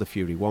 Wilder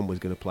Fury 1 was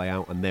going to play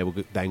out, and they were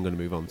then going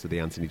to move on to the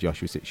Anthony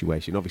Joshua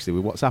situation. Obviously,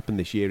 with what's happened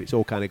this year, it's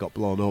all kind of got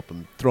blown up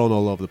and thrown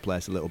all over the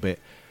place a little bit.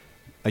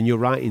 And you're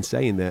right in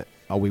saying that,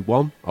 are we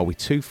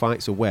 2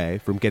 fights away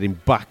from getting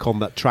back on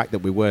that track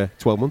that we were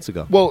 12 months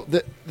ago? Well, the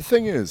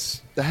thing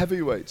is, the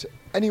heavyweight,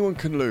 anyone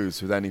can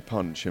lose with any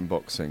punch in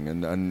boxing,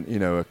 and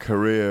a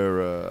career,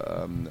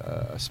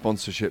 a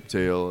sponsorship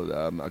deal,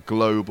 a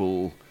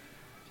global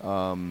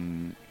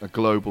a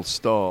global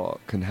star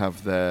can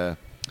have their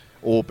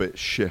orbit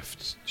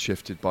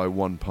shifted by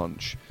one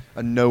punch,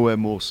 and nowhere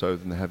more so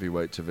than the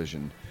heavyweight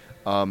division.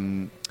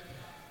 We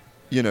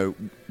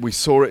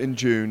saw it in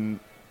June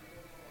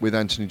with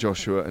Anthony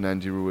Joshua and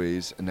Andy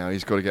Ruiz, and now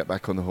he's got to get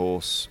back on the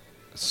horse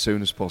as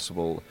soon as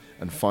possible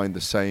and find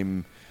the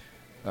same,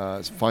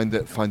 find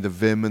the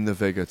vim and the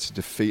vigour to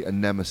defeat a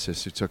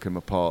nemesis who took him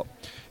apart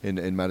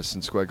in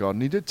Madison Square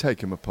Garden. He did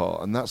take him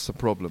apart, and that's the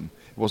problem.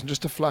 It wasn't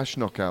just a flash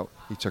knockout;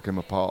 he took him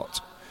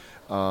apart.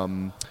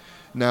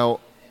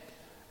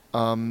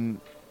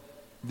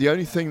 The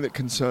only thing that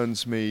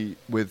concerns me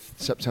with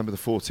September the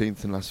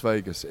 14th in Las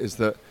Vegas is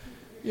that,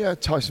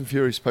 Tyson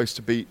Fury's supposed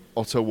to beat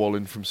Otto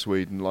Wallin from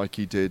Sweden like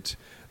he did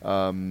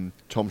Tom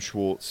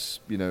Schwartz,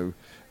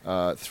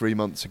 3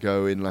 months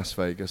ago in Las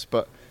Vegas.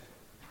 But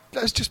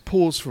let's just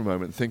pause for a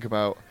moment and think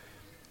about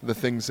the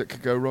things that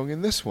could go wrong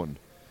in this one.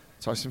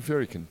 Tyson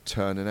Fury can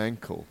turn an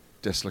ankle,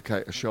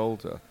 dislocate a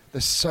shoulder.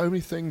 There's so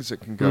many things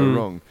that can go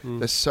wrong.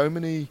 There's so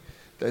many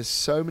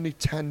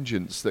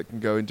tangents that can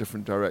go in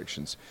different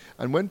directions.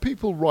 And when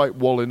people write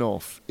Wallin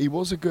off, he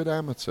was a good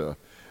amateur.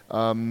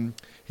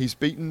 He's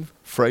beaten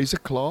Fraser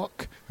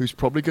Clark, who's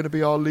probably going to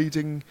be our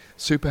leading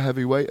super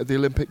heavyweight at the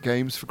Olympic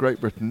Games for Great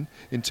Britain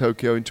in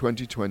Tokyo in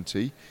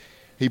 2020.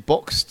 He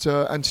boxed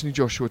Anthony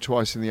Joshua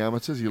twice in the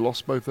amateurs. He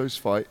lost both those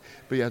fights,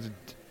 but he had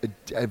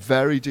a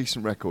very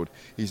decent record.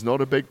 He's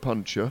not a big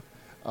puncher,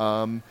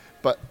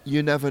 but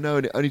you never know,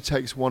 and it only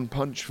takes one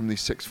punch from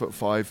these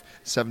 6'5",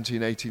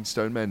 17, 18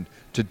 stone men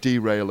to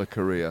derail a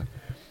career.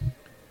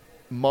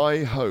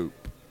 My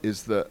hope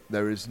is that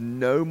there is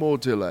no more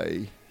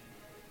delay.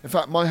 In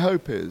fact, my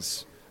hope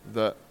is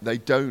that they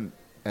don't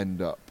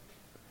end up...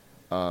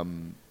 I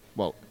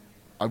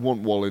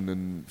want Wallin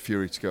and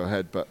Fury to go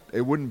ahead, but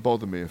it wouldn't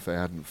bother me if they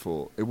hadn't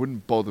fought. It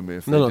wouldn't bother me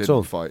if they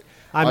didn't fight.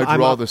 I'd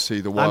rather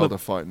see the Wilder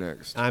fight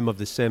next. I'm of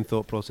the same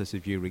thought process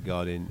as you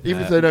regarding...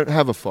 Even if they don't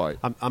have a fight.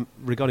 I'm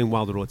regarding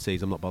Wilder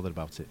Ortiz, I'm not bothered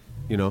about it.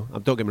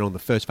 Don't get me wrong, the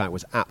first fight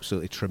was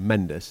absolutely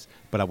tremendous,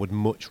 but I would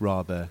much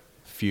rather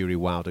Fury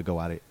Wilder go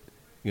at it.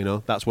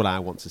 That's what I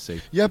want to see.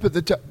 Yeah, but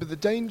the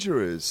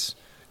danger is,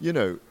 in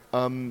a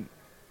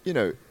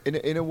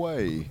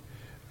way...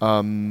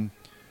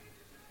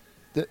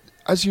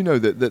 as you know,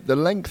 the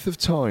length of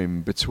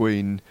time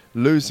between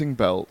losing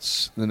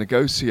belts, the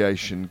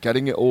negotiation,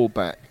 getting it all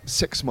back,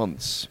 6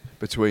 months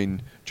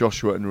between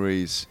Joshua and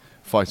Ruiz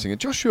fighting.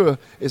 And Joshua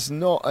is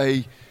not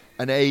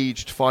an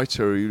aged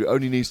fighter who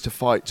only needs to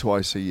fight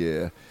twice a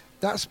year.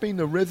 That's been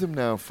the rhythm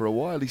now for a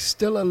while. He's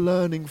still a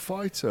learning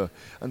fighter.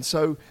 And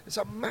so it's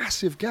a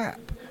massive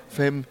gap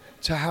for him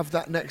to have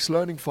that next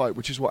learning fight,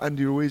 which is what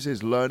Andy Ruiz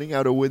is, learning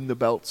how to win the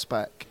belts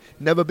back.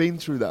 Never been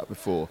through that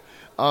before.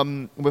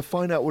 We'll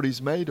find out what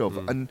he's made of,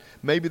 and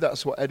maybe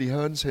that's what Eddie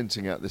Hearn's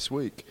hinting at this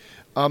week.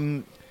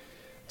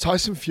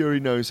 Tyson Fury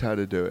knows how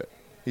to do it.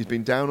 He's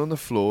been down on the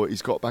floor,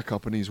 he's got back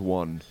up and he's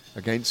won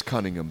against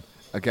Cunningham.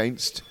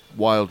 Against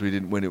Wilder, he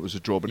didn't win, it was a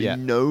draw, but he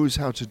knows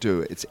how to do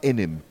it. It's in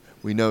him.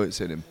 We know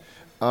it's in him.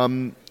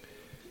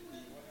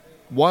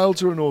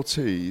 Wilder and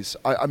Ortiz,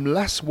 I'm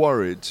less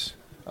worried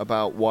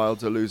about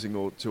Wilder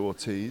losing to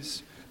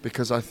Ortiz,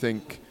 because I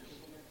think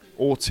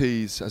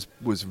Ortiz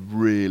was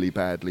really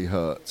badly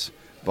hurt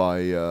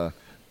by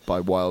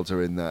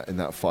Wilder in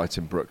that fight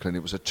in Brooklyn.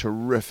 It was a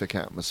terrific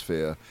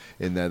atmosphere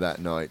in there that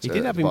night. He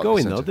did have him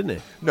going though, didn't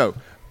he? No.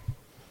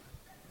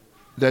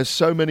 There's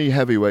so many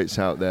heavyweights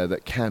out there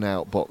that can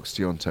outbox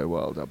Deontay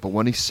Wilder, but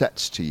when he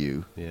sets to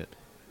you,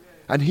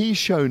 and he's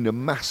shown a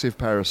massive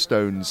pair of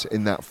stones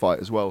in that fight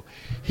as well.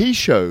 He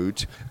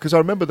showed, because I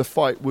remember the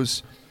fight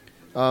was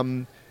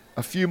a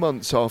few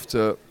months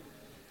after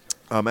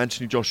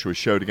Anthony Joshua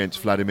showed against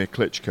Vladimir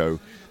Klitschko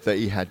that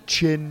he had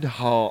chin,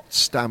 heart,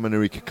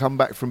 stamina. He could come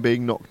back from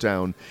being knocked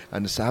down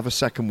and have a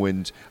second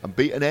wind and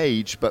beat an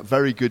aged but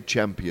very good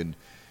champion.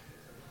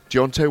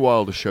 Deontay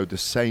Wilder showed the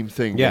same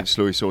thing against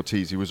Luis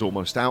Ortiz. He was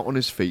almost out on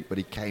his feet, but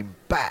he came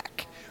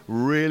back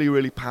really,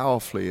 really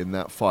powerfully in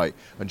that fight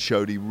and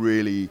showed he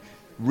really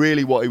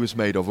what he was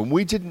made of. And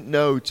we didn't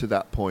know to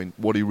that point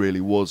what he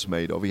really was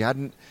made of. He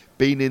hadn't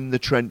been in the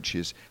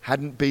trenches,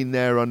 hadn't been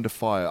there under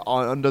fire,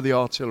 under the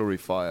artillery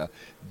fire,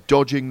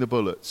 dodging the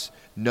bullets,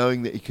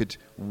 knowing that he could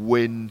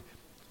win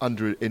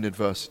in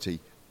adversity.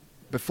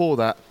 Before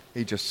that,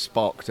 he just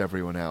sparked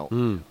everyone out.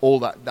 All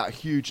that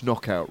huge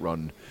knockout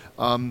run.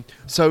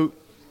 So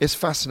it's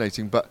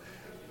fascinating, but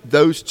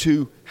those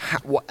two,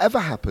 whatever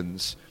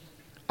happens,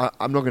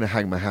 I'm not going to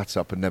hang my hat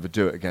up and never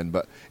do it again,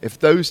 but if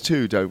those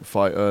two don't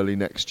fight early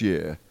next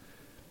year,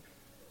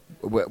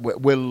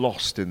 we're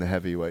lost in the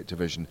heavyweight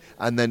division.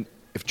 And then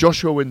if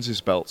Joshua wins his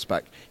belts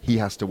back, he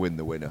has to win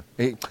the winner.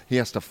 He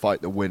has to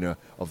fight the winner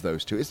of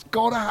those two. It's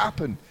got to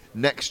happen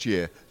next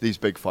year, these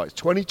big fights.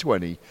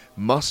 2020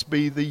 must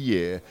be the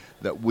year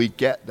that we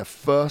get the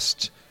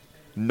first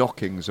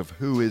knockings of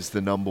who is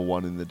the number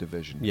one in the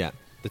division. Yeah.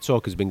 The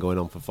talk has been going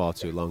on for far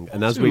too long,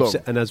 and as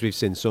we've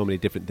seen, so many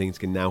different things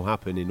can now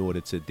happen in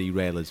order to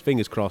derail us.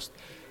 Fingers crossed,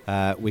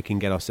 we can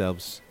get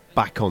ourselves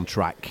back on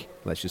track.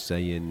 Let's just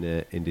say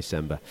in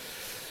December.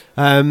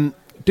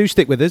 do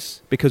stick with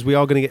us, because we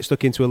are going to get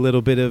stuck into a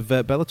little bit of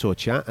Bellator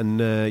chat and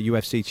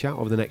UFC chat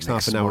over the next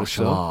half an hour or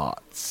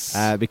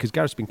so. Because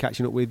Gareth's been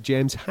catching up with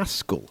James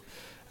Haskell.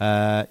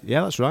 Yeah,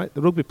 that's right,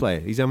 the rugby player.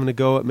 He's having a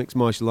go at mixed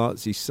martial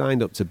arts. He's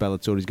signed up to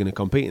Bellator. He's going to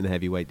compete in the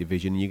heavyweight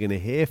division. You're going to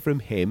hear from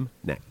him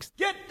next.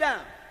 Get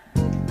down!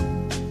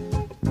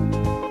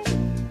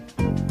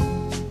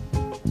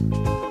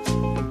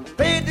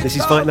 This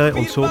is Fight Night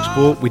on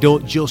TalkSport. We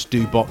don't just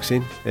do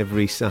boxing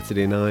every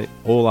Saturday night.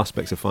 All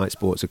aspects of fight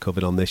sports are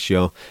covered on this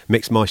show.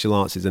 Mixed martial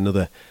arts is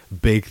another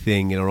big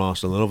thing in our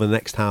arsenal. And over the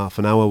next half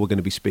an hour, we're going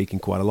to be speaking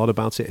quite a lot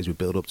about it as we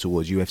build up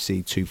towards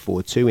UFC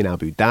 242 in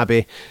Abu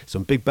Dhabi.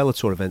 Some big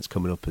Bellator events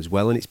coming up as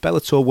well. And it's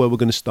Bellator where we're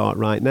going to start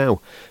right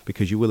now,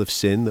 because you will have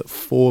seen that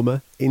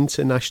former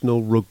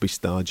international rugby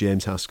star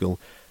James Haskell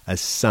has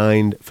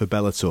signed for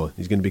Bellator.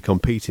 He's going to be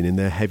competing in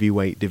their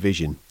heavyweight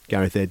division.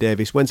 Gareth A.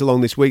 Davis went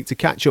along this week to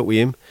catch up with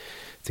him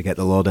to get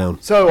the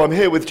lowdown. So I'm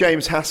here with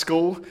James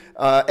Haskell,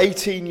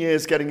 18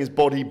 years getting his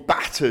body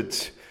battered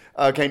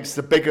against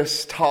the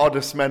biggest,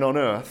 hardest men on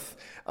earth.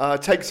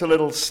 Takes a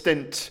little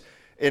stint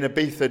in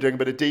Ibiza doing a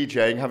bit of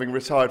DJing, having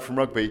retired from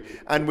rugby.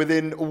 And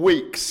within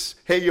weeks,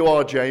 here you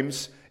are,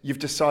 James. You've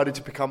decided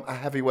to become a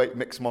heavyweight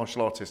mixed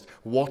martial artist.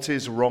 What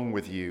is wrong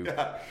with you?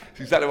 Yeah,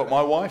 it's exactly what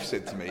my wife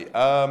said to me.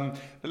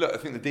 Look, I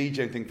think the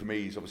DJing thing for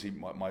me is obviously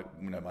my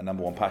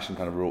number one passion,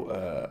 kind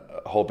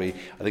of hobby.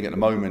 I think at the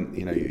moment,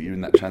 you're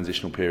in that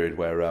transitional period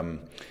where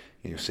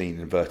you're seeing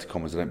inverted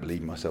commas. I don't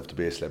believe myself to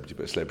be a celebrity,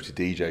 but a celebrity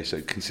DJ.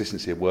 So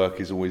consistency of work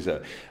is always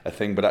a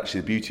thing. But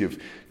actually, the beauty of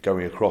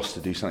going across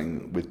to do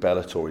something with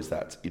Bellator is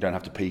that you don't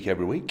have to peak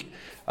every week.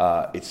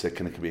 It's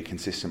can be a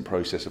consistent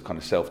process of kind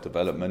of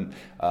self-development.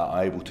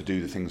 I'm able to do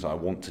the things I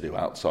want to do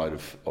outside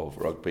of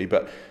rugby,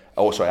 but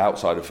also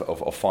outside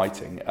of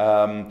fighting.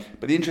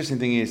 But the interesting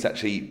thing is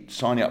actually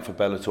signing up for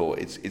Bellator.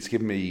 It's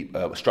given me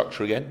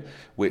structure again,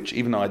 which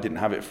even though I didn't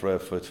have it for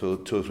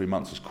 2 or 3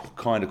 months, was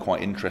kind of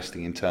quite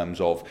interesting in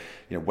terms of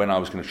when I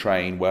was going to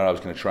train, where I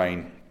was going to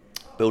train,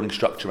 building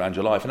structure around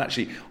your life. And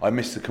actually, I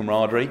missed the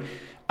camaraderie.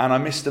 And I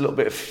missed a little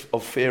bit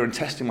of fear and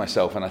testing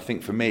myself. And I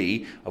think for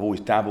me, I've always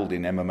dabbled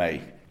in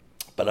MMA,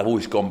 but I've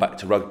always gone back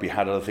to rugby,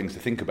 had other things to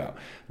think about.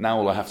 Now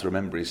all I have to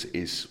remember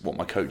is what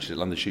my coaches at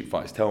London Shoot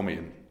Fighters tell me.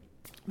 And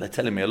they're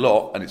telling me a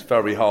lot, and it's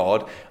very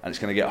hard, and it's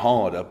going to get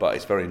harder, but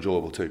it's very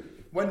enjoyable too.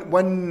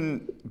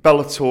 When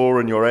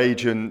Bellator and your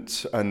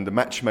agent and the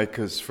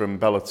matchmakers from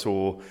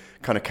Bellator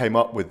kind of came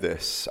up with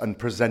this and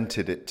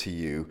presented it to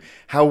you,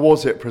 how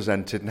was it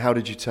presented and how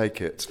did you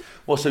take it?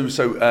 Well,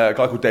 so a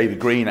guy called David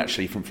Green,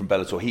 actually from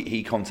Bellator,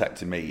 he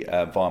contacted me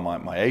via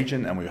my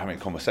agent, and we were having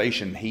a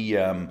conversation. He,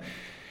 I've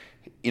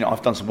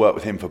done some work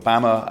with him for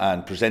BAMA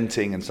and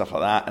presenting and stuff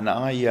like that, and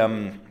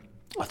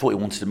I thought he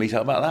wanted to meet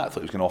out about that. I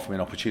thought he was going to offer me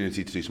an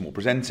opportunity to do some more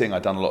presenting.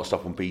 I'd done a lot of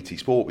stuff on BT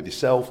Sport with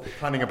yourself.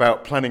 Planning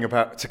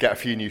about to get a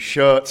few new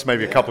shirts,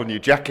 maybe a couple of new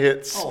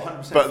jackets. Oh,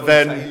 100%. But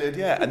then tailored,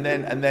 yeah.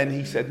 And then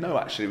he said, "No,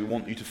 actually, we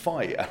want you to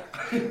fight."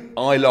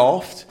 I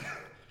laughed,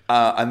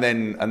 and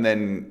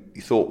then he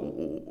thought,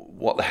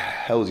 "What the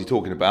hell is he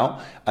talking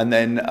about?" And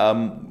then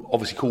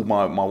obviously called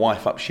my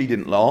wife up. She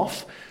didn't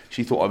laugh.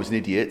 She thought I was an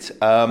idiot.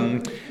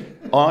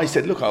 I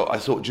said, "Look, I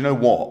thought, do you know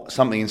what?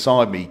 Something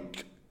inside me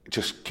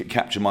just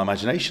captured my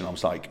imagination." I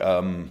was like,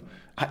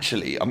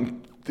 actually,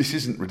 this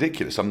isn't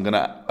ridiculous. I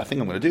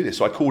think I'm gonna do this.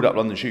 So I called up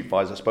London Shoot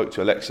Fighters. I spoke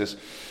to Alexis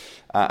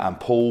and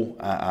Paul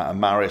and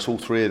Marius, all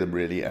three of them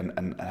really,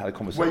 and had a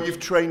conversation. Where you've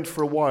trained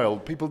for a while.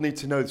 People need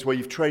to know this. Where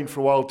you've trained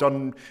for a while,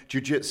 done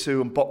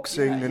jiu-jitsu and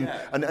boxing,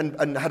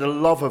 and had a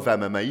love of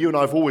MMA. You and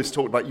I have always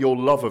talked about your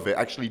love of it,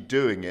 actually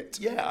doing it.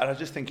 Yeah, and I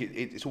just think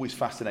it's always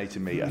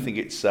fascinated me. I think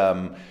it's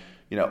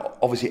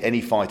obviously any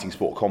fighting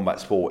sport, combat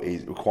sport,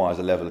 requires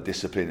a level of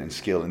discipline and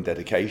skill and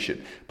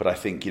dedication. But I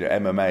think,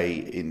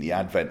 MMA, in the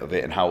advent of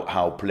it and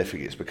how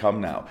prolific it's become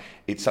now,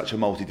 it's such a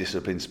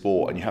multidiscipline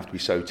sport, and you have to be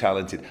so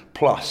talented.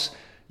 Plus,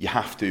 you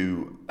have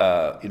to,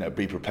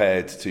 be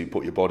prepared to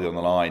put your body on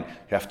the line.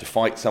 You have to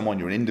fight someone.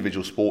 You're an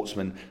individual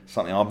sportsman,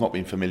 something I've not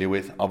been familiar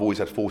with. I've always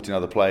had 14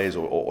 other players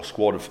or a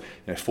squad of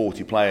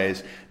 40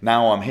 players.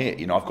 Now I'm here.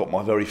 I've got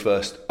my very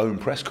first own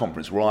press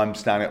conference where I'm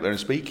standing up there and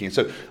speaking. And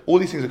so all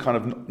these things are kind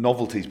of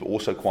novelties, but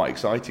also quite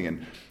exciting.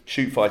 And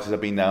Shoot Fighters,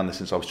 I've been down there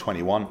since I was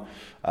 21.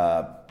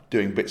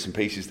 Doing bits and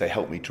pieces. They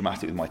helped me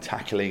dramatically with my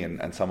tackling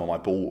and some of my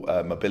ball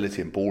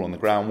mobility and ball on the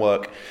ground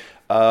work.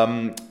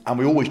 And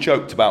we always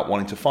joked about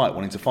wanting to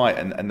fight,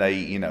 and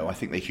they, I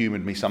think they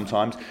humoured me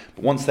sometimes.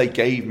 But once they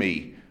gave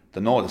me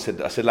the nod, I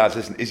said, lads,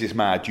 listen, is this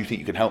mad? Do you think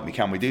you can help me?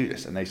 Can we do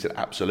this? And they said,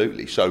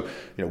 absolutely. So,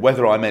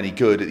 whether I'm any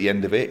good at the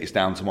end of it is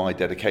down to my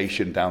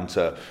dedication, down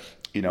to,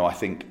 I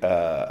think,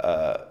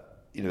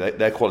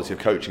 their quality of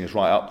coaching is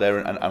right up there,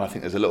 and I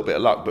think there's a little bit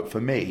of luck. But for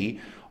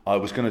me, I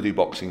was going to do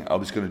boxing, I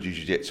was going to do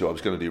jiu-jitsu, I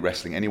was going to do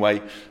wrestling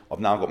anyway. I've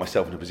now got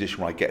myself in a position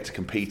where I get to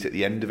compete at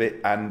the end of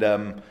it, and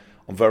I'm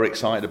very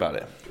excited about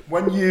it.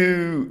 When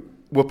you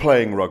were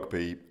playing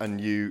rugby,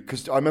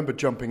 because I remember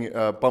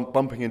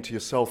bumping into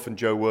yourself and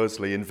Joe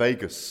Worsley in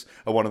Vegas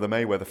at one of the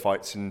Mayweather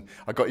fights, and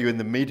I got you in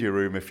the media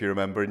room, if you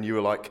remember, and you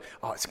were like,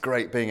 "Oh, it's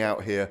great being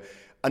out here."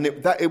 And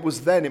it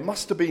was then, it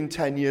must have been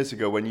 10 years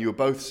ago when you were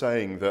both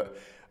saying that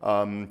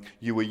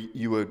you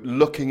were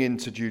looking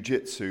into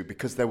jiu-jitsu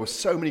because there were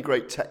so many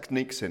great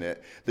techniques in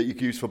it that you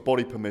could use for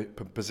body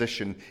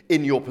position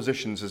in your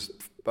positions as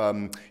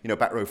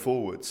back row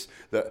forwards,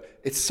 that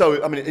it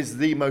is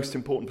the most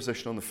important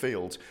position on the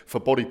field for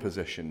body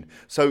position.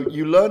 So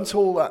you learnt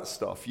all that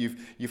stuff.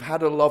 You've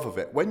had a love of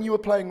it. When you were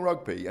playing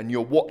rugby and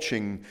you're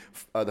watching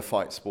the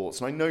fight sports,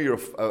 and I know you're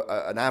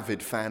an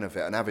avid fan of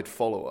it, an avid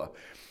follower,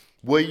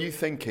 were you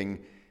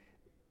thinking,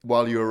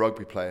 while you're a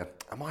rugby player,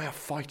 am I a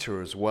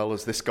fighter as well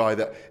as this guy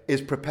that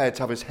is prepared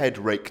to have his head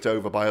raked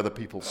over by other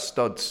people's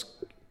studs?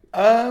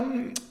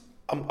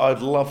 I'd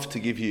love to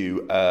give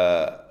you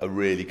a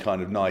really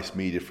kind of nice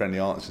media-friendly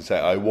answer and say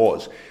I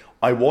was.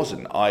 I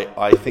wasn't.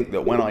 I think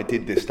that when I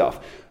did this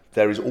stuff,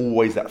 there is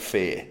always that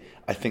fear.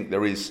 I think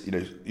there is,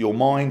 your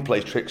mind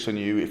plays tricks on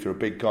you. If you're a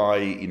big guy,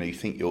 you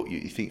think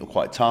you're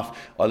quite tough.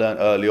 I learned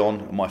early on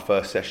in my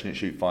first session at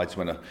Shoot Fights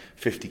when a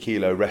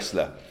 50-kilo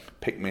wrestler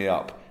picked me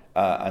up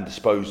and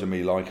disposed of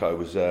me like I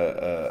was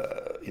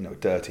a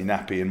dirty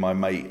nappy, and my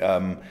mate,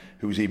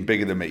 who was even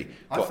bigger than me.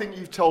 I think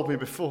you've told me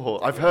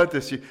before, I've heard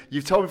this,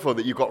 you've told me before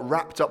that you got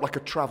wrapped up like a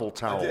travel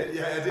towel. I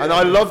did. And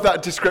I love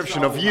that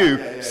description of you,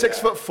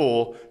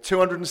 6'4",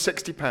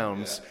 260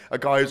 pounds, a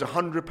guy who's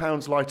 100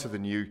 pounds lighter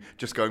than you,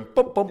 just going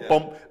bump, bump,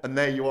 bump, and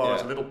there you are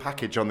as a little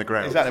package on the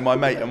ground. Exactly, my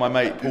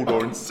mate Paul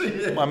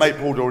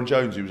Doran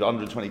Jones, who was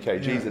 120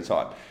 kgs at the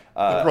time.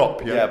 The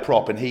prop,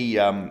 prop, and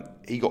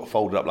he got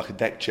folded up like a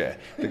deck chair.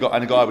 The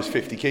guy was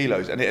 50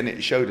 kilos, and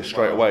it showed us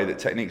straight away that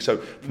technique. So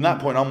from that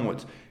point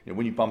onwards,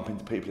 when you bump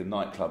into people in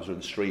nightclubs or in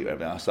the street or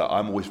everything else,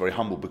 I'm always very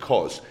humble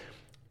because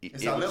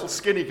it's that little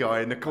skinny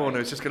guy in the corner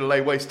who's just going to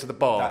lay waste to the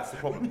bar. That's the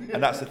problem,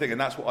 and that's the thing, and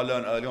that's what I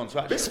learned early on. So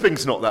actually,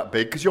 Bisping's not that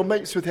big because you're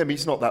mates with him.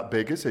 He's not that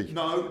big, is he?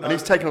 No. And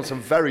he's taken on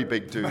some very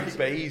big dudes.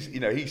 But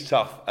he's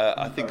tough.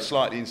 I think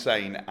slightly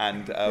insane,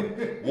 and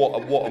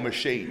what a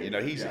machine.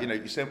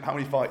 You say how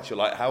many fights you're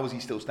like, how is he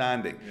still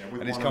standing?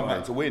 And he's come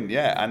back to win.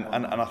 Yeah,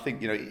 and I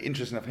think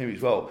interesting enough for him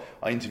as well.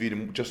 I interviewed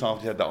him just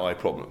after he had that eye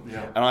problem,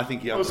 and I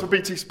think it was for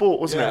BT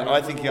Sport, wasn't it?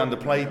 I think he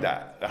underplayed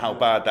that, how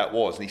bad that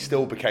was, and he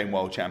still became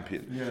world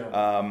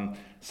champion.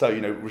 So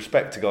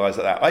respect to guys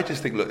like that. I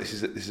just think, look, this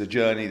is a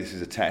journey. This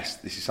is a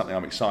test. This is something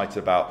I'm excited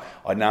about.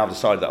 I now have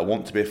decided that I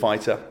want to be a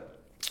fighter.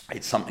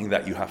 It's something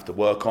that you have to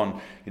work on.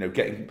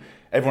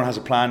 Everyone has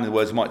a plan. In the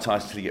words of Mike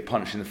Tyson, until you get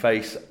punched in the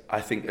face. I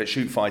think at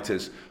Shoot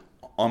Fighters,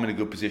 I'm in a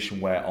good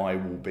position where I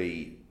will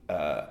be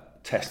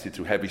tested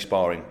through heavy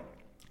sparring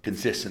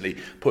consistently,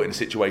 put in a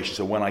situation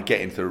so when I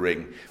get into the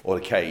ring or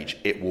the cage,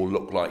 it will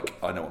look like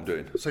I know what I'm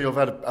doing. So you've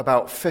had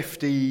about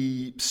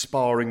 50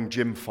 sparring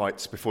gym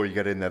fights before you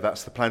get in there.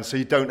 That's the plan. So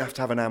you don't have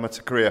to have an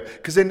amateur career.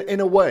 Because in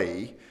a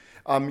way,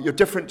 you're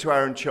different to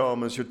Aaron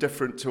Chalmers, you're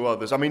different to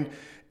others. I mean,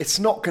 it's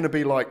not going to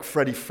be like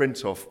Freddie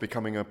Frintoff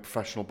becoming a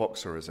professional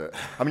boxer, is it?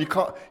 I mean,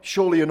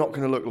 surely you're not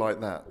going to look like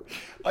that.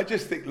 I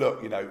just think,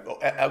 look, I've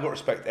got to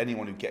respect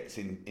anyone who gets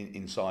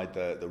inside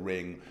the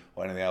ring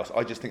or anything else.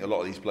 I just think a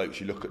lot of these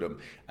blokes, you look at them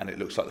and it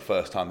looks like the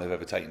first time they've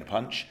ever taken a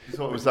punch. You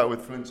thought it was that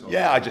with Flintoff?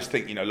 Yeah, I just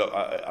think, look,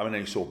 I know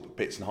you saw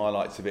bits and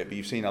highlights of it, but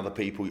you've seen other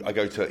people. I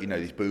go to,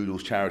 these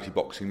Boodles charity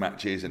boxing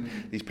matches, and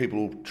these people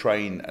all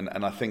train,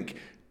 and I think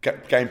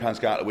game plans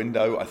go out the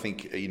window. I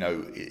think,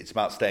 it's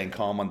about staying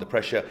calm under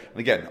pressure. And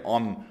again,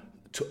 I'm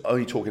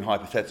only talking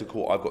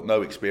hypothetical. I've got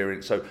no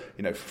experience. So,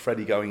 for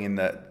Freddie going in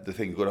the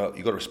thing, you've got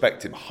to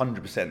respect him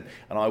 100%.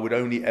 And I would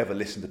only ever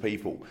listen to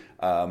people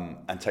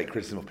and take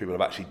criticism of people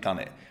who have actually done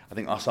it. I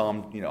think us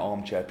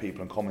armchair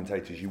people and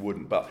commentators, you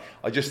wouldn't. But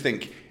I just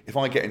think if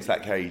I get into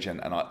that cage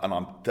and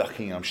I'm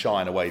ducking and I'm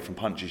shying away from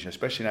punches,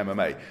 especially in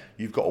MMA,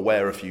 you've got to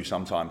wear a few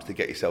sometimes to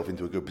get yourself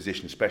into a good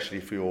position, especially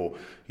if you're,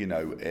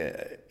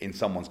 in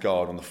someone's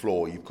guard on the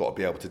floor. You've got to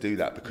be able to do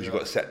that because you've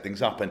got to set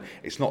things up. And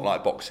it's not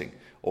like boxing.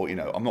 Or, I'm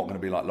not going to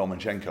be like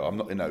Lomachenko. I'm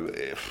not,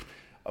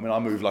 I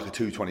move like a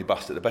 220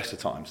 bust at the best of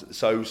times.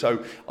 So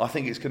I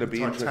think it's going to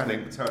be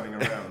interesting. Turning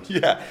around.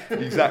 Yeah,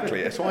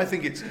 exactly. So I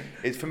think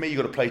it's for me, you've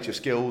got to play to your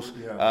skills.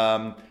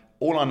 Yeah.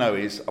 All I know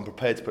is I'm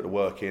prepared to put the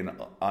work in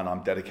and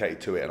I'm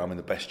dedicated to it, and I'm in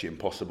the best gym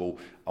possible.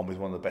 I'm with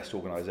one of the best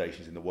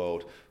organisations in the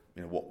world.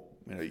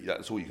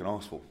 That's all you can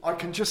ask for. I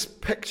can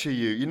just picture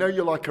you.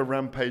 You're like a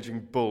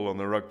rampaging bull on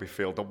the rugby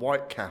field, the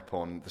white cap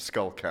on, the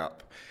skull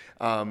cap.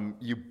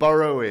 You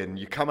burrow in,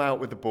 you come out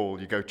with the ball,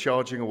 you go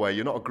charging away.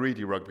 You're not a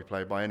greedy rugby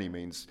player by any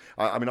means.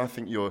 I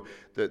think you're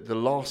the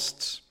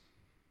last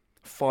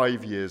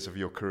 5 years of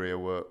your career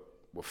were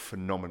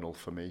phenomenal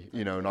for me.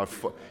 And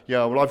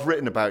I've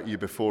written about you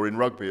before in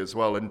rugby as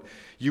well, and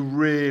you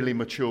really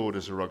matured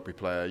as a rugby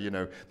player.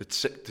 The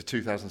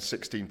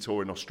 2016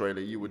 tour in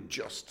Australia, you were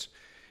just.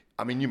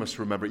 You must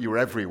remember it. You were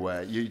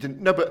everywhere. You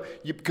didn't. No,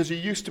 but because you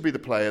used to be the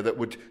player that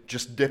would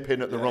just dip in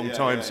at the wrong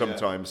time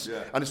sometimes,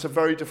 and it's a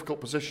very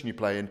difficult position you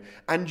play in.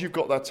 And you've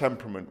got that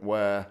temperament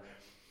where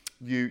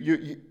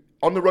you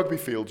on the rugby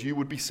field, you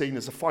would be seen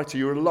as a fighter.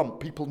 You're a lump.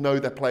 People know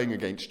they're playing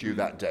against you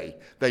that day.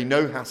 They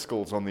know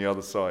Haskell's on the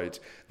other side.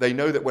 They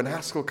know that when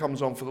Haskell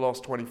comes on for the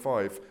last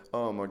 25,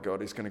 oh my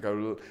God, he's going to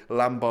go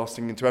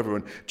lambasting into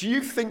everyone. Do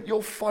you think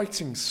your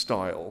fighting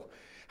style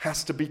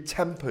has to be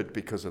tempered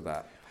because of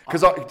that?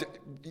 Because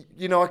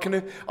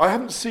I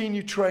haven't seen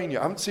you train yet.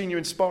 I haven't seen you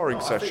in sparring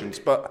sessions,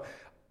 but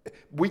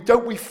we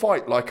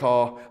fight like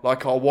our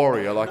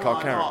warrior, like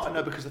our character.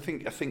 No, because I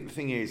think the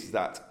thing is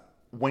that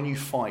when you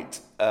fight,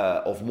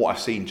 of what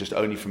I've seen just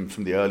only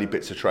from the early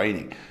bits of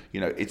training,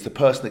 it's the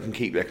person that can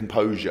keep their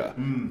composure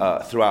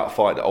throughout a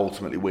fight that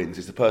ultimately wins.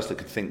 It's the person that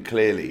can think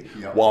clearly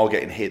while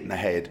getting hit in the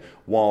head,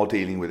 while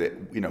dealing with it,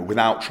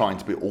 without trying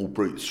to be all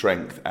brute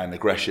strength and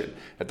aggression.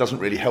 That doesn't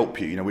really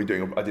help you.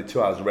 I did 2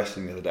 hours of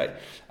wrestling the other day,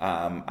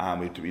 and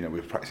we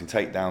were practicing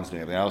takedowns,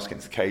 doing everything else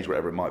against the cage,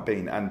 whatever it might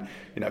be, and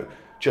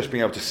just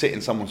being able to sit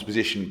in someone's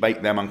position,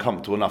 make them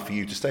uncomfortable enough for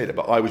you to stay there.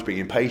 But I was being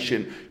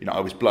impatient, I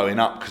was blowing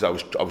up because I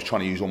was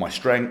trying to use all my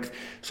strength.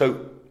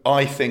 So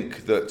I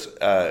think that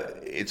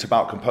it's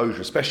about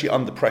composure, especially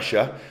under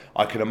pressure.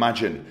 I can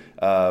imagine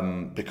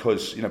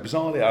because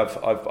bizarrely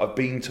I've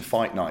been to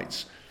fight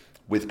nights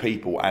with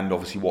people, and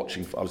obviously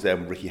watching. I was there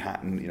when Ricky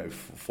Hatton,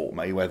 fought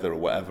Mayweather or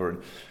whatever,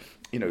 and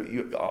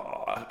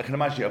I can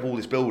imagine you have all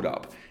this build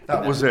up.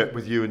 That was it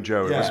with you and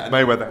Joe. It was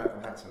Mayweather.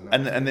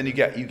 And then then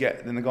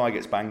the guy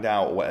gets banged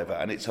out or whatever,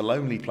 and it's a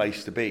lonely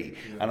place to be.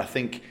 Yeah. And I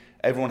think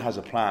everyone has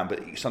a plan, but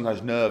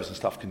sometimes nerves and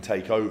stuff can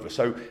take over.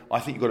 So I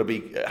think you've got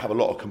to have a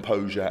lot of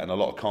composure and a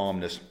lot of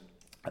calmness,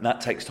 and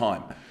that takes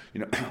time.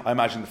 I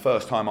imagine the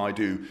first time I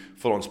do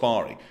full-on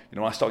sparring,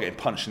 I start getting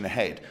punched in the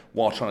head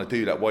while trying to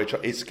do that.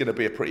 It's going to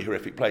be a pretty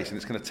horrific place, and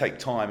it's going to take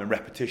time and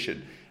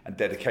repetition and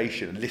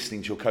dedication and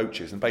listening to your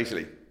coaches. And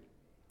basically,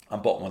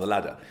 I'm bottom of the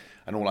ladder,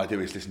 and all I do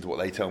is listen to what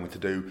they tell me to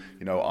do.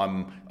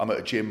 I'm at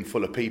a gym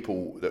full of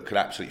people that could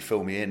absolutely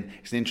fill me in.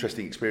 It's an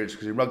interesting experience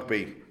because in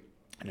rugby,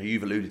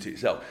 you've alluded to it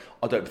yourself,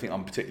 I don't think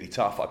I'm particularly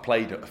tough. I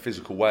played a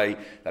physical way.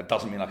 That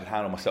doesn't mean I can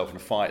handle myself in a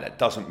fight. That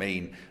doesn't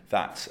mean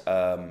that...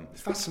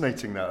 it's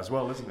fascinating that as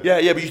well, isn't it?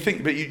 Yeah, but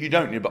you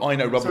don't. But I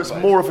know rugby So it's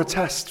players. more of a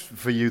test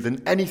for you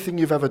than anything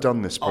you've ever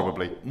done this,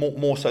 probably.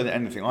 More so than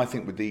anything. I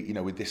think with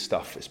with this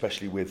stuff,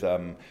 especially with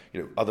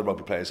other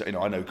rugby players,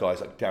 I know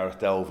guys like Gareth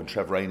Delve and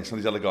Trevor Rain and some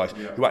of these other guys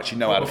who actually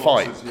know how to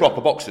fight, proper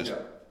boxers. Yeah.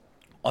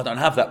 I don't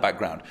have that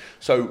background.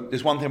 So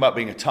there's one thing about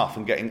being a tough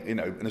and getting, and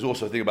there's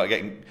also a thing about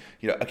getting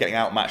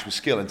outmatched with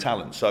skill and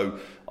talent. So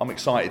I'm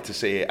excited to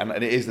see it, and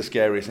it is the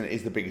scariest and it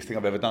is the biggest thing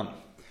I've ever done.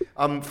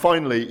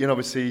 Finally,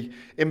 obviously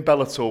in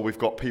Bellator we've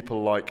got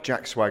people like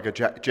Jack Swagger,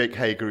 Jake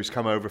Hager, who's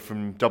come over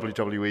from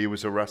WWE,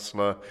 was a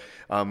wrestler,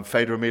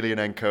 Fedor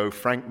Emelianenko,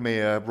 Frank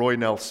Mir, Roy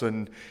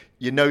Nelson.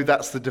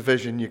 That's the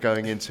division you're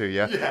going into,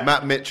 yeah?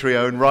 Matt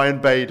Mitrione, Ryan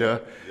Bader,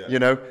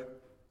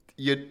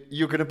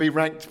 You're going to be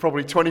ranked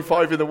probably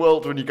 25 in the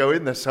world when you go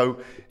in there.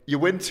 So you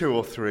win 2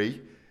 or 3,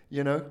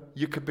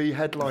 you could be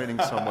headlining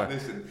somewhere.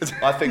 Listen,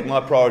 I think my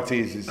priority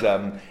is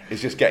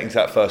just getting to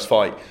that first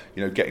fight.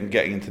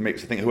 Getting into the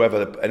mix. I think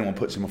anyone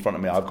puts in front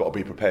of me, I've got to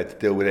be prepared to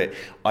deal with it.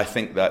 I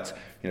think that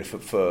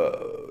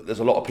there's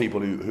a lot of people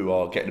who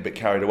are getting a bit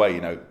carried away.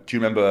 Do you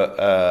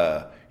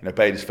remember?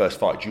 Bader's first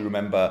fight. Do you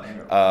remember,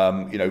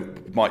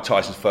 Mike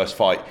Tyson's first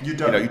fight? You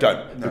don't. You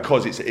don't, no.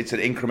 Because it's an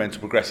incremental,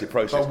 progressive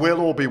process. But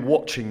we'll all be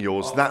watching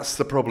yours. That's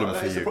the problem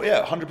for you.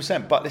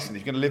 100%. But listen,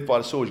 if you're going to live by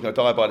the sword, you're going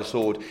to die by the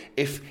sword.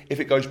 If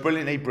it goes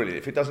brilliantly, brilliant.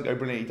 If it doesn't go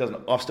brilliantly, it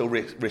doesn't. I've still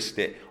risked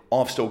it.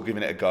 I've still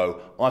given it a go.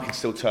 I can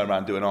still turn around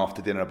and do an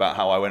after dinner about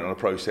how I went on a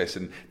process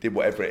and did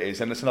whatever it is.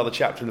 And that's another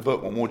chapter in the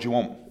book. What more do you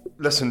want?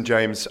 Listen,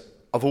 James,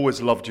 I've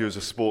always loved you as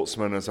a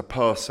sportsman, as a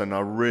person. I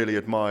really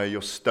admire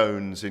your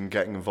stones in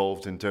getting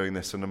involved in doing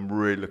this, and I'm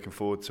really looking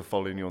forward to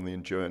following you on the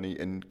journey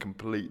in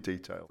complete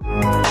detail.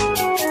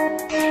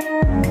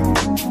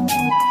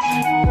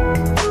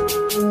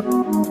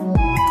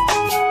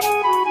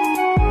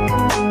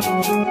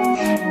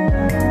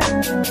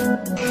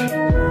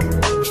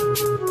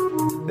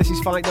 This is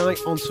Fight Night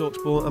on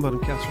TalkSport. I'm Adam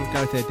Catterall,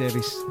 Gareth A.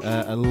 Davis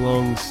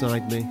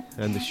alongside me,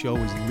 and the show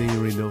is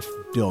near enough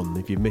done.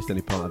 If you've missed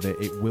any part of it,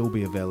 it will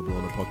be available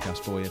on a podcast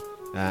for you.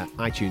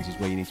 iTunes is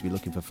where you need to be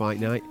looking for Fight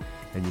Night,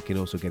 and you can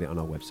also get it on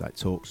our website,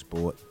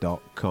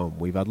 talksport.com.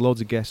 We've had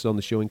loads of guests on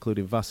the show,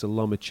 including Vasyl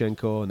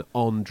Lomachenko and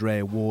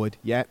Andre Ward.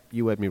 Yeah,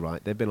 you heard me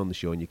right. They've been on the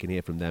show, and you can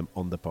hear from them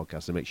on the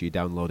podcast, so make sure you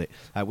download it.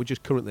 We're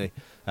just currently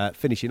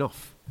finishing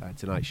off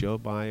tonight's show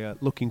by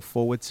looking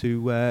forward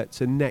to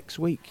next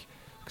week,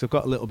 because I've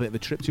got a little bit of a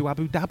trip to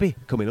Abu Dhabi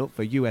coming up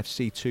for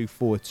UFC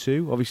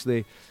 242.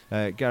 Obviously,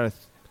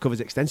 Gareth covers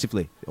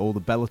extensively all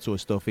the Bellator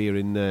stuff here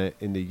in the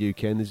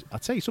UK. And I'll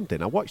tell you something,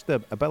 I watched a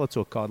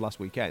Bellator card last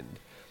weekend,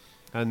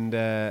 and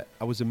I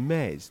was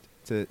amazed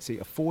to see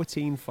a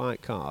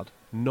 14-fight card,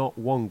 not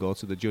one go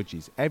to the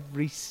judges.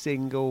 Every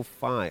single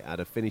fight had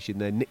a finish in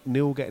there. Nick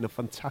Newell getting a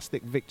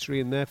fantastic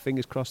victory in there.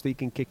 Fingers crossed he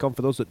can kick on.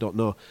 For those that don't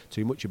know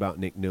too much about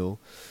Nick Newell,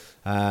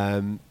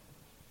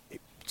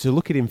 to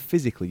look at him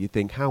physically, you'd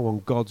think, how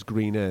on God's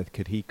green earth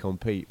could he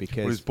compete?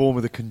 Because he was born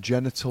with a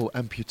congenital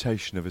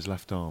amputation of his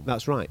left arm.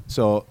 That's right.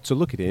 So to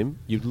look at him,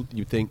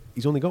 you'd think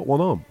he's only got one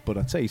arm. But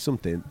I tell you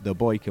something, the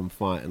boy can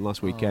fight. And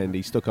last weekend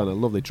he stuck on a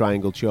lovely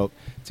triangle choke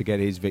to get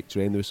his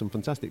victory. And there were some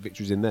fantastic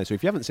victories in there. So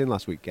if you haven't seen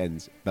last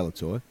weekend's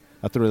Bellator,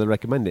 I thoroughly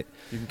recommend it.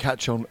 You can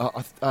catch on.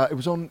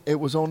 It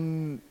was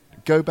on.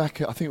 Go back.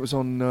 I think it was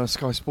on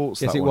Sky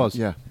Sports. Yes, that it one. was.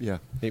 Yeah.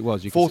 It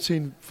was.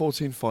 14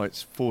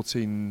 fights,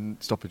 14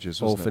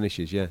 stoppages. All wasn't it?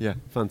 finishes. Yeah.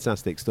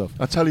 Fantastic stuff.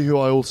 I tell you who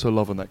I also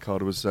love on that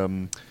card was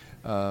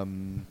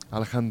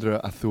Alejandra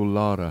Azul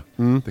Lara,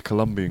 the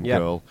Colombian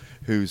girl,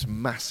 who's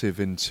massive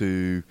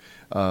into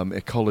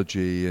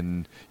ecology,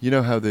 and you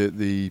know how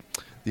the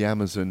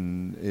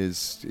Amazon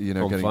is,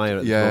 on getting fire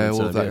at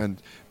all of that,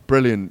 and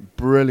brilliant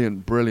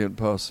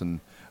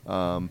person.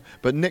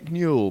 But Nick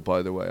Newell,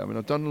 by the way, I mean,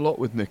 I've done a lot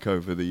with Nick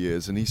over the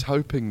years, and he's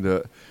hoping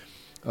that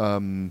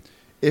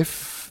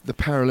if the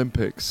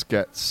Paralympics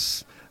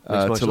gets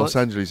to Los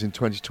Angeles in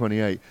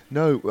 2028,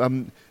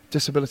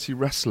 disability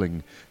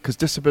wrestling, because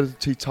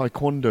disability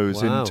taekwondo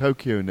is in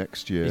Tokyo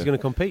next year. He's going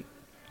to compete.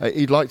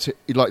 He'd like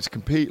to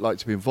compete, like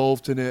to be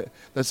involved in it.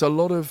 There's a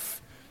lot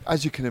of,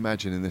 as you can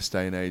imagine in this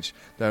day and age,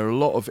 there are a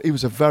lot of. He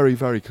was a very,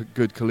 very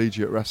good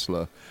collegiate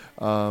wrestler,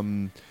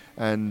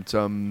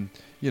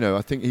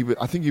 I think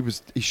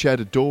he shared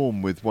a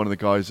dorm with one of the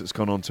guys that's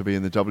gone on to be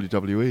in the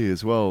WWE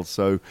as well.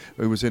 So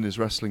he was in his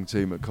wrestling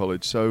team at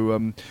college.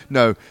 So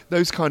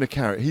those kind of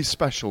characters. He's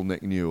special,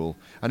 Nick Newell,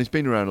 and he's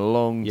been around a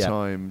long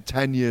time.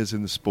 10 years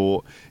in the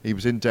sport. He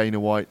was in Dana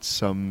White's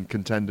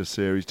Contender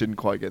Series. Didn't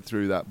quite get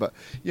through that, but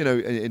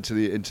into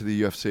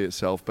the UFC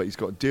itself. But he's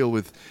got a deal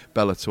with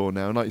Bellator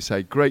now. And like you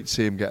say, great to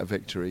see him get a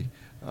victory.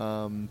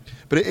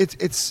 But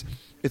it's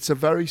a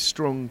very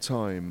strong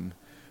time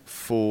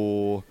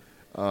for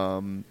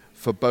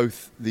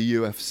both the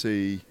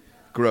UFC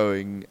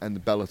growing and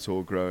the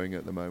Bellator growing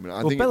at the moment.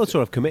 I think Bellator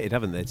have committed,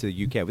 haven't they, to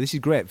the UK? Well, this is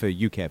great for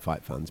UK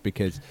fight fans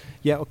because,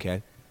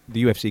 the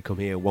UFC come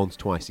here once,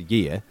 twice a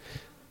year,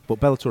 but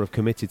Bellator have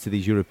committed to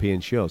these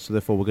European shows, so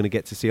therefore we're going to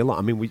get to see a lot.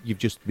 I mean, you've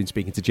just been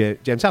speaking to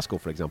James Haskell,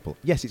 for example.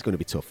 Yes, it's going to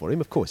be tough for him.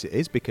 Of course it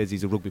is, because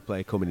he's a rugby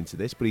player coming into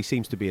this, but he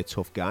seems to be a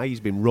tough guy. He's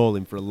been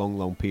rolling for a long,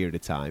 long period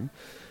of time.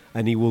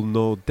 And he will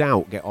no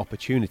doubt get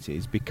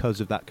opportunities because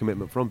of that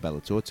commitment from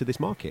Bellator to this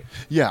market.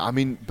 Yeah, I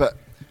mean, but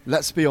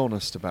let's be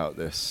honest about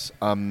this.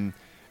 I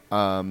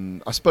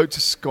spoke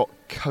to Scott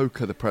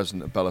Coker, the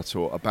president of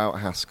Bellator, about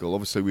Haskell.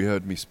 Obviously, we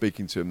heard me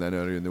speaking to him then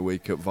earlier in the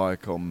week at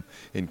Viacom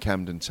in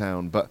Camden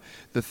Town. But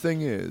the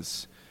thing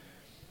is,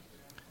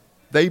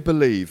 they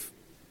believe,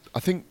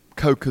 I think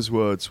Coker's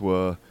words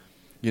were,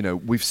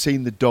 we've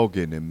seen the dog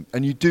in him.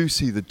 And you do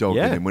see the dog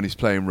in him when he's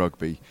playing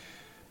rugby.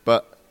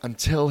 But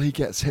until he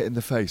gets hit in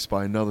the face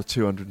by another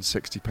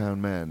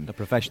 260-pound man. A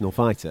professional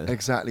fighter.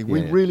 Exactly.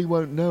 We really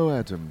won't know,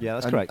 Adam. Yeah,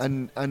 that's correct.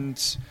 And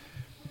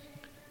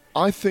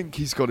I think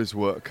he's got his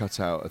work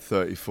cut out at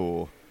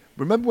 34.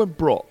 Remember when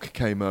Brock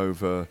came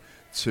over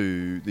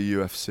to the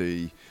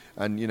UFC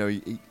and,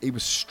 he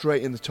was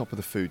straight in the top of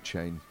the food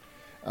chain.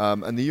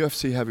 And the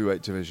UFC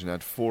heavyweight division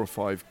had 4 or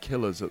 5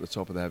 killers at the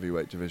top of the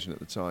heavyweight division at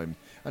the time.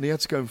 And he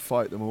had to go and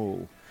fight them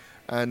all.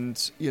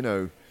 And,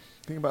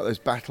 think about those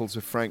battles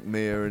with Frank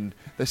Mir, and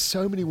there's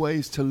so many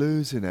ways to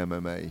lose in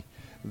MMA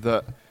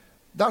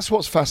that's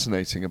what's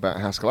fascinating about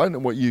Haskell. I don't know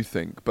what you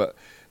think, but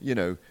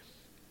you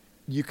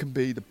can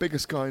be the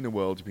biggest guy in the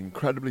world, you can be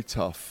incredibly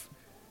tough,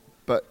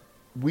 but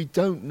we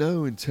don't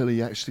know until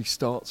he actually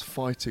starts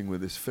fighting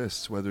with his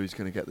fists whether he's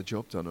going to get the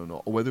job done or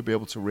not, or whether he'll be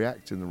able to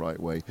react in the right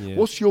way. Yeah.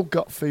 What's your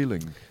gut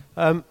feeling?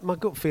 My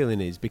gut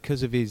feeling is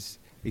because of his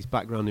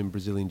background in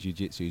Brazilian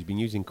Jiu-Jitsu, he's been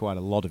using quite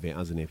a lot of it,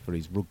 hasn't he, for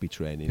his rugby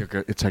training.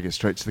 He'll take it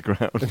straight to the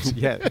ground.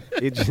 Yeah,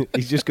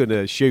 he's just going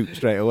to shoot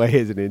straight away,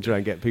 isn't he, and try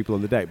and get people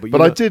on the deck. But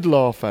I did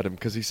laugh at him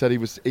because he said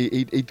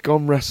he'd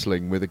gone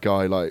wrestling with a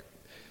guy like,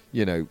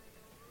 who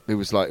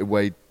was like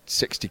weighed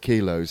 60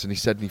 kilos, and he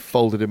said he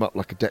folded him up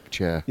like a deck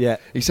chair. Yeah.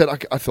 He said,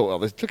 I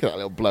thought, look at that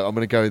little bloke, I'm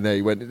going to go in there.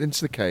 He went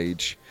into the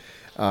cage.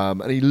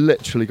 And he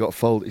literally got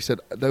folded. He said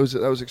that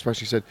was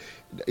expression. He said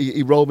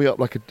he rolled me up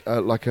like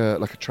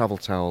a travel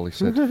towel. He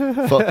said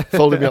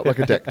folded me up like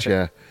a deck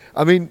chair.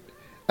 I mean,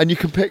 and you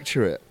can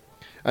picture it.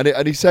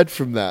 And he said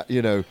from that,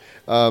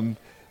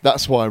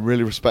 that's why I'm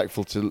really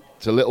respectful to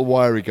little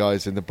wiry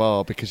guys in the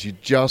bar, because you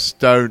just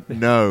don't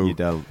know.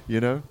 You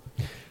don't.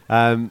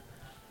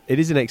 It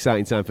is an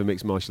exciting time for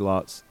mixed martial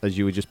arts, as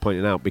you were just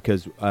pointing out,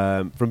 because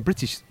from a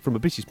British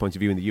point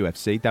of view in the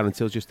UFC, Darren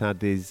Till's just had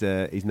his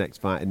next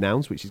fight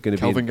announced, which is going to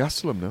be Kelvin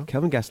Gastelum, no?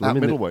 Kelvin Gastelum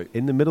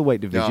in the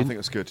middleweight division. Yeah, I think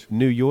that's good.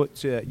 New York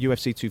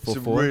UFC 244.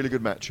 It's a really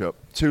good matchup.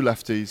 2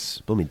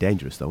 lefties. Blooming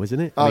dangerous, though, isn't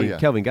it? I mean,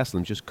 Kelvin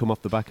Gastelum's just come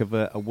off the back of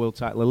a world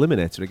title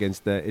eliminator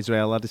against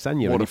Israel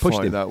Adesanya. What and a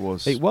fight that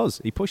was! It was.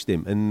 He pushed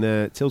him,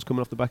 and Till's coming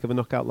off the back of a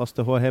knockout loss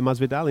to Jorge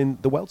Masvidal in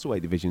the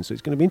welterweight division. So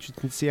it's going to be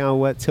interesting to see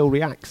how Till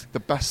reacts.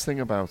 The best thing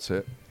about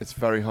it, it's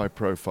very high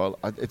profile.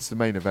 It's the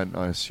main event,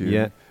 I assume.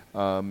 Yeah.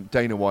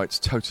 Dana White's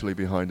totally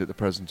behind it, the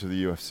president of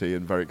the UFC,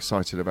 and very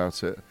excited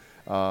about it.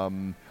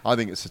 I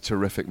think it's a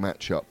terrific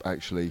matchup,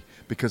 actually,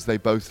 because they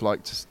both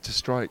like to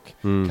strike.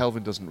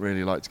 Kelvin doesn't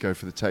really like to go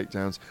for the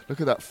takedowns. Look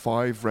at that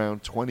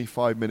 5-round,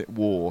 25-minute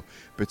war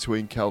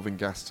between Kelvin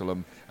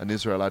Gastelum and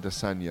Israel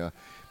Adesanya.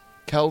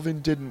 Kelvin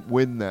didn't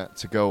win that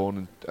to go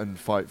on and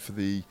fight for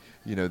the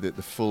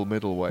full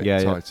middleweight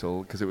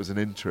title, because it was an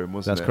interim,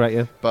 wasn't it? That's correct,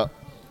 yeah. But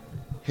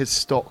his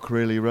stock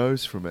really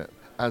rose from it,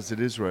 as did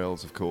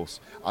Israel's, of course.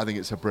 I think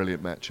it's a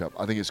brilliant matchup.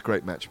 I think it's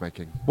great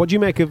matchmaking. What do you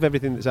make of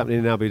everything that's happening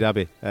in Abu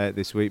Dhabi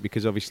this week?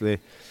 Because obviously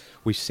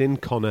we've seen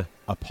Conor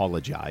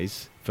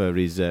apologise for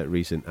his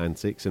recent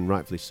antics, and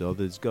rightfully so.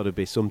 There's got to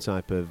be some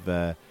type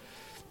of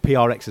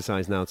PR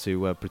exercise now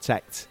to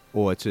protect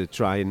or to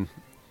try and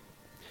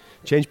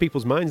change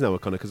people's minds now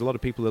with Conor, because a lot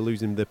of people are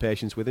losing their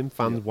patience with him,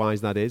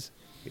 fans-wise that is.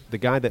 The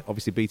guy that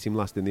obviously beat him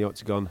last in the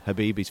octagon,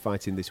 Khabib, is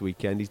fighting this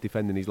weekend. He's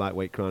defending his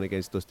lightweight crown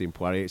against Dustin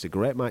Poirier. It's a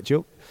great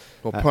matchup.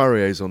 Well,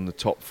 Poirier's on the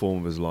top form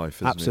of his life,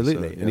 isn't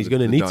absolutely. he? So, and he's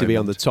going to need to be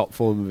on the top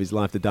form of his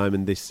life, the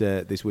Diamond,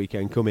 this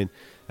weekend coming,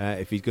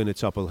 if he's going to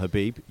topple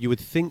Khabib. You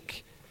would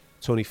think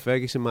Tony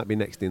Ferguson might be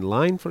next in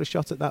line for a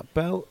shot at that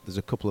belt. There's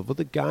a couple of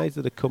other guys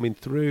that are coming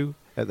through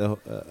at the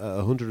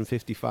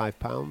 155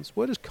 pounds.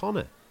 Where does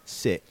Conor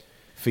sit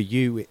for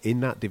you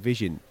in that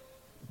division?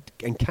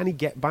 And can he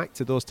get back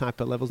to those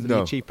type of levels that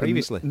he achieved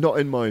previously? Not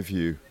in my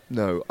view.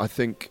 No, I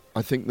think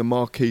the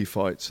marquee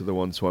fights are the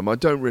ones for him. I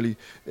don't really.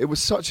 It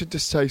was such a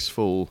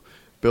distasteful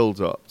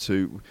build-up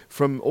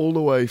from all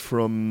the way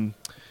from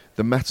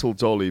the metal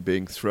dolly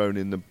being thrown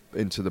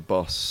into the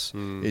bus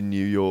in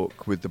New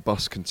York, with the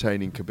bus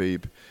containing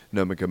Khabib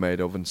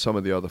Nurmagomedov and some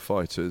of the other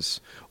fighters,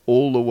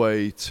 all the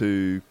way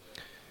to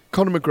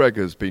Conor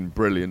McGregor's been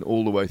brilliant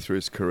all the way through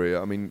his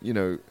career. I mean,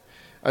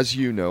 as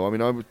you know,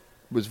 I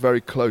was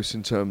very close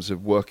in terms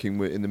of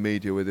working in the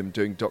media with him,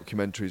 doing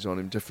documentaries on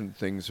him, different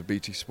things for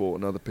BT Sport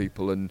and other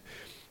people, and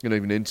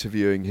even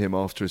interviewing him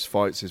after his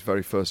fights, his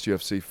very first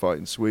UFC fight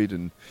in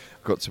Sweden.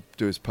 I got to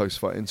do his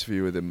post-fight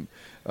interview with him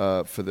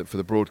for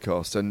the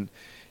broadcast, and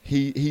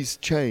he's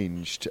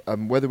changed.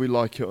 Whether we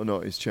like it or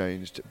not, he's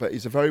changed. But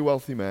he's a very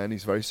wealthy man.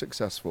 He's very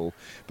successful.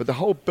 But the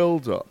whole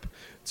build-up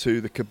to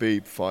the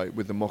Khabib fight,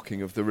 with the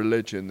mocking of the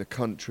religion, the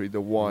country,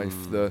 the wife,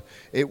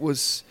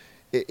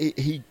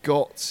 he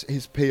got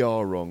his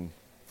PR wrong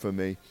for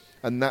me,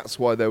 and that's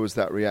why there was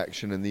that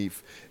reaction and the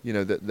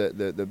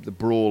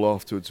brawl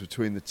afterwards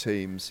between the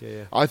teams.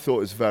 I thought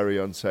it was very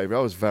unsavoury. I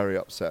was very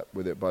upset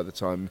with it by the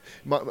time.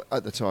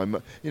 At the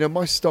time,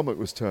 my stomach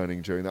was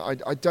turning during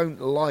that. I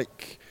don't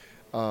like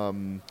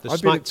the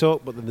smack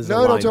talk, but then there's a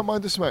line. No, I don't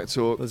mind the smack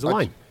talk. There's a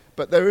line,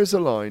 but there is a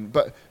line.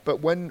 But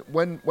when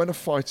a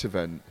fight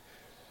event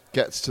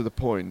gets to the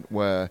point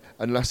where,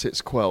 unless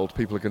it's quelled,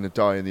 people are going to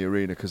die in the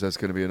arena because there's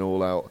going to be an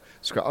all-out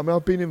scrap. I mean,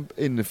 I've been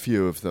in a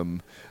few of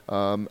them,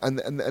 and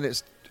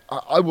it's.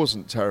 I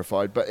wasn't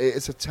terrified, but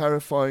it's a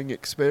terrifying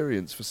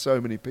experience for so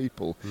many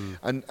people,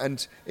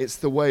 and it's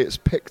the way it's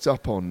picked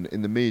up on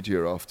in the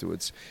media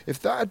afterwards. If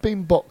that had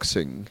been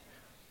boxing,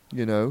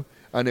 and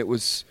it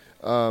was.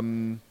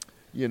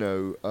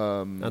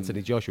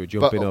 Anthony Joshua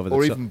jumping over the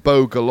or even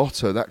Bo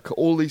Galotto,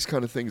 all these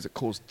kind of things that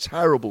cause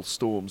terrible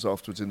storms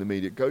afterwards in the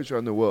media. It goes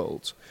around the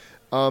world.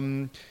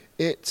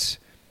 It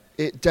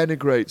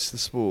denigrates the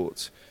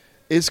sport.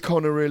 Is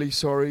Conor really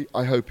sorry?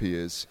 I hope he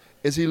is.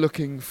 Is he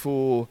looking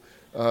for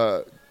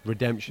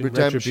redemption,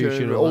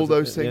 retribution, all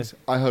those things?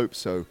 Yeah. I hope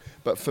so.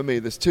 But for me,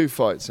 there's 2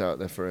 fights out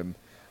there for him.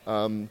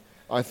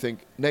 I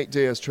think Nate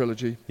Diaz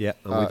trilogy,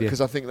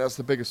 because I think that's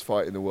the biggest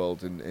fight in the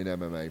world in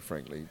MMA.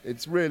 Frankly,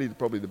 it's really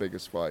probably the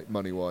biggest fight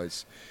money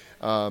wise,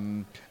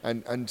 and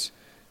I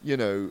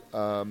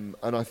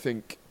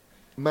think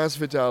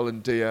Masvidal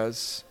and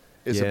Diaz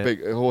is a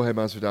big. Jorge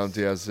Masvidal and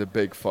Diaz is a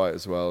big fight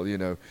as well.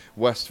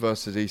 West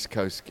versus East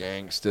Coast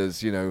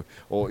gangsters.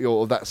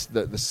 Or that's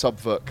the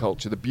subvert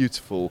culture, the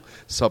beautiful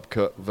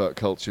subvert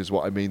culture is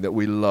what I mean, that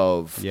we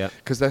love. Yeah,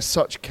 because they're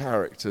such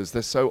characters.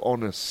 They're so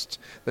honest.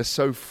 They're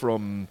so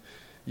from.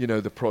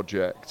 The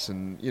projects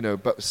and,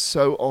 but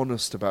so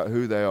honest about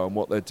who they are and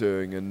what they're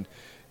doing. And,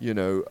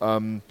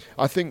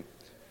 I think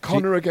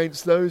Conor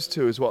against those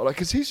two as well,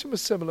 because he's from a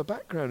similar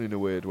background in a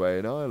weird way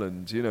in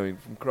Ireland,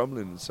 from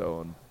Crumlin and so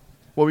on.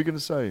 What were we going to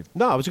say?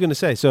 No, I was going to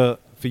say, so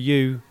for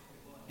you,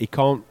 he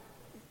can't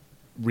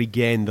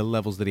regain the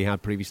levels that he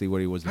had previously where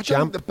he was the champ. I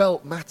don't think the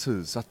belt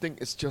matters. I think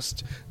it's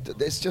just the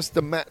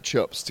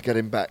matchups to get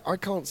him back. I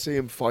can't see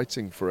him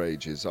fighting for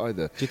ages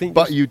either. Do you think?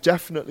 But you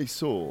definitely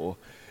saw...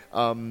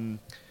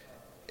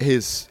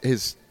 his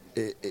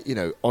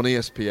on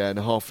ESPN,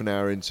 a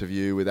half-an-hour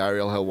interview with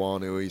Ariel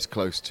Helwani, who he's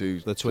close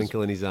to. The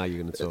twinkle in his eye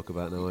you're going to talk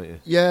about now, aren't you?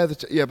 Yeah,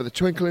 but the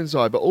twinkle in his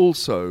eye, but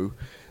also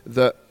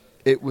that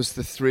it was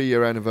the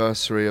 3-year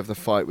anniversary of the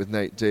fight with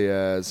Nate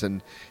Diaz,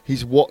 and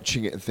he's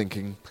watching it and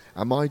thinking,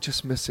 am I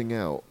just missing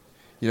out?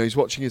 He's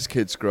watching his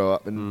kids grow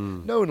up,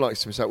 and no one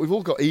likes to miss out. We've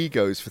all got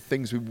egos for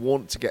things we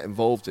want to get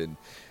involved in,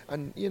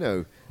 and,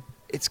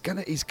 he's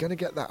gonna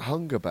get that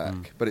hunger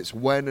back, but it's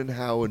when and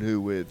how and who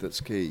with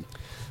that's key.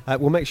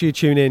 We'll make sure you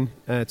tune in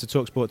to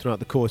TalkSport throughout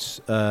the course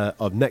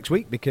of next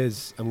week,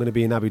 because I'm going to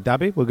be in Abu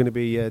Dhabi. We're going to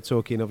be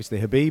talking, obviously,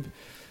 Khabib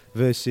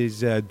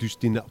versus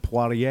Dustin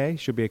Poirier.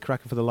 Should be a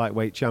cracker for the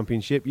lightweight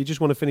championship. You just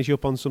want to finish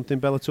up on something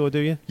Bellator, do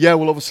you? Yeah,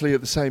 well, obviously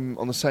on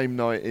the same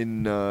night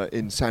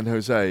in San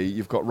Jose,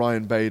 you've got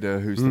Ryan Bader,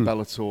 who's the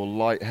Bellator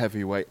light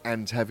heavyweight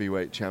and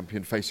heavyweight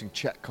champion, facing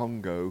Chet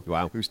Congo,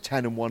 who's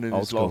 10-1 in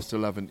his last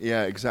 11.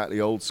 Yeah, exactly,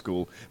 old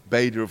school.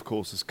 Bader, of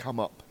course, has come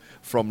up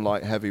from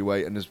light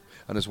heavyweight and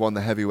has won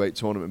the heavyweight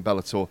tournament in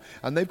Bellator.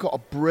 And they've got a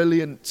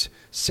brilliant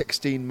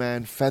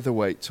 16-man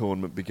featherweight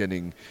tournament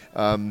beginning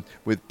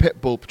with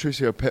Pitbull.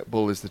 Patricio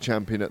Pitbull is the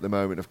champion at the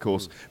moment, of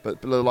course,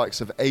 but the likes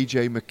of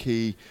AJ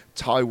McKee,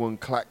 Tywone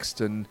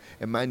Claxton,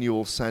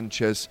 Emmanuel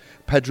Sanchez,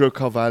 Pedro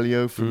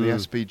Carvalho from the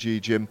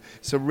SBG gym.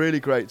 It's a really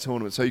great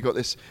tournament. So you've got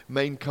this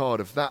main card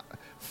of that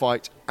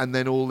fight and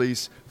then all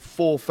these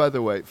 4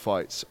 featherweight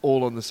fights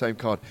all on the same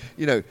card.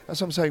 You know,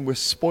 that's what I'm saying. We're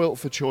spoilt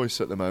for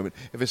choice at the moment.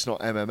 If it's not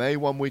MMA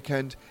one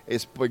weekend,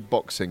 it's big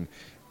boxing.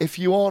 If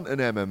you aren't an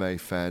MMA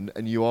fan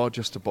and you are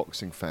just a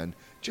boxing fan,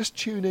 just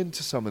tune in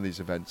to some of these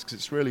events because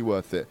it's really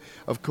worth it.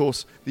 Of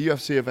course, the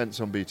UFC events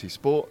on BT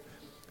Sport,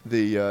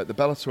 the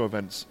Bellator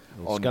events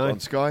on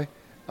Sky.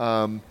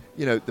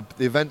 You know,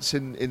 the events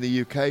in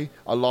the UK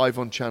are live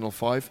on Channel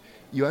 5.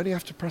 You only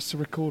have to press the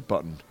record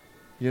button,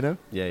 you know?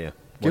 Yeah.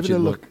 Give it a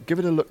look. Give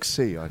it a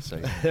look-see, I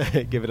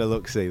say. Give it a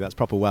look-see. That's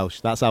proper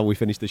Welsh. That's how we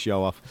finish the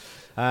show off.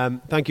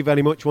 Thank you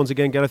very much once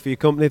again, Gareth, for your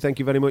company. Thank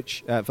you very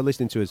much for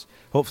listening to us.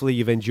 Hopefully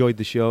you've enjoyed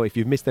the show. If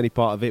you've missed any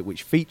part of it,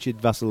 which featured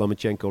Vasyl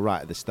Lomachenko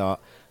right at the start,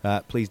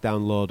 please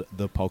download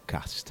the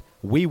podcast.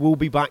 We will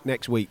be back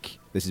next week.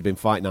 This has been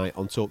Fight Night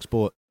on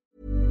TalkSport.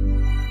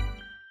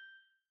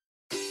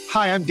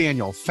 Hi, I'm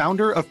Daniel,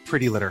 founder of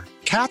Pretty Litter.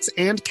 Cats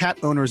and cat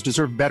owners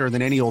deserve better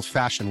than any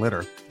old-fashioned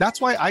litter. That's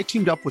why I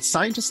teamed up with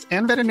scientists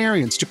and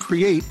veterinarians to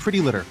create Pretty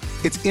Litter.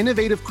 Its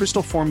innovative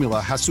crystal formula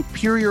has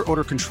superior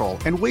odor control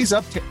and weighs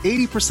up to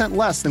 80%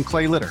 less than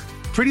clay litter.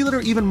 Pretty Litter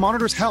even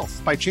monitors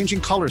health by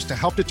changing colors to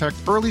help detect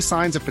early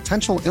signs of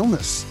potential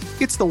illness.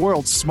 It's the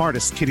world's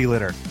smartest kitty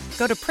litter.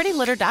 Go to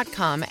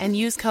prettylitter.com and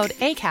use code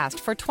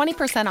ACAST for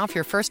 20% off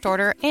your first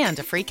order and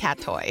a free cat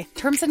toy.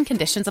 Terms and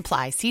conditions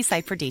apply. See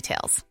site for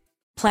details.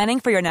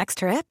 Planning for your next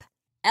trip?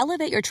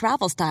 Elevate your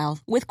travel style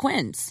with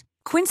Quince.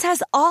 Quince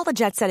has all the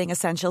jet-setting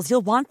essentials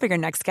you'll want for your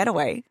next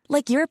getaway,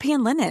 like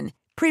European linen,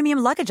 premium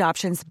luggage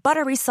options,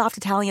 buttery soft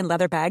Italian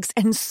leather bags,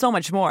 and so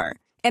much more.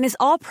 And is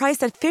all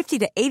priced at 50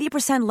 to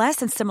 80% less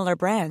than similar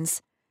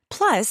brands.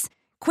 Plus,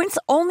 Quince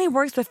only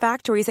works with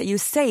factories that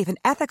use safe and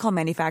ethical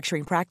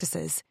manufacturing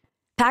practices.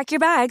 Pack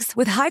your bags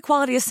with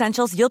high-quality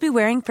essentials you'll be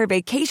wearing for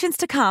vacations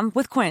to come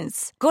with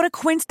Quince. Go to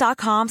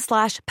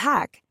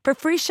quince.com/pack for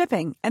free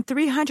shipping and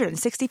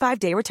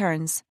 365-day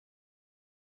returns.